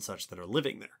invertebrates and such that are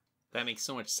living there. That makes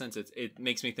so much sense. It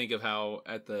makes me think of how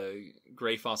at the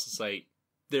Gray Fossil Site,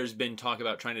 there's been talk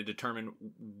about trying to determine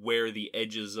where the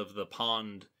edges of the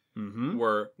pond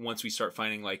were once we start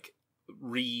finding like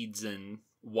reeds and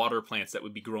water plants that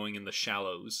would be growing in the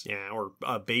shallows. Yeah, or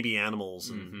baby animals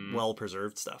and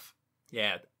well-preserved stuff.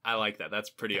 Yeah, I like that. That's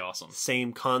pretty awesome.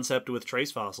 Same concept with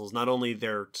trace fossils. Not only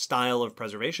their style of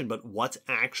preservation, but what's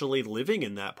actually living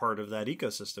in that part of that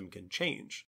ecosystem can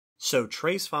change. So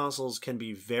trace fossils can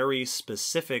be very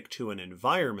specific to an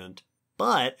environment,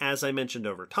 but as I mentioned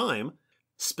over time,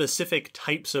 specific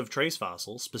types of trace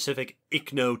fossils, specific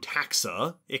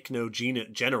ichnotaxa,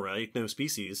 ichnogenera,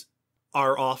 ichnospecies,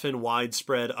 are often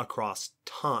widespread across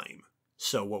time.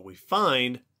 So what we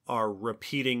find are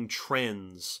repeating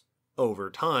trends over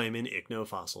time in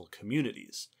ichnofossil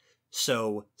communities.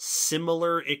 So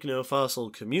similar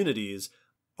ichnofossil communities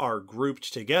are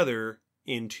grouped together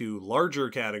into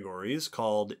larger categories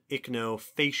called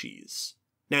ichnofacies.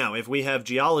 Now, if we have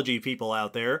geology people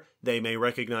out there, they may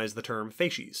recognize the term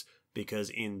facies,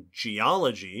 because in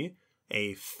geology,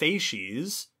 a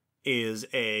facies is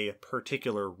a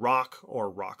particular rock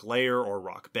or rock layer or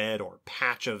rock bed or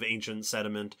patch of ancient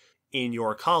sediment in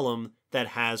your column that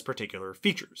has particular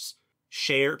features.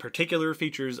 Share particular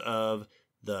features of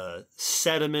the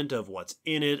sediment, of what's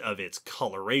in it, of its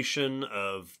coloration,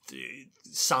 of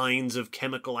signs of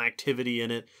chemical activity in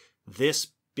it. This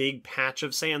big patch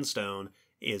of sandstone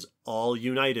is all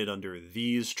united under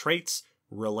these traits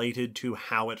related to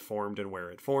how it formed and where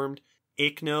it formed.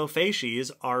 Ichnofacies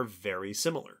are very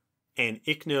similar. And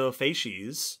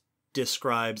ichnofacies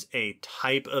describes a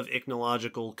type of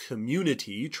ichnological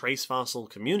community, trace fossil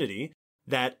community,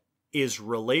 that is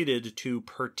related to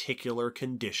particular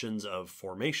conditions of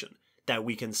formation that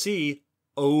we can see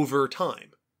over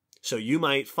time. So you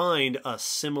might find a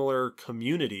similar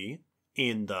community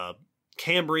in the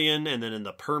Cambrian and then in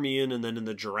the Permian and then in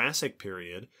the Jurassic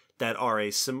period that are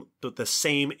the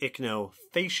same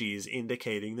ichnofacies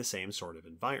indicating the same sort of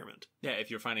environment. Yeah,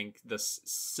 if you're finding the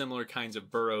similar kinds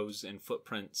of burrows and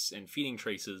footprints and feeding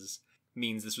traces,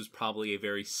 means this was probably a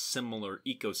very similar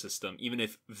ecosystem, even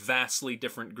if vastly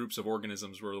different groups of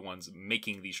organisms were the ones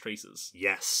making these traces.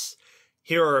 Yes.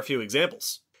 Here are a few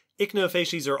examples.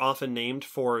 Ichnofacies are often named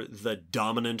for the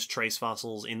dominant trace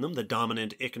fossils in them, the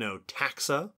dominant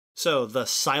ichnotaxa. So the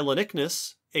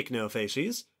Silonychnus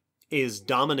ichnofacies is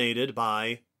dominated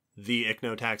by the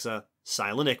ichnotaxa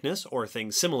Silonychnus, or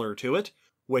things similar to it,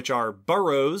 which are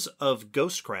burrows of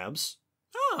ghost crabs,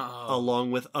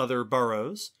 along with other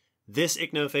burrows. This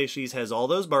ichnofacies has all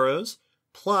those burrows,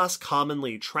 plus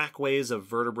commonly trackways of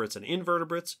vertebrates and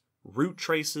invertebrates, root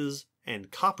traces,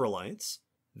 and coprolites.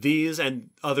 These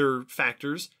and other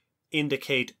factors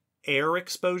indicate air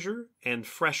exposure and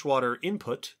freshwater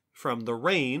input from the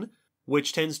rain,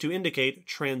 which tends to indicate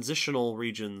transitional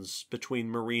regions between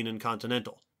marine and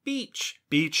continental. Beach,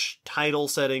 tidal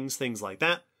settings, things like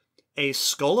that. A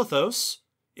Scolothos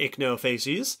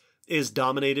ichnofacies is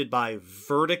dominated by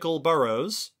vertical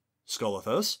burrows,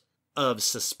 Scolothos, of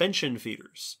suspension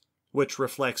feeders, which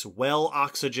reflects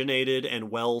well-oxygenated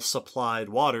and well-supplied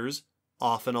waters,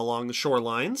 often along the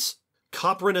shorelines.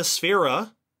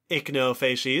 Coprinosphaera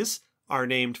ichnofacies are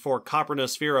named for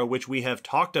Coprinosphaera, which we have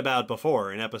talked about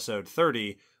before in episode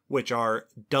 30, which are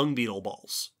dung beetle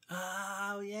balls.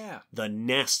 Oh, yeah. The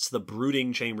nests, the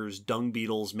brooding chambers dung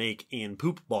beetles make in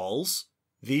poop balls.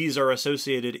 These are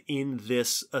associated in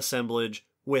this assemblage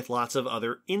with lots of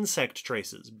other insect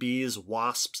traces, bees,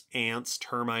 wasps, ants,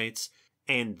 termites,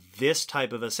 and this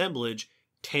type of assemblage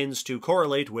tends to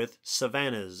correlate with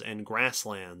savannas and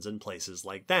grasslands and places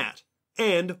like that.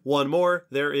 And one more,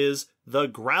 there is the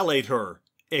Grallator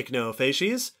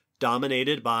ichnofacies,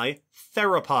 dominated by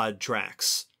theropod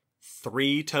tracks,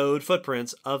 three-toed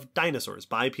footprints of dinosaurs,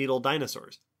 bipedal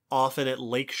dinosaurs, often at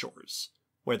lake shores,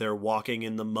 where they're walking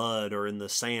in the mud or in the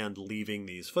sand, leaving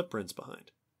these footprints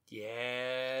behind.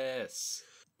 Yes.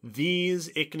 These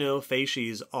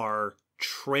ichnofacies are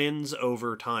trends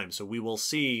over time. So we will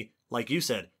see, like you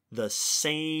said, the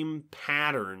same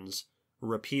patterns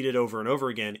repeated over and over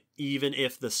again, even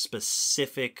if the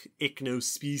specific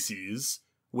ichnospecies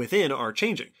within are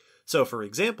changing. So, for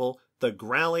example, the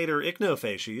Grallator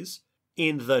ichnofacies,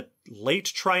 in the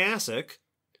late Triassic,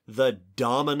 the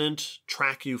dominant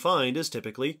track you find is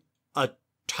typically a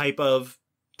type of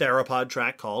theropod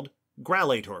track called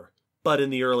Grallator. But in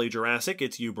the early Jurassic,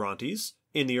 it's Eubrontes.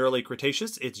 In the early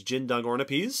Cretaceous, it's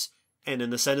Gindungornipes. And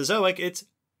in the Cenozoic, it's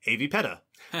Avipeda.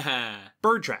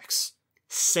 Bird tracks.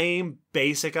 Same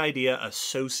basic idea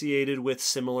associated with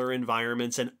similar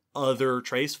environments and other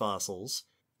trace fossils,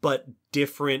 but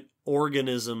different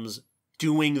organisms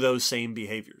doing those same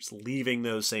behaviors, leaving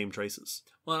those same traces.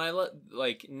 Well, and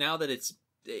like now that it's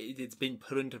been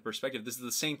put into perspective, this is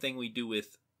the same thing we do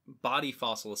with body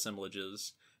fossil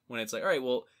assemblages, when it's like, all right,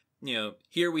 well, you know,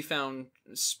 here we found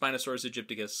Spinosaurus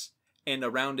aegypticus, and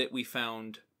around it we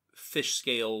found fish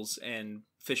scales and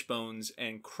fish bones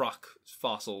and croc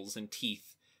fossils and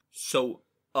teeth. So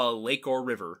a lake or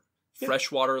river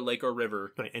freshwater lake or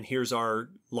river. Right, and here's our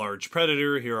large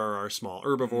predator, here are our small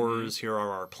herbivores, here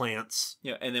are our plants.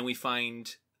 Yeah, and then we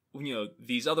find,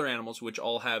 these other animals which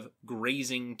all have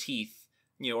grazing teeth,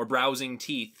 or browsing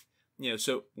teeth,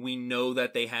 so we know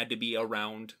that they had to be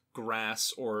around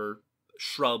grass or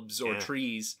shrubs or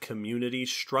trees. Community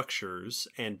structures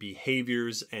and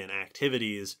behaviors and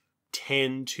activities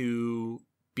tend to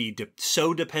be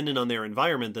so dependent on their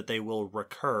environment that they will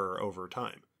recur over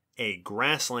time. A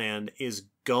grassland is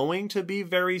going to be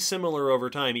very similar over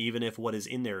time, even if what is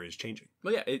in there is changing.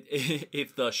 Well, yeah,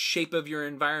 if the shape of your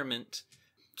environment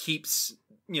keeps,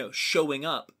 showing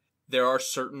up, there are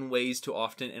certain ways to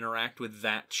often interact with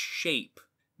that shape,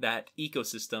 that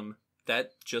ecosystem,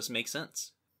 that just makes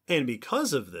sense. And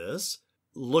because of this,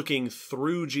 looking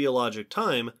through geologic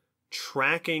time,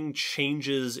 tracking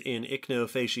changes in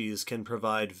ichnofacies can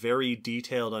provide very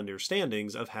detailed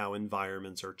understandings of how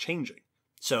environments are changing.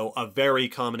 So a very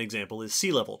common example is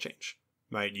sea level change,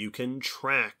 right? You can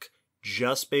track,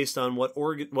 just based on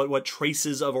what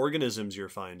traces of organisms you're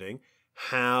finding,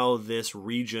 how this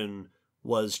region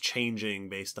was changing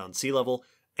based on sea level.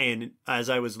 And as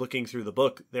I was looking through the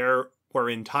book, there were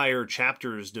entire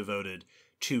chapters devoted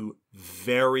to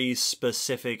very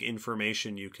specific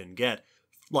information you can get,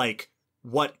 like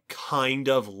what kind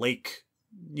of lake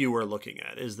you are looking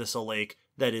at. Is this a lake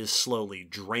that is slowly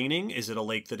draining? Is it a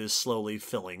lake that is slowly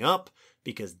filling up?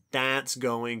 Because that's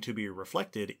going to be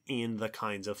reflected in the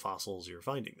kinds of fossils you're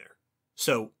finding there.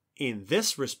 So in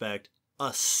this respect,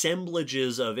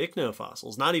 assemblages of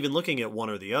ichnofossils, not even looking at one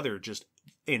or the other, just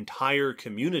entire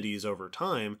communities over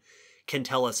time, can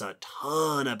tell us a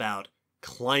ton about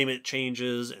climate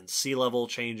changes and sea level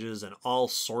changes and all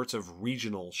sorts of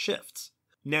regional shifts.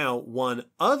 Now, one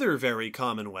other very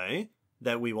common way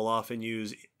that we will often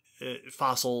use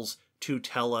fossils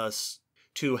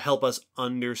to help us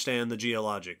understand the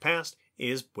geologic past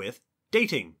is with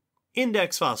dating.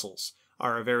 Index fossils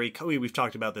are we've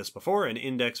talked about this before. An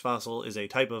index fossil is a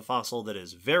type of fossil that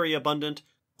is very abundant,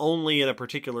 only in a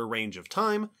particular range of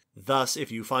time. Thus,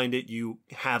 if you find it, you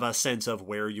have a sense of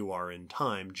where you are in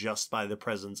time just by the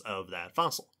presence of that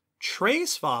fossil.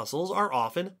 Trace fossils are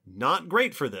often not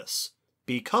great for this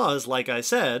because, like I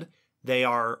said, they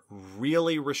are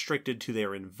really restricted to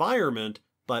their environment,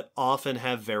 but often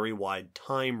have very wide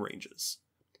time ranges.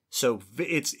 So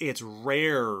it's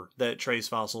rare that trace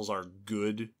fossils are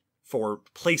good for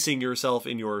placing yourself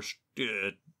in your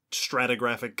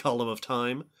stratigraphic column of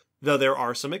time, though there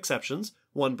are some exceptions.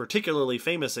 One particularly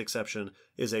famous exception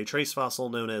is a trace fossil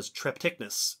known as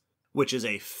Treptichnus, which is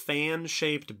a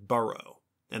fan-shaped burrow.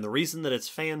 And the reason that it's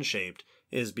fan-shaped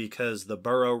is because the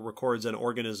burrow records an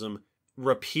organism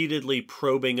repeatedly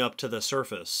probing up to the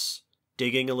surface,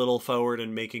 digging a little forward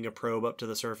and making a probe up to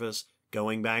the surface,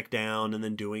 going back down and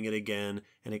then doing it again,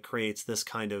 and it creates this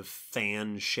kind of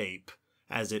fan shape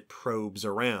as it probes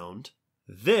around.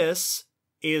 This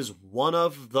is one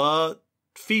of the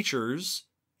features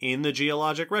in the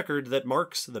geologic record that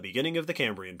marks the beginning of the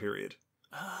Cambrian period.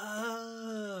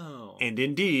 Oh. And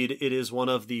indeed, it is one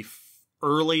of the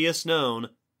earliest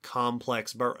known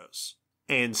complex burrows.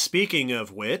 And speaking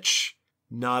of which,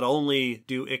 not only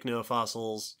do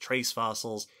ichnofossils, trace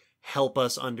fossils, help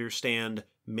us understand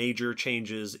major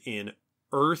changes in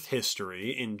Earth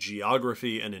history, in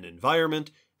geography, and in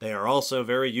environment, they are also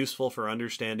very useful for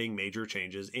understanding major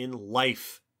changes in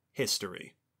life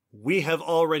history. We have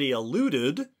already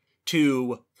alluded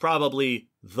to probably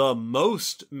the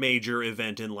most major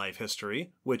event in life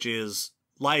history, which is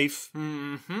life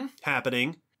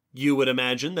happening. You would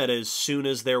imagine that as soon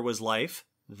as there was life,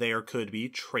 there could be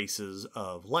traces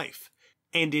of life.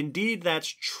 And indeed, that's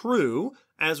true.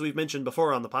 As we've mentioned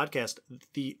before on the podcast,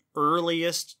 the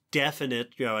earliest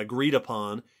definite, agreed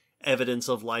upon evidence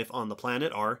of life on the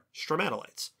planet are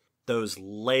stromatolites. Those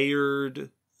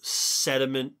layered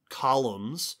sediment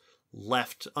columns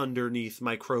left underneath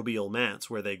microbial mats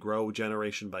where they grow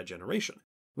generation by generation,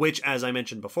 which, as I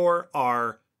mentioned before,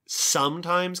 are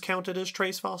sometimes counted as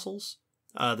trace fossils.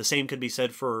 The same could be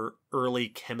said for early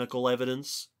chemical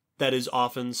evidence that is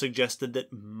often suggested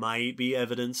that might be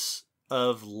evidence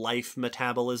of life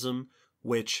metabolism,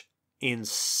 which in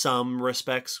some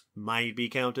respects might be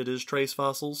counted as trace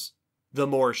fossils. The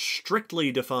more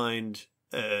strictly defined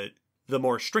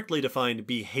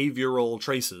behavioral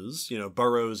traces,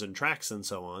 burrows and tracks and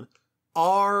so on,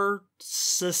 are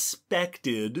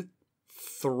suspected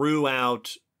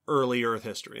throughout early Earth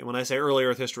history. And when I say early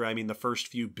Earth history, I mean the first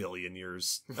few billion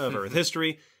years of Earth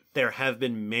history. There have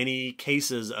been many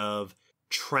cases of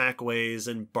trackways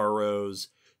and burrows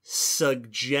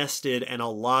suggested, and a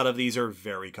lot of these are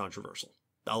very controversial.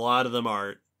 A lot of them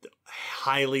are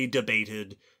highly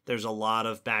debated. There's a lot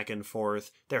of back and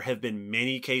forth. There have been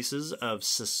many cases of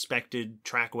suspected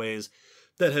trackways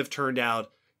that have turned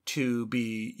out to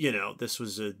be, this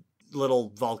was a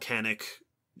little volcanic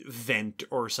vent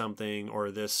or something,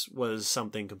 or this was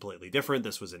something completely different.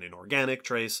 This was an inorganic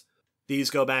trace. These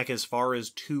go back as far as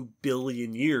 2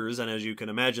 billion years, and as you can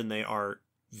imagine, they are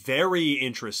very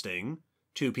interesting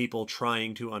to people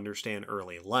trying to understand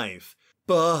early life.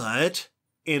 But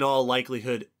in all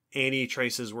likelihood, any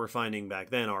traces we're finding back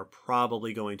then are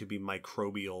probably going to be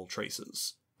microbial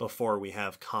traces before we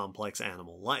have complex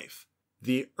animal life.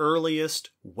 The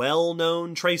earliest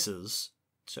well-known traces,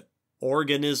 so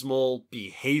organismal,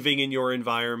 behaving in your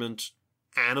environment,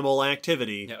 animal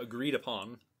activity, agreed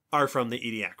upon, are from the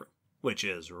Ediacaran, which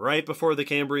is right before the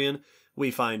Cambrian.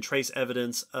 We find trace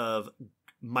evidence of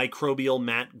microbial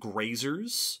mat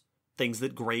grazers, things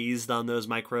that grazed on those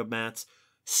microbe mats,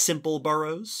 simple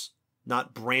burrows,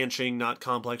 not branching, not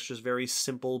complex, just very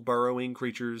simple burrowing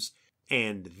creatures.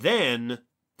 And then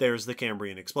there's the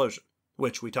Cambrian explosion,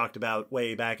 which we talked about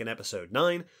way back in episode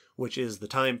 9, which is the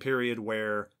time period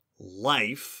where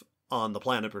life on the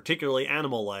planet, particularly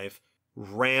animal life,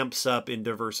 ramps up in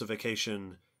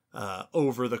diversification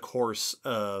over the course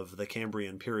of the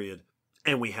Cambrian period.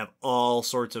 And we have all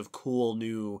sorts of cool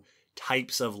new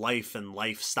types of life and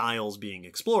lifestyles being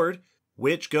explored,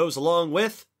 which goes along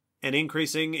with an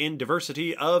increasing in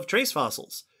diversity of trace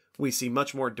fossils. We see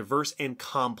much more diverse and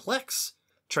complex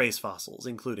trace fossils,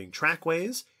 including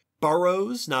trackways.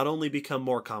 Burrows not only become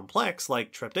more complex,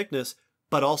 like Treptichnus,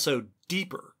 but also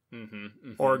deeper.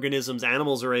 Organisms,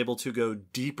 animals are able to go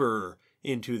deeper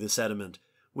into the sediment.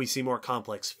 We see more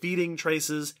complex feeding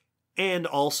traces and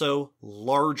also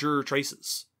larger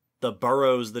traces. The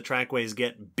burrows, the trackways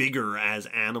get bigger as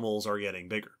animals are getting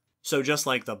bigger. So just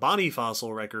like the body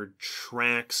fossil record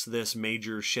tracks this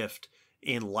major shift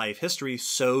in life history,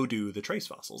 so do the trace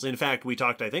fossils. In fact, we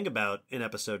talked, I think, about in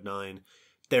episode 9,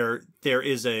 there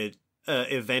is a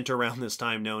event around this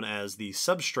time known as the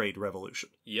substrate revolution.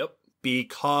 Yep.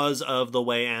 Because of the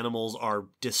way animals are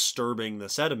disturbing the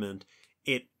sediment,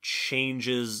 it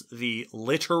changes the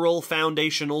literal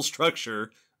foundational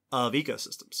structure of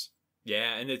ecosystems.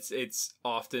 Yeah, and it's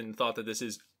often thought that this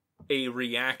is a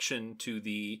reaction to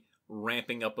the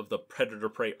ramping up of the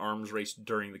predator-prey arms race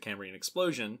during the Cambrian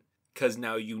explosion, because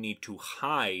now you need to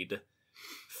hide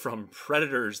from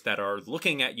predators that are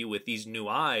looking at you with these new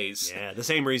eyes. Yeah, the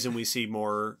same reason we see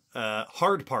more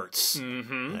hard parts.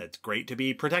 It's great to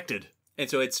be protected. And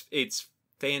so it's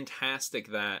fantastic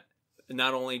that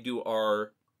not only do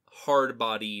our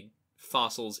hard-bodied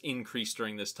fossils increase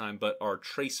during this time, but our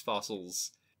trace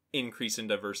fossils increase and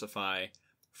diversify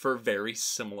for very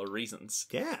similar reasons.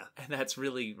 Yeah. And that's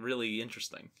really, really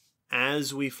interesting.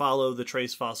 As we follow the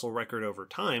trace fossil record over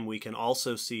time, we can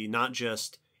also see not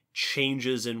just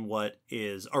changes in what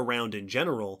is around in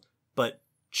general, but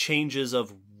changes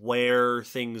of where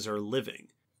things are living.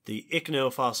 The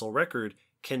ichnofossils record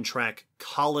can track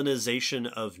colonization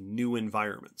of new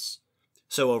environments.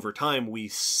 So over time, we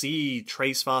see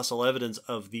trace fossil evidence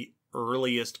of the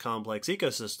earliest complex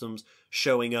ecosystems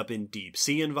showing up in deep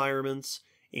sea environments,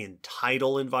 in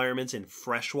tidal environments, in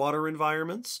freshwater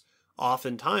environments.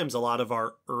 Oftentimes, a lot of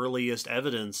our earliest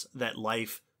evidence that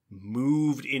life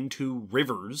moved into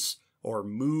rivers or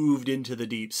moved into the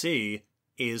deep sea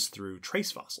is through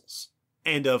trace fossils.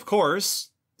 And of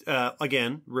course,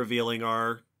 again, revealing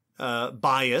our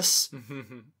bias,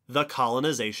 the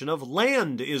colonization of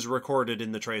land is recorded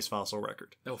in the trace fossil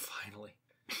record. Oh, finally.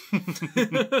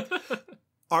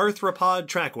 Arthropod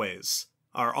trackways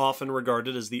are often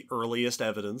regarded as the earliest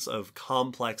evidence of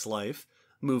complex life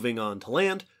moving on to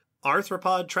land.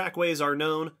 Arthropod trackways are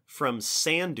known from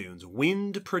sand dunes,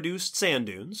 wind-produced sand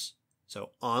dunes,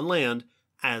 so on land,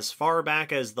 as far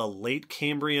back as the late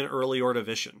Cambrian early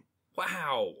Ordovician.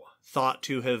 Wow. Thought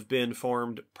to have been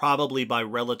formed probably by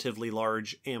relatively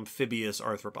large amphibious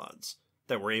arthropods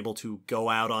that were able to go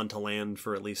out onto land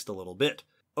for at least a little bit.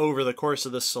 Over the course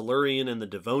of the Silurian and the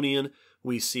Devonian,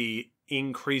 we see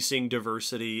increasing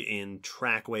diversity in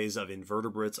trackways of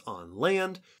invertebrates on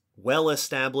land,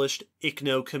 well-established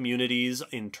ichno communities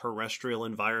in terrestrial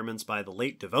environments by the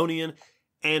late Devonian,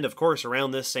 and of course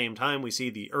around this same time we see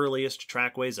the earliest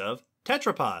trackways of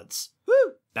tetrapods.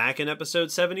 Woo! Back in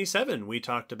episode 77, we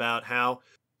talked about how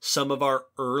some of our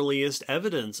earliest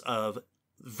evidence of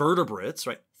vertebrates,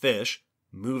 right, fish,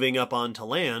 moving up onto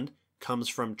land comes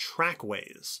from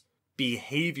trackways,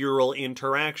 behavioral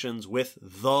interactions with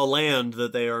the land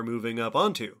that they are moving up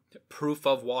onto. Proof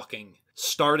of walking.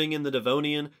 Starting in the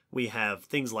Devonian, we have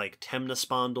things like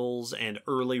temnospondyls and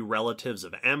early relatives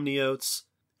of amniotes,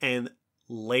 and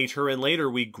later and later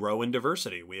we grow in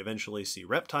diversity. We eventually see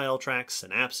reptile tracks,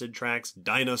 synapsid tracks,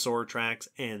 dinosaur tracks,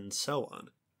 and so on.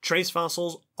 Trace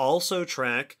fossils also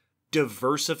track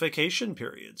diversification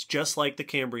periods. Just like the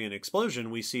Cambrian explosion,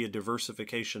 we see a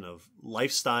diversification of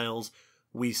lifestyles.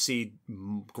 We see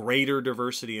greater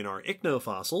diversity in our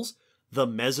ichnofossils. The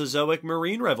Mesozoic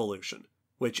marine revolution,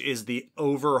 which is the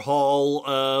overhaul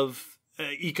of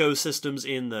ecosystems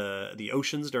in the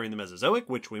oceans during the Mesozoic,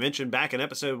 which we mentioned back in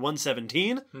episode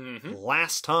 117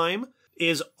 last time,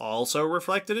 is also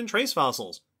reflected in trace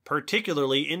fossils,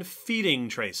 particularly in feeding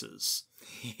traces.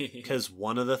 Because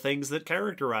one of the things that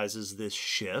characterizes this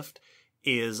shift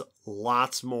is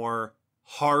lots more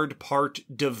hard part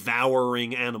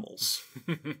devouring animals.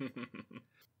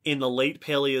 In the late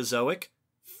Paleozoic,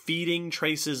 feeding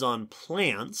traces on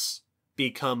plants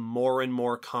become more and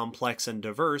more complex and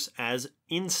diverse as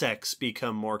insects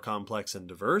become more complex and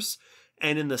diverse.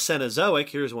 And in the Cenozoic,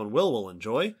 here's one Will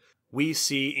enjoy, we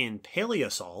see in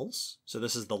paleosols, so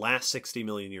this is the last 60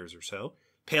 million years or so,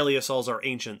 paleosols are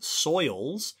ancient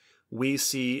soils, we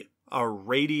see a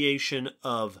radiation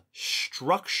of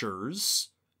structures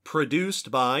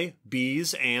produced by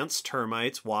bees, ants,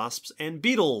 termites, wasps, and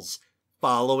beetles,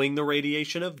 following the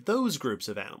radiation of those groups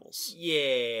of animals.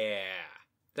 Yeah.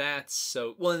 That's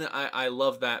so... Well, and I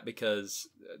love that because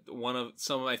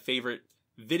some of my favorite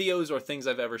videos or things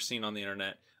I've ever seen on the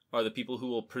internet are the people who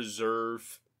will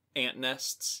preserve ant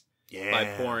nests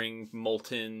by pouring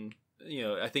molten...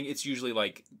 I think it's usually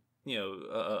like,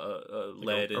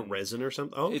 lead a and... resin or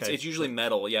something? Oh, okay. It's usually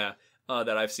metal, yeah.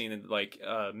 That I've seen in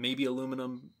maybe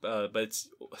aluminum, but it's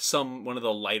one of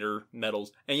the lighter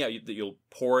metals. And yeah, you'll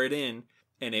pour it in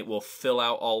and it will fill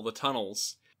out all the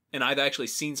tunnels. And I've actually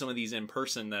seen some of these in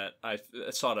person that I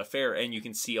saw at a fair, and you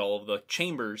can see all of the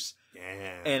chambers.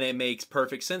 Yeah. And it makes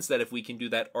perfect sense that if we can do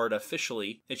that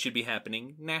artificially, it should be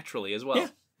happening naturally as well. Yeah.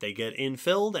 They get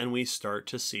infilled, and we start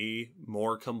to see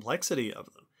more complexity of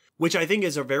them. Which I think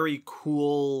is a very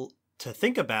cool to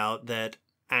think about, that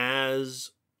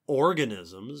as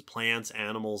organisms, plants,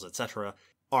 animals, etc.,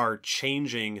 are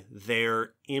changing,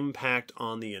 their impact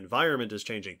on the environment is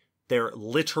changing. Their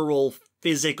literal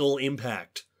physical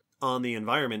impact on the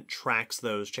environment tracks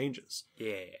those changes.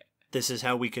 Yeah. This is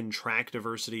how we can track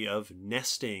diversity of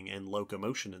nesting and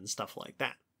locomotion and stuff like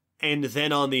that. And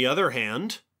then on the other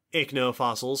hand,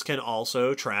 ichnofossils can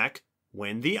also track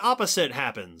when the opposite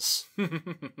happens.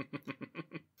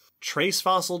 Trace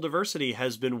fossil diversity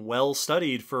has been well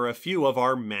studied for a few of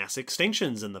our mass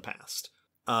extinctions in the past.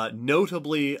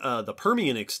 Notably, the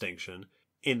Permian extinction.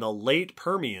 In the late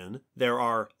Permian, there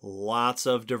are lots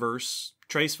of diverse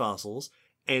trace fossils.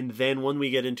 And then when we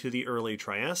get into the early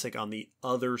Triassic, on the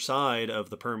other side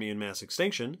of the Permian mass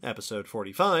extinction, episode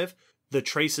 45, the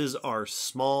traces are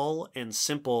small and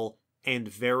simple and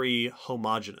very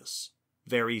homogeneous,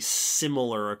 very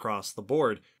similar across the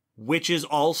board, which is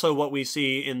also what we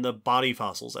see in the body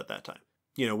fossils at that time.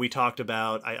 We talked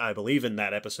about, I believe in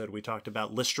that episode, we talked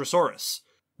about Lystrosaurus,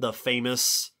 the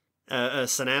famous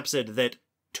synapsid that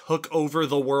took over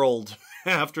the world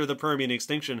after the Permian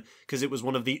extinction because it was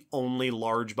one of the only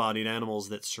large-bodied animals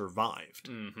that survived.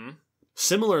 Mm-hmm.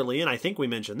 Similarly, and I think we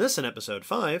mentioned this in episode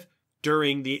 5,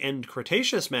 during the end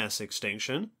Cretaceous mass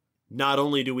extinction, not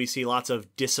only do we see lots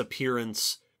of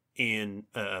disappearance in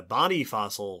body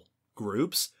fossil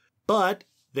groups, but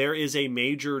there is a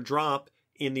major drop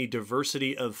in the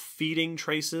diversity of feeding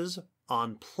traces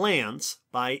on plants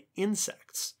by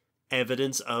insects.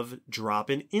 Evidence of drop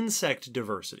in insect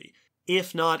diversity,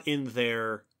 if not in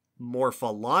their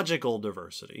morphological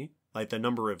diversity, like the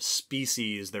number of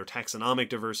species, their taxonomic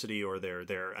diversity, or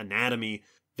their anatomy,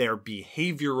 their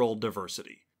behavioral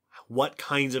diversity. What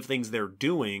kinds of things they're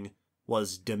doing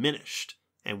was diminished,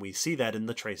 and we see that in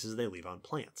the traces they leave on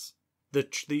plants.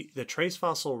 The trace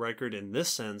fossil record in this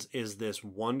sense is this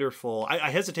wonderful, I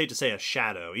hesitate to say a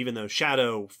shadow, even though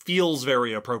shadow feels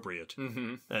very appropriate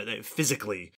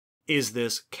physically, is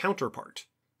this counterpart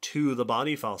to the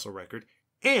body fossil record.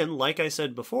 And like I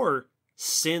said before,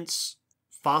 since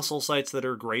fossil sites that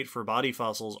are great for body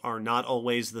fossils are not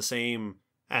always the same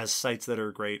as sites that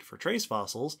are great for trace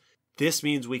fossils, this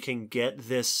means we can get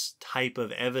this type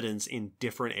of evidence in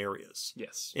different areas.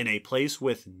 Yes. In a place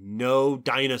with no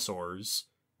dinosaurs,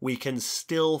 we can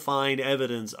still find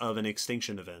evidence of an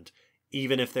extinction event.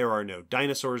 Even if there are no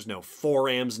dinosaurs, no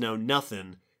forams, no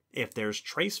nothing, if there's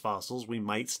trace fossils, we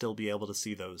might still be able to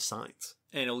see those signs.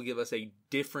 And it'll give us a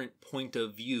different point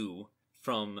of view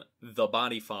from the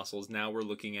body fossils. Now we're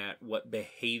looking at what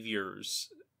behaviors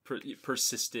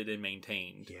persisted and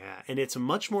maintained. Yeah, and it's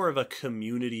much more of a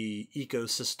community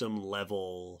ecosystem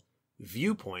level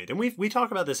viewpoint. And we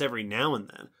talk about this every now and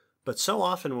then, But so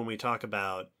often when we talk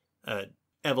about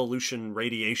evolution,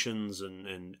 radiations,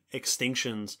 and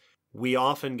extinctions, we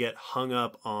often get hung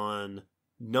up on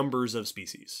numbers of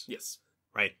species. Yes.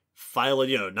 Right?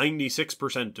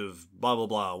 96% of blah, blah,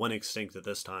 blah went extinct at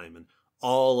this time, and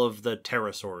all of the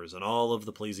pterosaurs and all of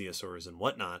the plesiosaurs and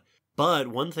whatnot. But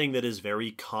one thing that is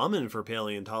very common for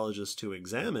paleontologists to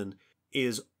examine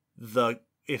is the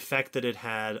effect that it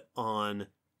had on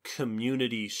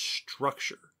community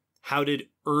structure. How did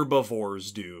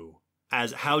herbivores do?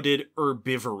 How did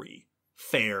herbivory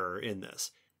fare in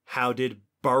this? How did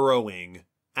burrowing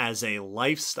as a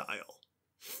lifestyle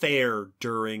fare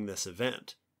during this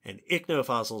event? And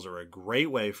ichnofossils are a great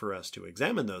way for us to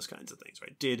examine those kinds of things,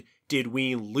 right? Did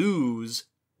we lose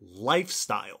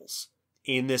lifestyles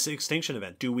in this extinction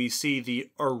event? Do we see the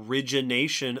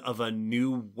origination of a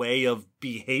new way of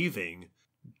behaving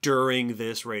during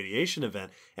this radiation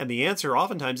event? And the answer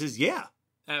oftentimes is yeah.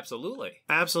 Absolutely.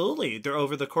 Absolutely.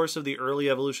 Over the course of the early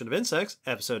evolution of insects,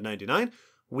 episode 99,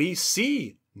 we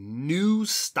see new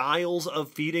styles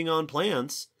of feeding on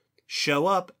plants show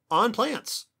up on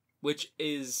plants. Which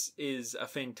is a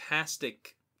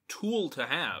fantastic tool to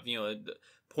have, a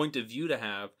point of view to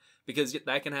have, because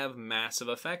that can have massive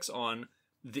effects on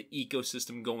the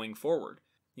ecosystem going forward.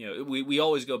 We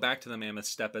always go back to the mammoth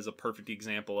steppe as a perfect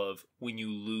example of when you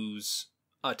lose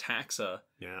a taxa.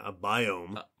 Yeah, a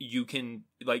biome. You can,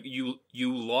 you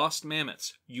lost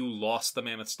mammoths. You lost the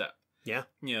mammoth steppe. Yeah.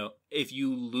 If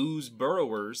you lose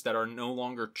burrowers that are no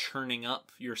longer churning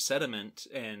up your sediment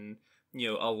and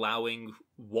allowing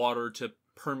water to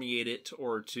permeate it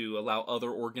or to allow other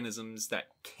organisms that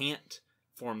can't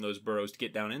form those burrows to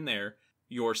get down in there,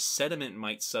 your sediment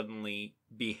might suddenly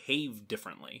behave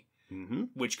differently,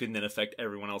 which can then affect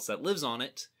everyone else that lives on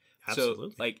it. Absolutely.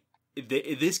 So,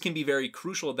 this can be very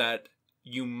crucial that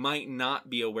you might not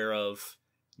be aware of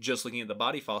just looking at the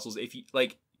body fossils. If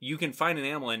you can find an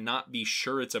animal and not be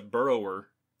sure it's a burrower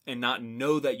and not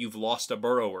know that you've lost a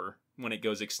burrower when it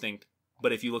goes extinct.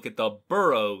 But if you look at the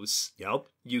burrows,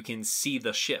 you can see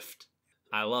the shift.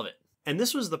 I love it. And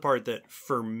this was the part that,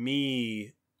 for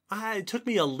me, it took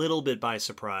me a little bit by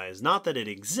surprise. Not that it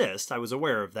exists, I was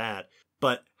aware of that,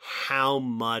 but how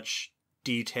much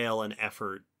detail and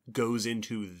effort goes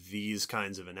into these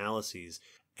kinds of analyses.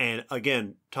 And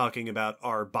again, talking about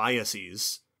our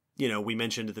biases, we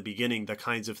mentioned at the beginning the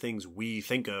kinds of things we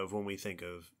think of when we think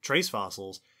of trace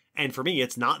fossils. And for me,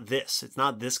 it's not this. It's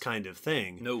not this kind of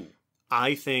thing. No.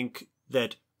 I think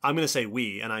that, I'm going to say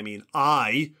we, and I mean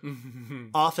I,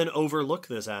 often overlook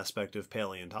this aspect of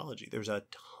paleontology. There's a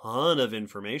ton of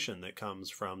information that comes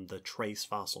from the trace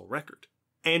fossil record.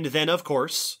 And then, of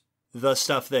course, the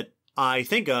stuff that I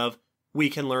think of, we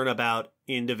can learn about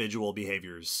individual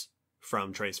behaviors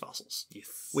from trace fossils.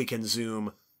 Yes. We can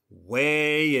zoom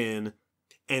way in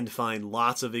and find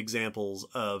lots of examples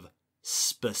of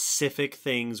specific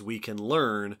things we can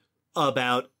learn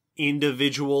about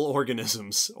individual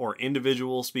organisms or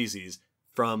individual species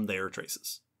from their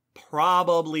traces.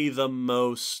 Probably the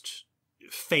most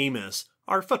famous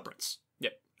are footprints.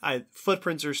 Yep.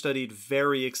 Footprints are studied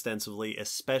very extensively,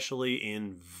 especially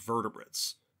in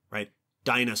vertebrates, right?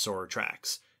 Dinosaur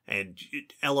tracks and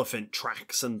elephant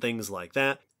tracks and things like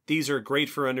that. These are great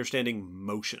for understanding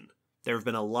motion. There have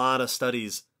been a lot of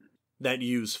studies that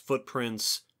use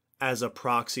footprints as a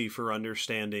proxy for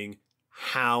understanding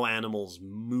how animals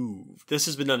move. This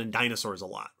has been done in dinosaurs a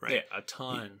lot, right? Yeah, a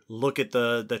ton. You look at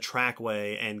the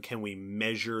trackway, and can we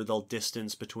measure the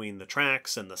distance between the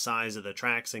tracks and the size of the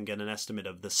tracks and get an estimate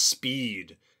of the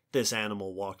speed this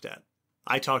animal walked at?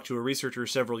 I talked to a researcher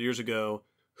several years ago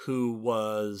who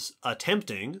was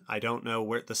attempting, I don't know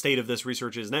where the state of this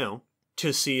research is now,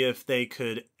 to see if they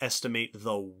could estimate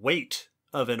the weight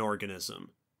of an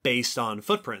organism based on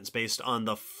footprints, based on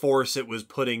the force it was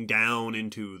putting down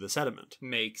into the sediment.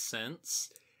 Makes sense.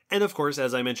 And of course,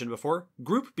 as I mentioned before,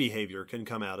 group behavior can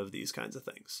come out of these kinds of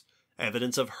things.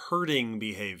 Evidence of herding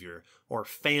behavior or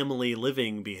family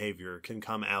living behavior can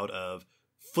come out of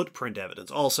footprint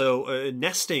evidence. Also,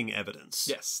 nesting evidence.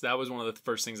 Yes, that was one of the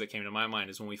first things that came to my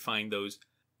mind, is when we find those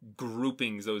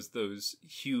groupings, those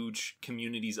huge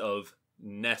communities of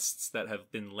nests that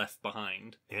have been left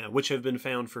behind. Yeah, which have been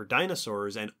found for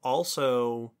dinosaurs, and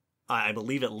also, I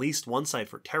believe, at least one site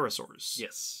for pterosaurs.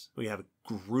 Yes. We have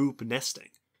group nesting.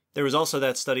 There was also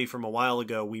that study from a while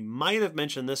ago. We might have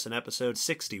mentioned this in episode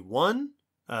 61,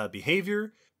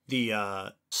 behavior.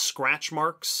 The scratch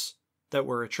marks that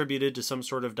were attributed to some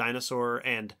sort of dinosaur,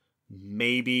 and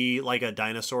maybe like a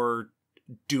dinosaur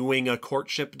doing a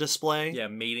courtship display. Yeah,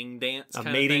 mating dance. A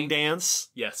mating dance.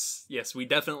 Yes, we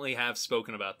definitely have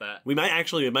spoken about that. It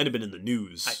might have been in the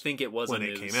news. I think it was when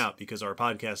it came out, because our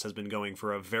podcast has been going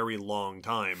for a very long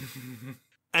time.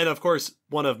 And of course,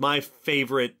 one of my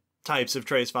favorite types of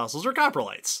trace fossils are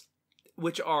coprolites,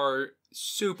 which are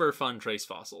super fun trace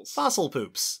fossils. Fossil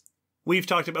poops. We've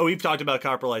talked about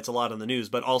coprolites a lot on the news,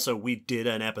 but also we did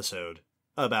an episode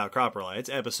about coprolites,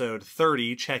 episode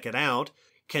 30. Check it out.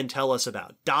 Can tell us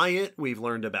about diet. We've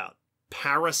learned about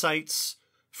parasites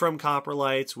from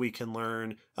coprolites. We can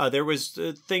learn. There was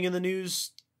a thing in the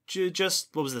news just,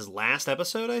 what was this, last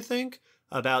episode, I think,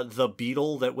 about the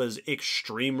beetle that was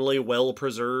extremely well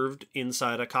preserved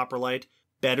inside a coprolite.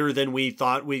 Better than we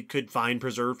thought we could find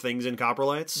preserved things in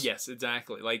coprolites. Yes,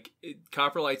 exactly. Like,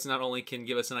 coprolites not only can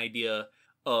give us an idea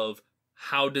of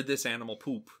how did this animal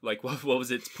poop, like what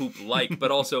was its poop like, but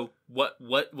also what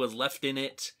was left in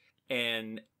it.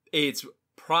 And it's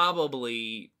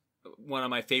probably one of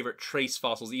my favorite trace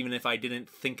fossils, even if I didn't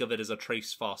think of it as a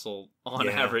trace fossil on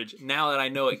average. Now that I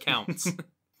know it counts.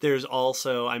 There's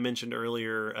also, I mentioned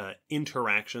earlier,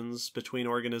 interactions between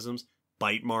organisms.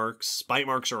 Bite marks. Bite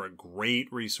marks are a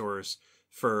great resource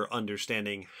for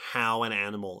understanding how an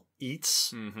animal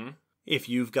eats. Mm-hmm. If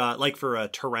you've got, like for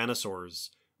tyrannosaurs,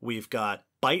 we've got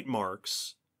bite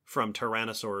marks from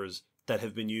tyrannosaurs that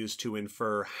have been used to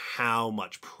infer how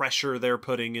much pressure they're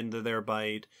putting into their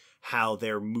bite, how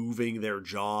they're moving their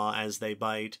jaw as they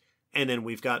bite. And then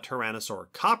we've got tyrannosaur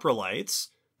coprolites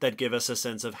that give us a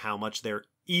sense of how much they're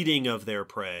eating of their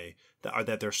prey,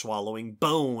 that they're swallowing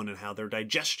bone and how their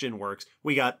digestion works.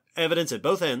 We got evidence at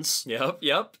both ends.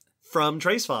 Yep. From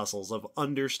trace fossils of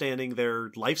understanding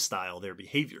their lifestyle, their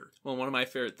behavior. Well, one of my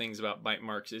favorite things about bite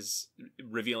marks is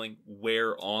revealing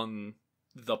where on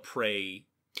the prey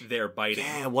they're biting.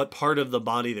 Yeah, what part of the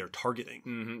body they're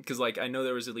targeting. Because, like, I know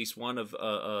there was at least one of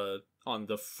on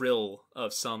the frill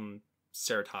of some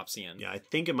ceratopsian. Yeah, I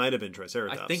think it might have been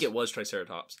Triceratops. I think it was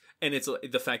Triceratops. And it's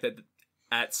the fact that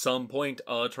at some point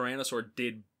a Tyrannosaur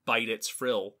did bite its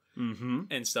frill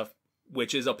and stuff,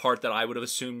 which is a part that I would have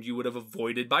assumed you would have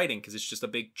avoided biting because it's just a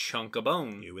big chunk of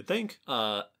bone. You would think.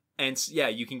 And yeah,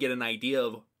 you can get an idea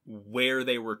of where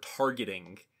they were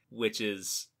targeting, which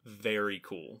is very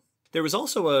cool. There was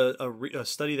also a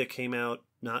study that came out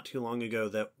not too long ago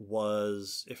that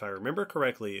was, if I remember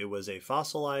correctly, it was a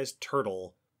fossilized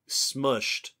turtle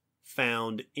smushed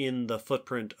found in the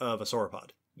footprint of a sauropod.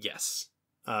 Yes.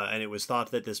 And it was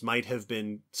thought that this might have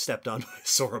been stepped on by a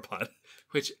sauropod.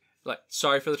 Which, like,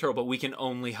 sorry for the turtle, but we can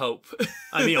only hope.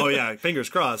 I mean, oh yeah, fingers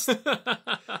crossed.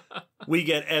 We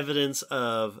get evidence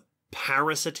of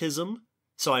parasitism.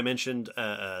 So I mentioned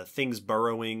things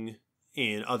burrowing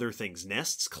in other things'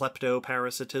 nests,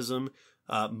 kleptoparasitism.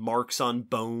 Marks on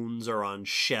bones or on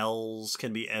shells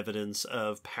can be evidence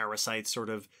of parasites sort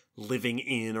of living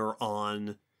in or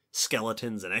on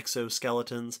skeletons and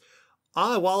exoskeletons.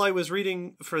 While I was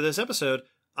reading for this episode,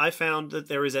 I found that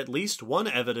there is at least one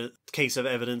case of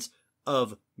evidence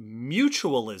of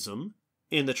mutualism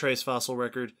in the trace fossil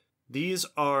record. These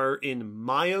are in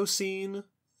Miocene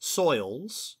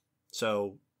soils,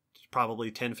 so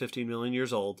probably 10, 15 million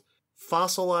years old,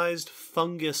 fossilized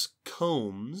fungus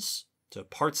combs, so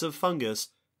parts of fungus,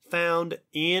 found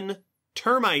in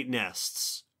termite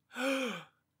nests.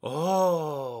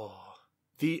 Oh.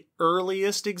 The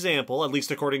earliest example, at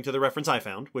least according to the reference I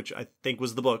found, which I think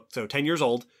was the book, so 10 years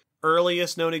old,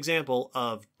 earliest known example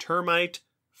of termite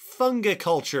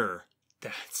fungiculture.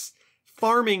 That's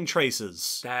farming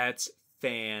traces. That's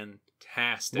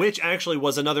fantastic. Which actually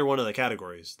was another one of the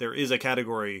categories. There is a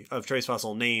category of trace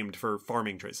fossil named for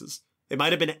farming traces. It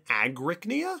might have been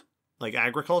agrichnia, like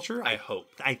agriculture. I hope.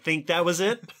 I think that was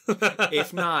it.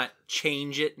 If not,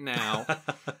 change it now.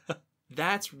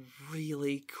 That's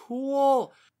really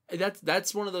cool.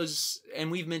 That's one of those, and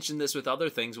we've mentioned this with other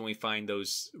things when we find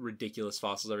those ridiculous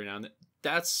fossils every now and then.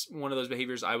 That's one of those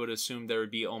behaviors I would assume there would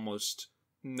be almost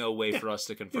no way for us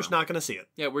to confirm. You're just not going to see it.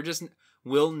 Yeah,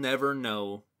 we'll never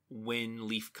know when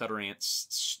leafcutter ants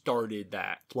started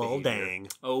that Well, behavior. dang.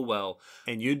 Oh, well.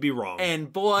 And you'd be wrong.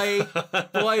 And boy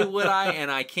would I,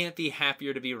 and I can't be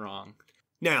happier to be wrong.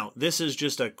 Now, this is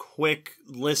just a quick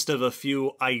list of a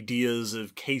few ideas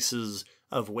of cases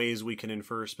of ways we can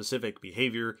infer specific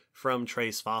behavior from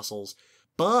trace fossils.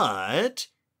 But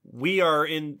we are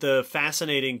in the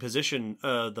fascinating position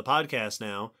of the podcast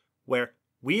now where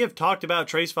we have talked about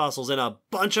trace fossils in a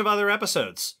bunch of other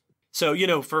episodes. So,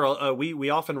 we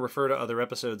often refer to other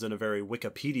episodes in a very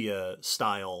Wikipedia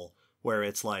style where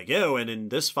it's like, and in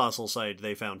this fossil site,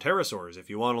 they found pterosaurs. If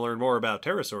you want to learn more about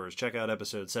pterosaurs, check out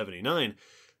episode 79.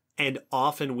 And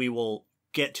often we will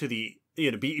get to the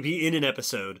be in an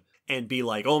episode and be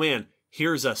like, oh man,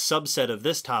 here's a subset of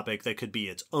this topic that could be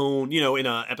its own. In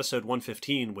episode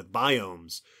 115 with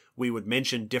biomes, we would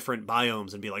mention different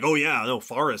biomes and be like, oh yeah, no,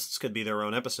 forests could be their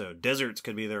own episode. Deserts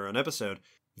could be their own episode.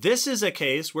 This is a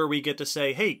case where we get to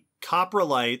say, hey,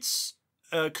 coprolites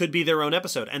could be their own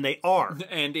episode, and they are.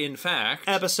 And in fact...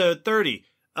 Episode 30,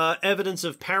 evidence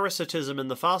of parasitism in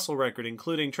the fossil record,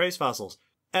 including trace fossils.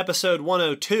 Episode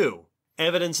 102,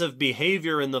 evidence of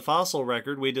behavior in the fossil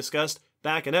record, we discussed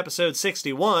back in episode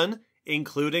 61,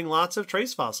 including lots of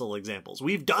trace fossil examples.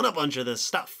 We've done a bunch of this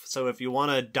stuff, so if you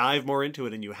want to dive more into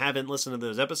it and you haven't listened to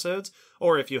those episodes,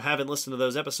 or if you haven't listened to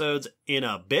those episodes in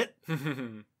a bit,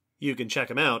 you can check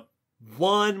them out.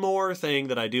 One more thing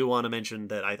that I do want to mention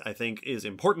that I think is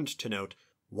important to note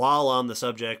while on the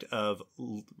subject of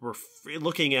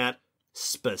looking at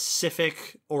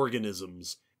specific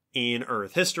organisms in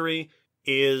Earth history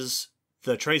is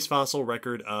the trace fossil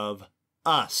record of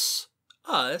us.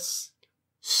 Us?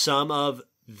 Some of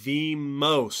the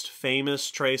most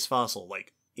famous trace fossil,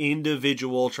 like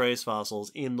individual trace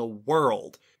fossils in the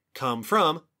world, come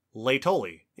from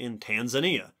Laetoli in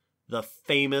Tanzania, the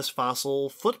famous fossil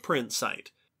footprint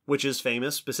site, which is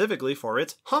famous specifically for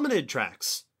its hominid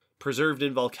tracks. Preserved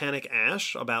in volcanic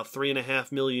ash, about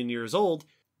 3.5 million years old,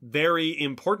 very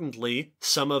importantly,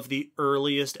 some of the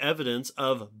earliest evidence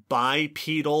of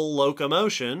bipedal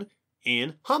locomotion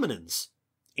in hominins,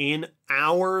 in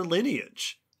our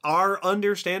lineage. Our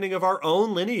understanding of our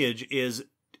own lineage is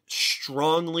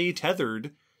strongly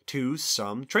tethered to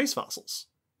some trace fossils.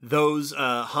 Those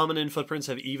hominin footprints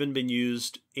have even been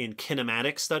used in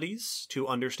kinematic studies to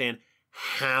understand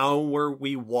how were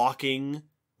we walking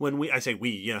when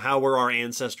how were our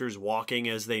ancestors walking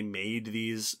as they made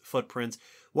these footprints?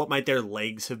 What might their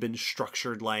legs have been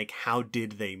structured like? How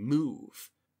did they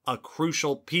move? A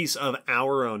crucial piece of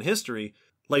our own history.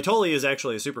 Laetoli is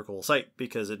actually a super cool site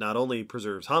because it not only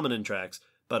preserves hominin tracks,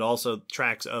 but also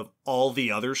tracks of all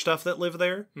the other stuff that live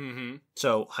there. Mm-hmm.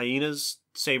 So hyenas,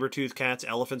 saber-toothed cats,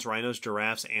 elephants, rhinos,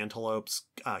 giraffes, antelopes,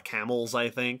 camels, I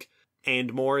think,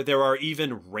 and more. There are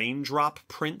even raindrop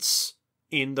prints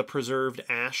in the preserved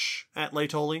ash at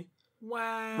Laetoli.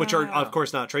 Wow. Which are, of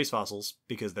course, not trace fossils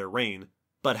because they're rain.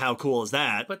 But how cool is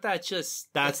that? But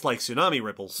that's like tsunami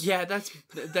ripples. Yeah, that's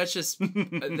just...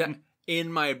 that,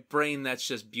 in my brain, that's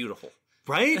just beautiful.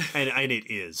 Right? And it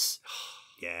is.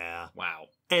 Yeah. Wow.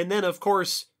 And then, of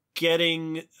course,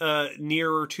 getting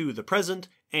nearer to the present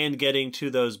and getting to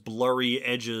those blurry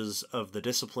edges of the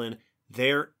discipline,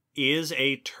 there is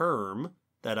a term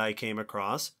that I came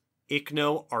across,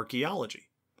 ichnoarchaeology.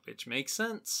 Which makes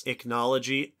sense.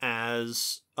 Ichnology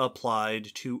as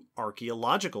applied to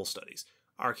archaeological studies.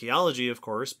 Archaeology, of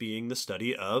course, being the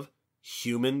study of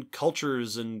human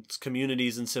cultures and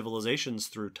communities and civilizations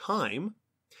through time.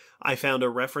 I found a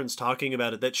reference talking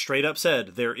about it that straight up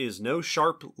said there is no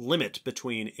sharp limit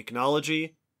between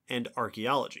ichnology and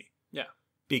archaeology. Yeah.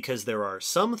 Because there are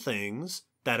some things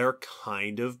that are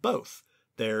kind of both.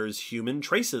 There's human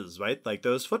traces, right? Like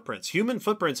those footprints. Human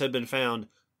footprints have been found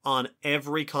on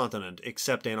every continent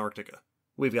except Antarctica.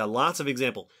 We've got lots of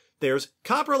examples. There's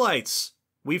coprolites.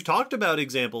 We've talked about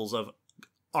examples of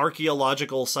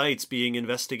archaeological sites being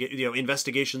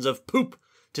investigations of poop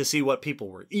to see what people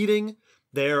were eating.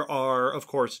 There are, of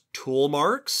course, tool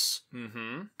marks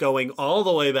going all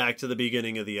the way back to the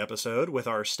beginning of the episode with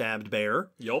our stabbed bear.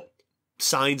 Yup.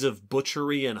 Signs of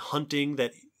butchery and hunting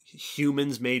that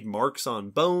humans made marks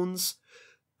on bones.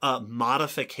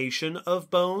 Modification of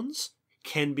bones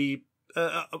can be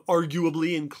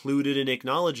arguably included in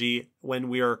ichnology when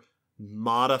we are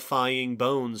modifying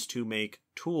bones to make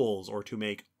tools or to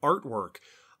make artwork.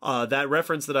 That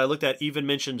reference that I looked at even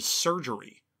mentioned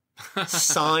surgery.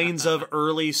 Signs of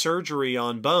early surgery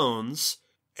on bones.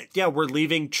 Yeah, we're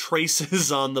leaving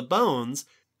traces on the bones.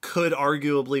 Could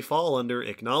arguably fall under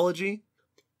ichnology.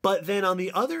 But then on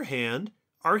the other hand,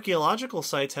 archaeological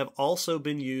sites have also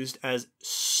been used as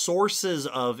sources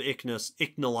of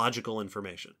ichnological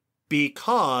information.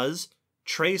 Because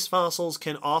trace fossils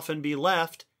can often be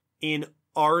left in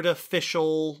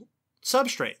artificial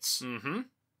substrates. Mm-hmm.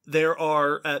 There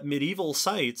are, at medieval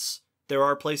sites, there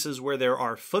are places where there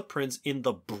are footprints in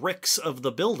the bricks of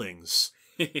the buildings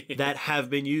that have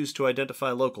been used to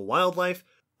identify local wildlife.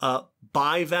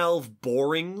 Bivalve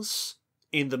borings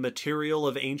in the material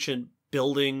of ancient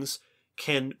buildings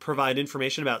can provide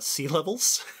information about sea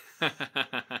levels.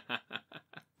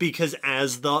 Because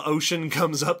as the ocean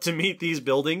comes up to meet these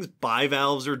buildings,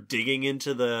 bivalves are digging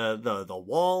into the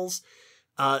walls.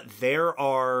 There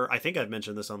are, I think I've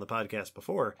mentioned this on the podcast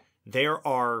before, there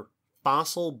are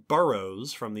fossil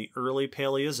burrows from the early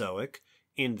Paleozoic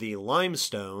in the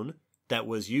limestone that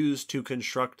was used to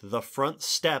construct the front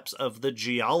steps of the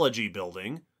geology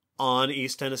building on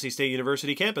East Tennessee State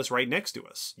University campus right next to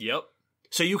us. Yep.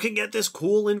 So you can get this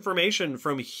cool information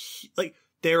from, like,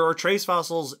 there are trace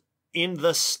fossils in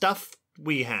the stuff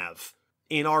we have,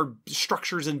 in our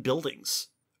structures and buildings.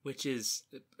 Which is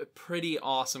a pretty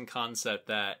awesome concept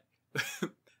that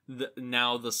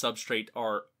now the substrate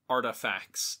are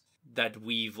artifacts that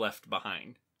we've left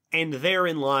behind. And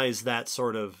therein lies that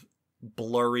sort of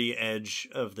blurry edge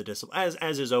of the discipline,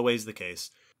 as is always the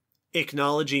case.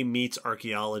 Ichnology meets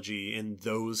archaeology in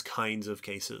those kinds of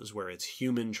cases where it's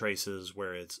human traces,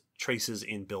 where it's traces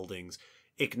in buildings.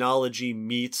 Ichnology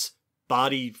meets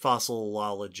body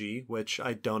fossilology, which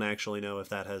I don't actually know if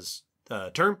that has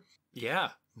a term. Yeah.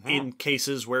 In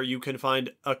cases where you can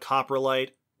find a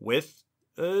coprolite with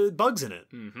bugs in it.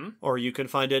 Mm-hmm. Or you can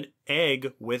find an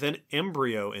egg with an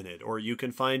embryo in it. Or you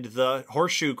can find the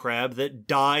horseshoe crab that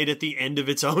died at the end of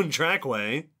its own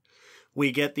trackway.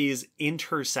 We get these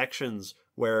intersections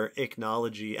where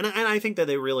ichnology, and I think that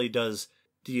it really does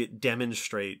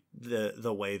demonstrate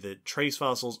the way that trace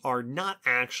fossils are not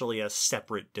actually a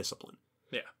separate discipline.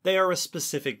 Yeah. They are a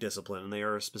specific discipline, and they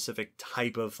are a specific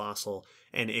type of fossil,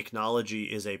 and ichnology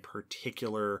is a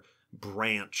particular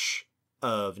branch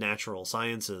of natural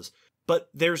sciences. But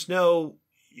there's no...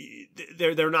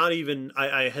 They're not even...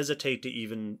 I hesitate to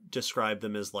even describe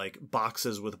them as like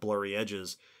boxes with blurry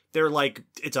edges. They're like,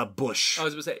 it's a bush. I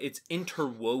was going to say, it's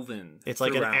interwoven. It's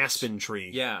like an aspen tree.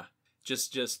 Yeah.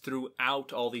 Just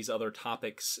throughout all these other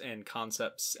topics and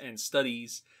concepts and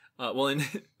studies. In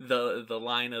the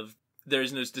line of there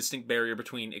is no distinct barrier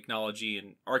between ichnology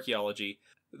and archaeology,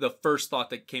 the first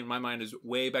thought that came to my mind is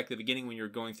way back at the beginning when you were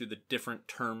going through the different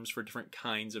terms for different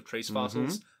kinds of trace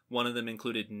fossils. Mm-hmm. One of them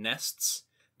included nests.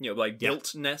 Like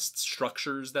built nests,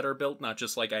 structures that are built, not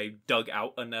just like I dug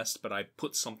out a nest, but I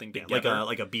put something together.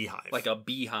 Like a beehive. Like a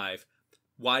beehive.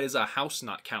 Why does a house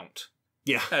not count?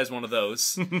 Yeah. As one of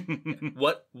those.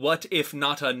 What if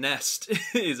not a nest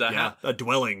is a house? A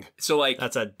dwelling. So like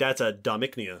that's a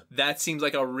domicnia. That seems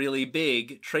like a really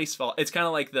big trace fossil. It's kind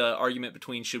of like the argument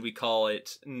between should we call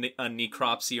it a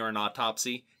necropsy or an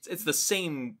autopsy. It's the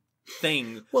same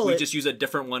thing. Well, we just use a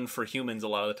different one for humans a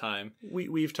lot of the time.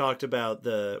 We've talked about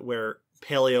where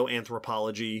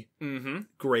paleoanthropology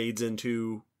grades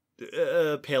into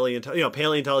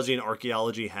paleontology and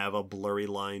archaeology have a blurry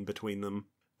line between them.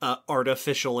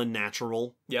 Artificial and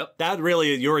natural. Yep. That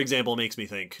really, your example makes me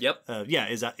think. Yep.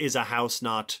 Is a house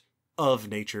not of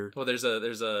nature? Well, there's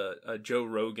a Joe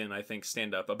Rogan, I think,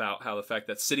 stand up about how the fact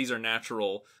that cities are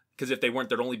natural, because if they weren't,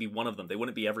 there'd only be one of them. They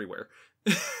wouldn't be everywhere.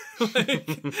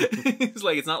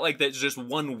 It's not like there's just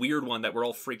one weird one that we're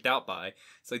all freaked out by.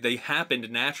 It's like they happened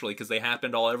naturally because they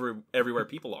happened everywhere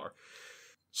people are.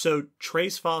 So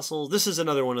trace fossils, this is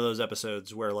another one of those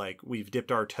episodes where like we've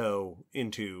dipped our toe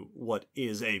into what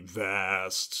is a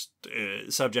vast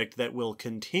subject that will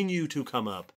continue to come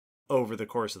up over the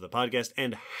course of the podcast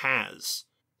and has.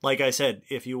 Like I said,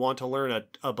 if you want to learn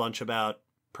a bunch about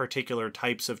particular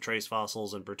types of trace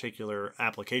fossils and particular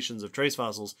applications of trace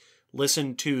fossils,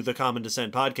 listen to the Common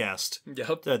Descent podcast.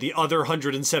 Yep. The other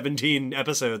 117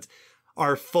 episodes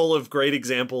are full of great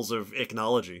examples of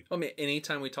ichnology. I mean,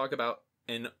 anytime we talk about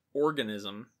an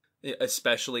organism,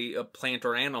 especially a plant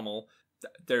or animal,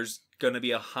 there's going to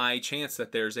be a high chance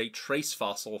that there's a trace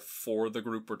fossil for the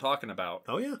group we're talking about.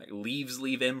 Oh, yeah. Like leaves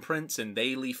leave imprints, and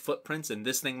they leave footprints, and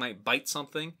this thing might bite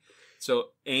something. So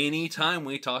anytime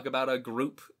we talk about a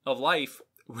group of life,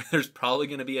 there's probably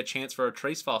going to be a chance for a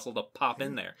trace fossil to pop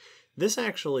in there. This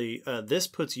actually, this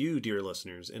puts you, dear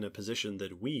listeners, in a position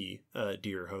that we,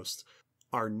 dear hosts,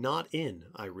 are not in,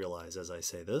 I realize as I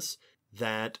say this,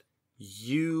 that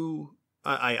you...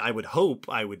 I would hope,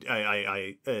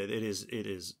 it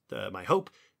is my hope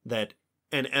that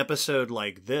an episode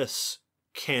like this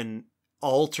can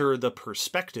alter the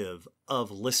perspective of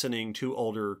listening to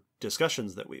older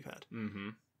discussions that we've had. Mm-hmm.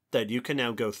 That you can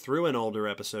now go through an older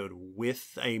episode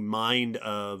with a mind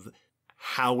of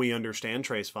how we understand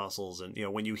trace fossils. And,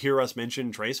 when you hear us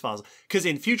mention trace fossils, because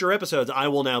in future episodes, I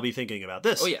will now be thinking about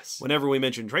this. Oh, yes. Whenever we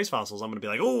mention trace fossils, I'm going to be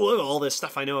like, oh, look, all this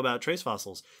stuff I know about trace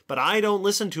fossils. But I don't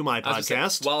listen to my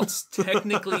podcast. While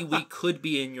technically we could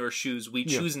be in your shoes, we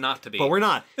choose not to be. But we're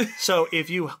not. So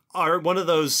if you are one of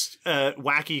those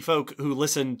wacky folk who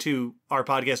listen to our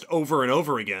podcast over and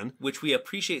over again, which we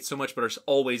appreciate so much, but are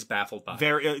always baffled by.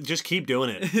 Just keep doing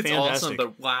it. It's fantastic. Awesome,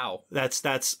 but wow. That's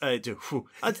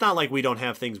it's not like we don't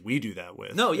have things we do that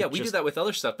with. No, yeah, we do that with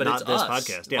other stuff, but not it's this us.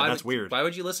 podcast. Yeah, that's weird. Why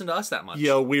would you listen to us that much?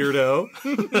 Yo, weirdo.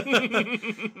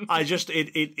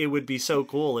 It would be so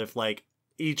cool if like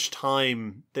each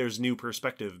time there's new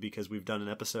perspective because we've done an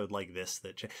episode like this.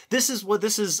 I'm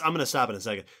going to stop in a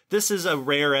second. This is a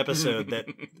rare episode that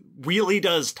really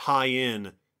does tie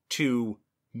in to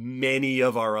many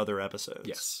of our other episodes.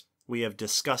 Yes. We have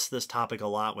discussed this topic a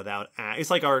lot it's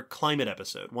like our climate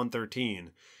episode,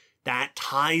 113. That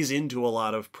ties into a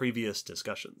lot of previous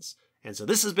discussions. And so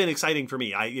this has been exciting for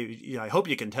me. I hope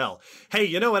you can tell. Hey,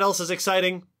 you know what else is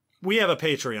exciting? We have a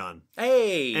Patreon.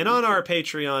 Hey! And on our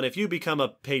Patreon, if you become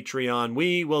a Patreon,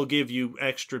 we will give you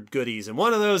extra goodies. And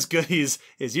one of those goodies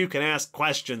is you can ask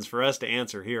questions for us to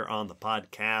answer here on the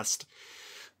podcast.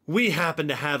 We happen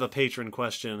to have a patron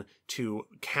question to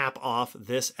cap off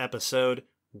this episode.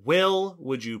 Will,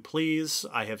 would you please,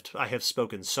 I have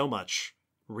spoken so much,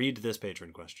 read this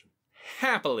patron question.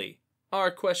 Happily.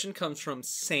 Our question comes from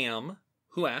Sam,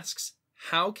 who asks,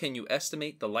 how can you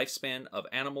estimate the lifespan of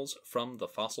animals from the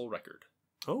fossil record?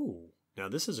 Oh, now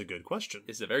this is a good question.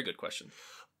 It's a very good question.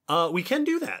 We can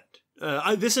do that.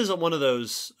 This is one of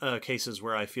those cases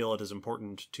where I feel it is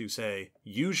important to say,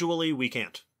 usually we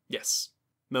can't. Yes.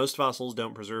 Most fossils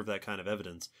don't preserve that kind of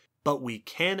evidence, but we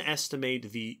can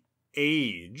estimate the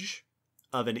age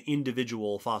of an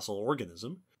individual fossil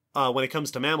organism. When it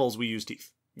comes to mammals, we use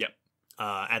teeth. Yep.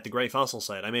 At the Gray Fossil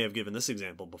site, I may have given this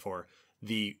example before,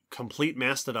 the complete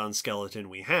mastodon skeleton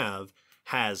we have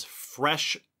has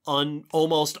fresh,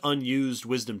 almost unused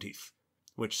wisdom teeth,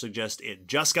 which suggests it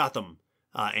just got them.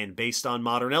 And based on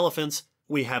modern elephants,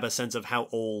 we have a sense of how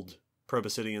old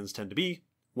proboscideans tend to be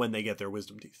when they get their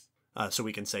wisdom teeth. So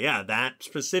we can say, yeah, that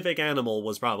specific animal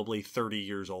was probably 30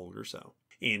 years old or so.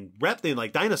 In reptiles,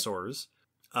 like dinosaurs,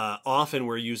 often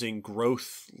we're using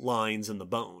growth lines in the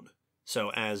bone.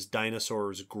 So as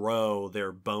dinosaurs grow,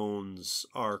 their bones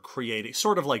are creating,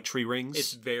 sort of like tree rings.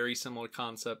 It's very similar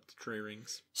concept to tree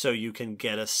rings. So you can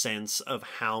get a sense of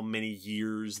how many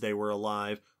years they were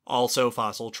alive. Also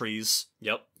fossil trees.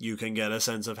 Yep. You can get a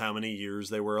sense of how many years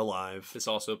they were alive. This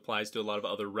also applies to a lot of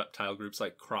other reptile groups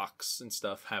like crocs and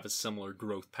stuff have a similar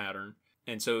growth pattern.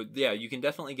 And so, yeah, you can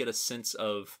definitely get a sense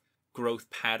of growth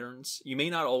patterns. You may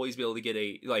not always be able to get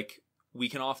we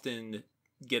can often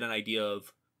get an idea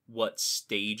of what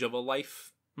stage of a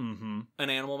life an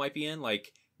animal might be in.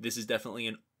 Like, this is definitely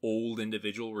an old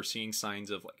individual. We're seeing signs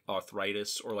of like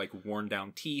arthritis or like worn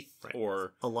down teeth. Right.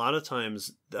 Or a lot of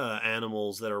times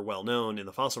animals that are well known in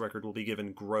the fossil record will be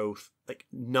given growth, like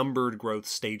numbered growth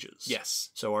stages.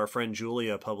 Yes. So our friend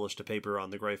Julia published a paper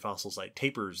on the Gray Fossil site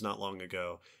Tapers not long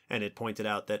ago, and it pointed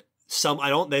out that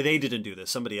they didn't do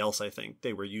this. Somebody else, I think,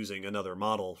 they were using another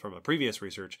model from a previous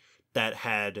research that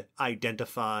had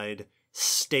identified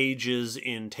stages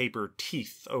in tapir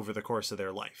teeth over the course of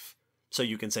their life. So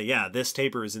you can say, yeah, this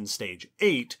tapir is in stage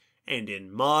 8, and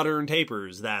in modern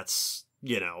tapirs, that's,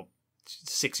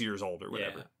 6 years old or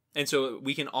whatever. Yeah. And so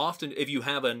we can often, if you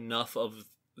have enough of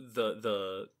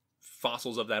the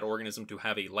fossils of that organism to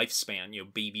have a lifespan,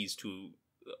 babies to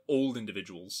old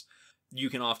individuals, you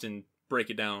can often break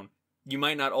it down. You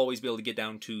might not always be able to get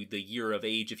down to the year of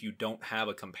age if you don't have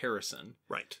a comparison.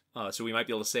 Right. So we might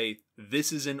be able to say,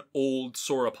 this is an old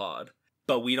sauropod,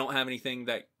 but we don't have anything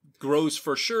that grows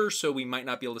for sure, so we might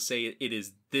not be able to say it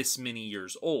is this many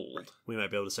years old. Right. We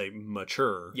might be able to say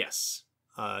mature. Yes.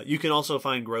 You can also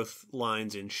find growth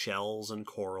lines in shells and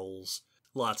corals,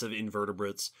 lots of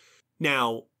invertebrates.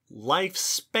 Now,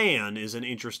 lifespan is an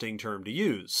interesting term to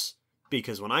use,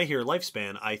 because when I hear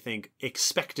lifespan, I think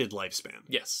expected lifespan.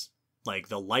 Yes. Like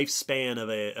the lifespan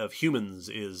of humans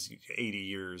is 80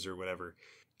 years or whatever.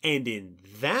 And in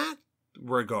that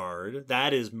regard,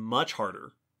 that is much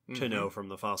harder to know from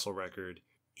the fossil record,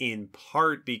 in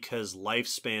part because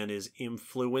lifespan is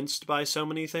influenced by so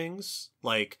many things.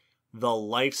 Like the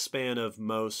lifespan of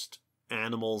most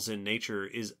animals in nature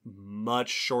is much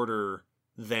shorter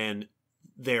than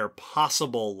their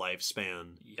possible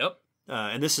lifespan. Yep.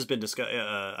 And this has been discussed,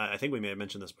 I think we may have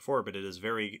mentioned this before, but it is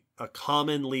a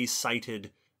commonly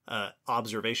cited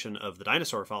observation of the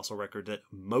dinosaur fossil record that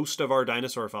most of our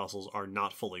dinosaur fossils are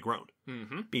not fully grown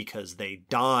because they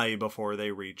die before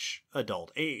they reach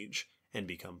adult age and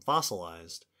become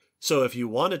fossilized. So if you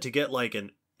wanted to get like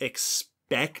an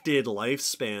expected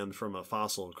lifespan from a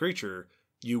fossil creature,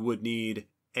 you would need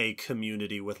a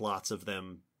community with lots of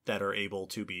them that are able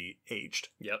to be aged.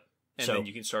 Yep. And then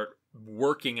you can start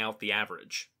working out the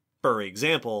average. For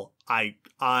example,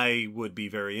 I would be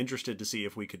very interested to see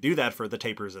if we could do that for the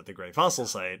tapirs at the Gray Fossil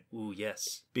site. Ooh,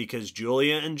 yes. Because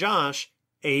Julia and Josh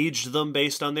aged them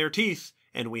based on their teeth,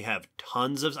 and we have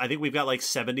tons of, I think we've got like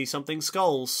 70-something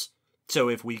skulls. So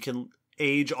if we can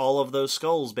age all of those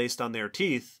skulls based on their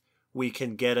teeth, we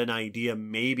can get an idea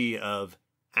maybe of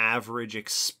average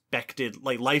expected,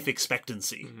 like life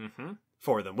expectancy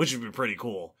for them, which would be pretty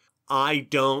cool. I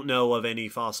don't know of any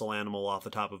fossil animal off the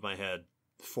top of my head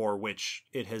for which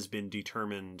it has been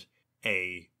determined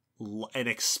an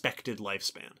expected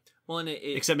lifespan. Well, and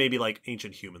except maybe like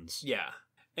ancient humans. Yeah.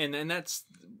 And that's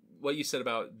what you said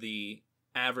about the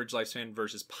average lifespan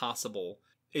versus possible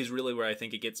is really where I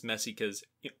think it gets messy, because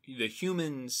the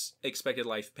humans' expected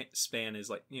lifespan is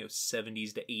like,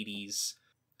 70s to 80s.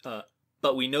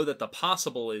 But we know that the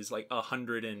possible is like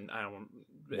 100 and I don't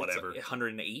know, whatever, like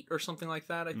 108 or something like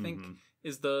that, I think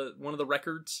is one of the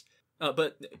records.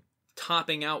 But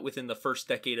topping out within the first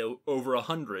decade over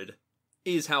 100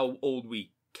 is how old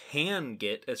we can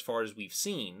get as far as we've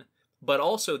seen. But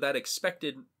also that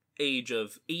expected age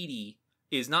of 80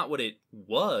 is not what it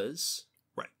was.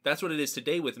 Right. That's what it is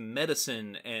today with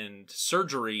medicine and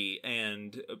surgery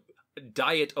and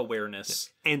diet awareness.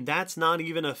 Yeah. And that's not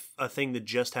even a thing that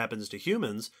just happens to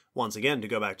humans. Once again, to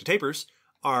go back to tapirs,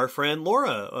 our friend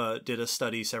Laura did a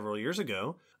study several years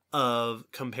ago of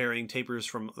comparing tapirs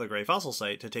from the Gray Fossil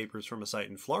Site to tapirs from a site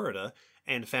in Florida,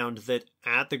 and found that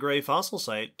at the Gray Fossil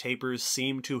Site, tapirs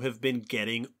seem to have been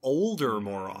getting older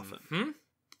more often.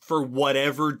 For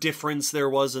whatever difference there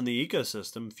was in the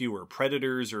ecosystem, fewer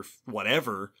predators or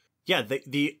whatever. Yeah,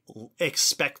 the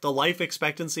life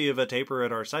expectancy of a tapir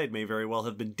at our site may very well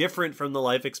have been different from the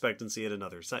life expectancy at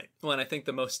another site. Well, and I think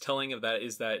the most telling of that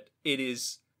is that it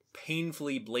is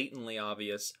painfully, blatantly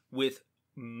obvious with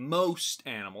most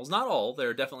animals. Not all. There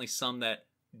are definitely some that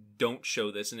don't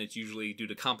show this, and it's usually due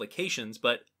to complications.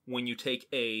 But when you take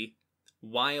a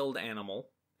wild animal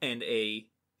and a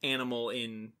animal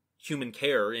in human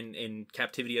care, in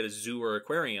captivity at a zoo or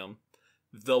aquarium,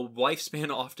 the lifespan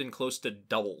often close to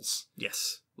doubles.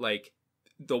 Yes. Like,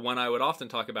 the one I would often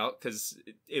talk about, because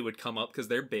it would come up because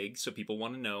they're big, so people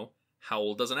want to know, how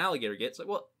old does an alligator get? It's like,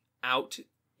 well, out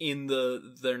in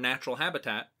their natural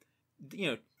habitat,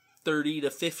 30 to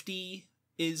 50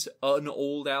 is an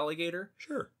old alligator.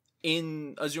 Sure.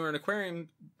 In a zoo or an aquarium,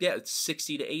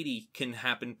 60 to 80 can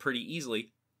happen pretty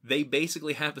easily. They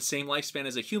basically have the same lifespan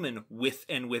as a human with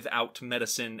and without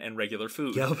medicine and regular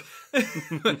food. Yep.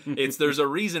 There's a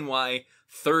reason why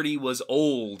 30 was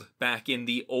old back in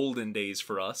the olden days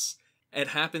for us. It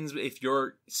happens if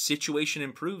your situation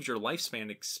improves, your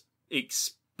lifespan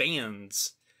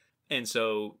expands. And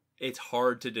so it's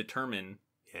hard to determine.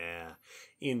 Yeah.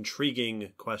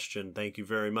 Intriguing question. Thank you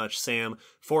very much, Sam,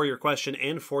 for your question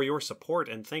and for your support.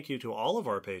 And thank you to all of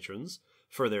our patrons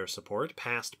for their support,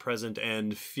 past, present,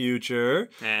 and future.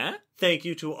 Thank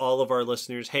you to all of our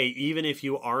listeners. Hey, even if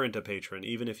you aren't a patron,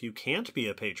 even if you can't be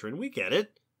a patron, we get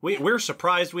it. We're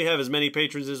surprised we have as many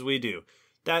patrons as we do.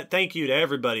 Thank you to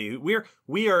everybody.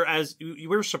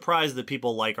 We're surprised that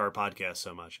people like our podcast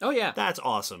so much. Oh yeah, that's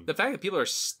awesome. The fact that people are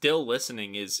still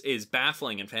listening is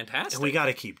baffling and fantastic. And we got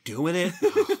to keep doing it.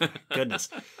 Oh, goodness.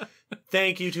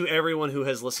 Thank you to everyone who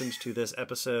has listened to this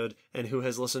episode and who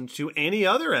has listened to any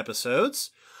other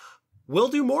episodes. We'll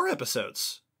do more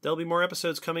episodes. There'll be more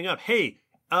episodes coming up. Hey,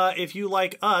 if you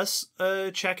like us,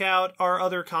 check out our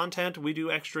other content. We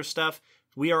do extra stuff.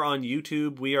 We are on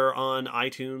YouTube. We are on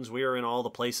iTunes. We are in all the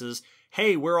places.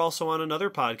 Hey, we're also on another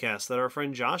podcast that our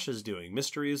friend Josh is doing,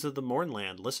 Mysteries of the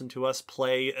Mournland. Listen to us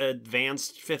play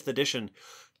Advanced 5th Edition.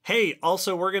 Hey,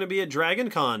 also, we're going to be at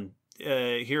DragonCon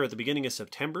here at the beginning of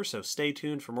September, so stay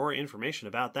tuned for more information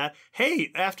about that.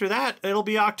 Hey, after that, it'll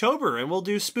be October, and we'll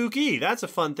do Spooky. That's a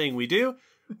fun thing we do.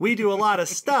 We do a lot of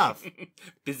stuff.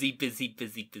 Busy, busy,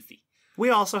 busy, busy. We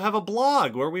also have a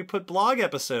blog where we put blog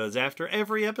episodes after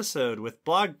every episode with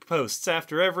blog posts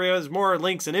after every. There's more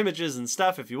links and images and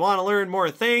stuff if you want to learn more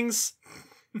things.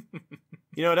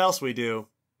 You know what else we do?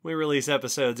 We release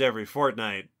episodes every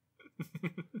fortnight.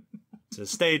 So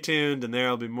stay tuned and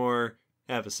there'll be more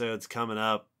episodes coming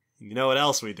up. You know what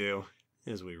else we do?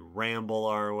 Is we ramble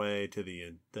our way to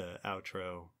the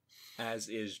outro. As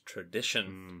is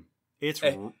tradition. It's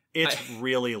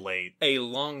really late. A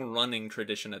long-running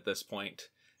tradition at this point.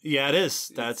 Yeah, it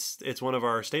is. It's one of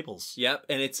our staples. Yep,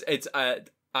 and it's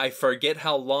I forget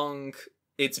how long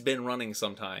it's been running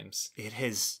sometimes. It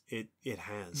has. It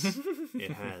has.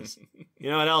 It has. You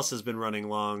know what else has been running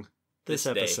long? This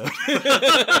episode.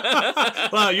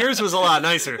 Wow, yours was a lot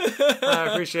nicer. I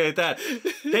appreciate that.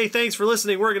 Hey, thanks for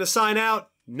listening. We're going to sign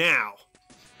out now.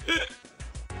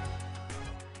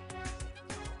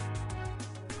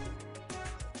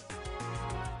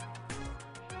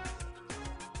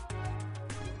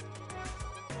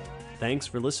 Thanks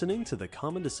for listening to the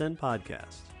Common Descent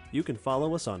podcast. You can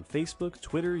follow us on Facebook,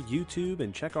 Twitter, YouTube,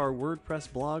 and check our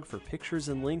WordPress blog for pictures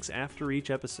and links after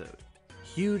each episode.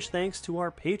 Huge thanks to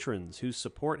our patrons whose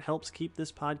support helps keep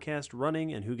this podcast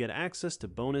running and who get access to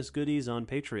bonus goodies on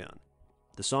Patreon.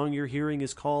 The song you're hearing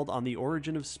is called On the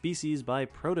Origin of Species by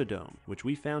Protodome, which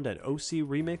we found at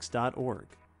ocremix.org.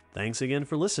 Thanks again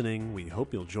for listening. We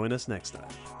hope you'll join us next time.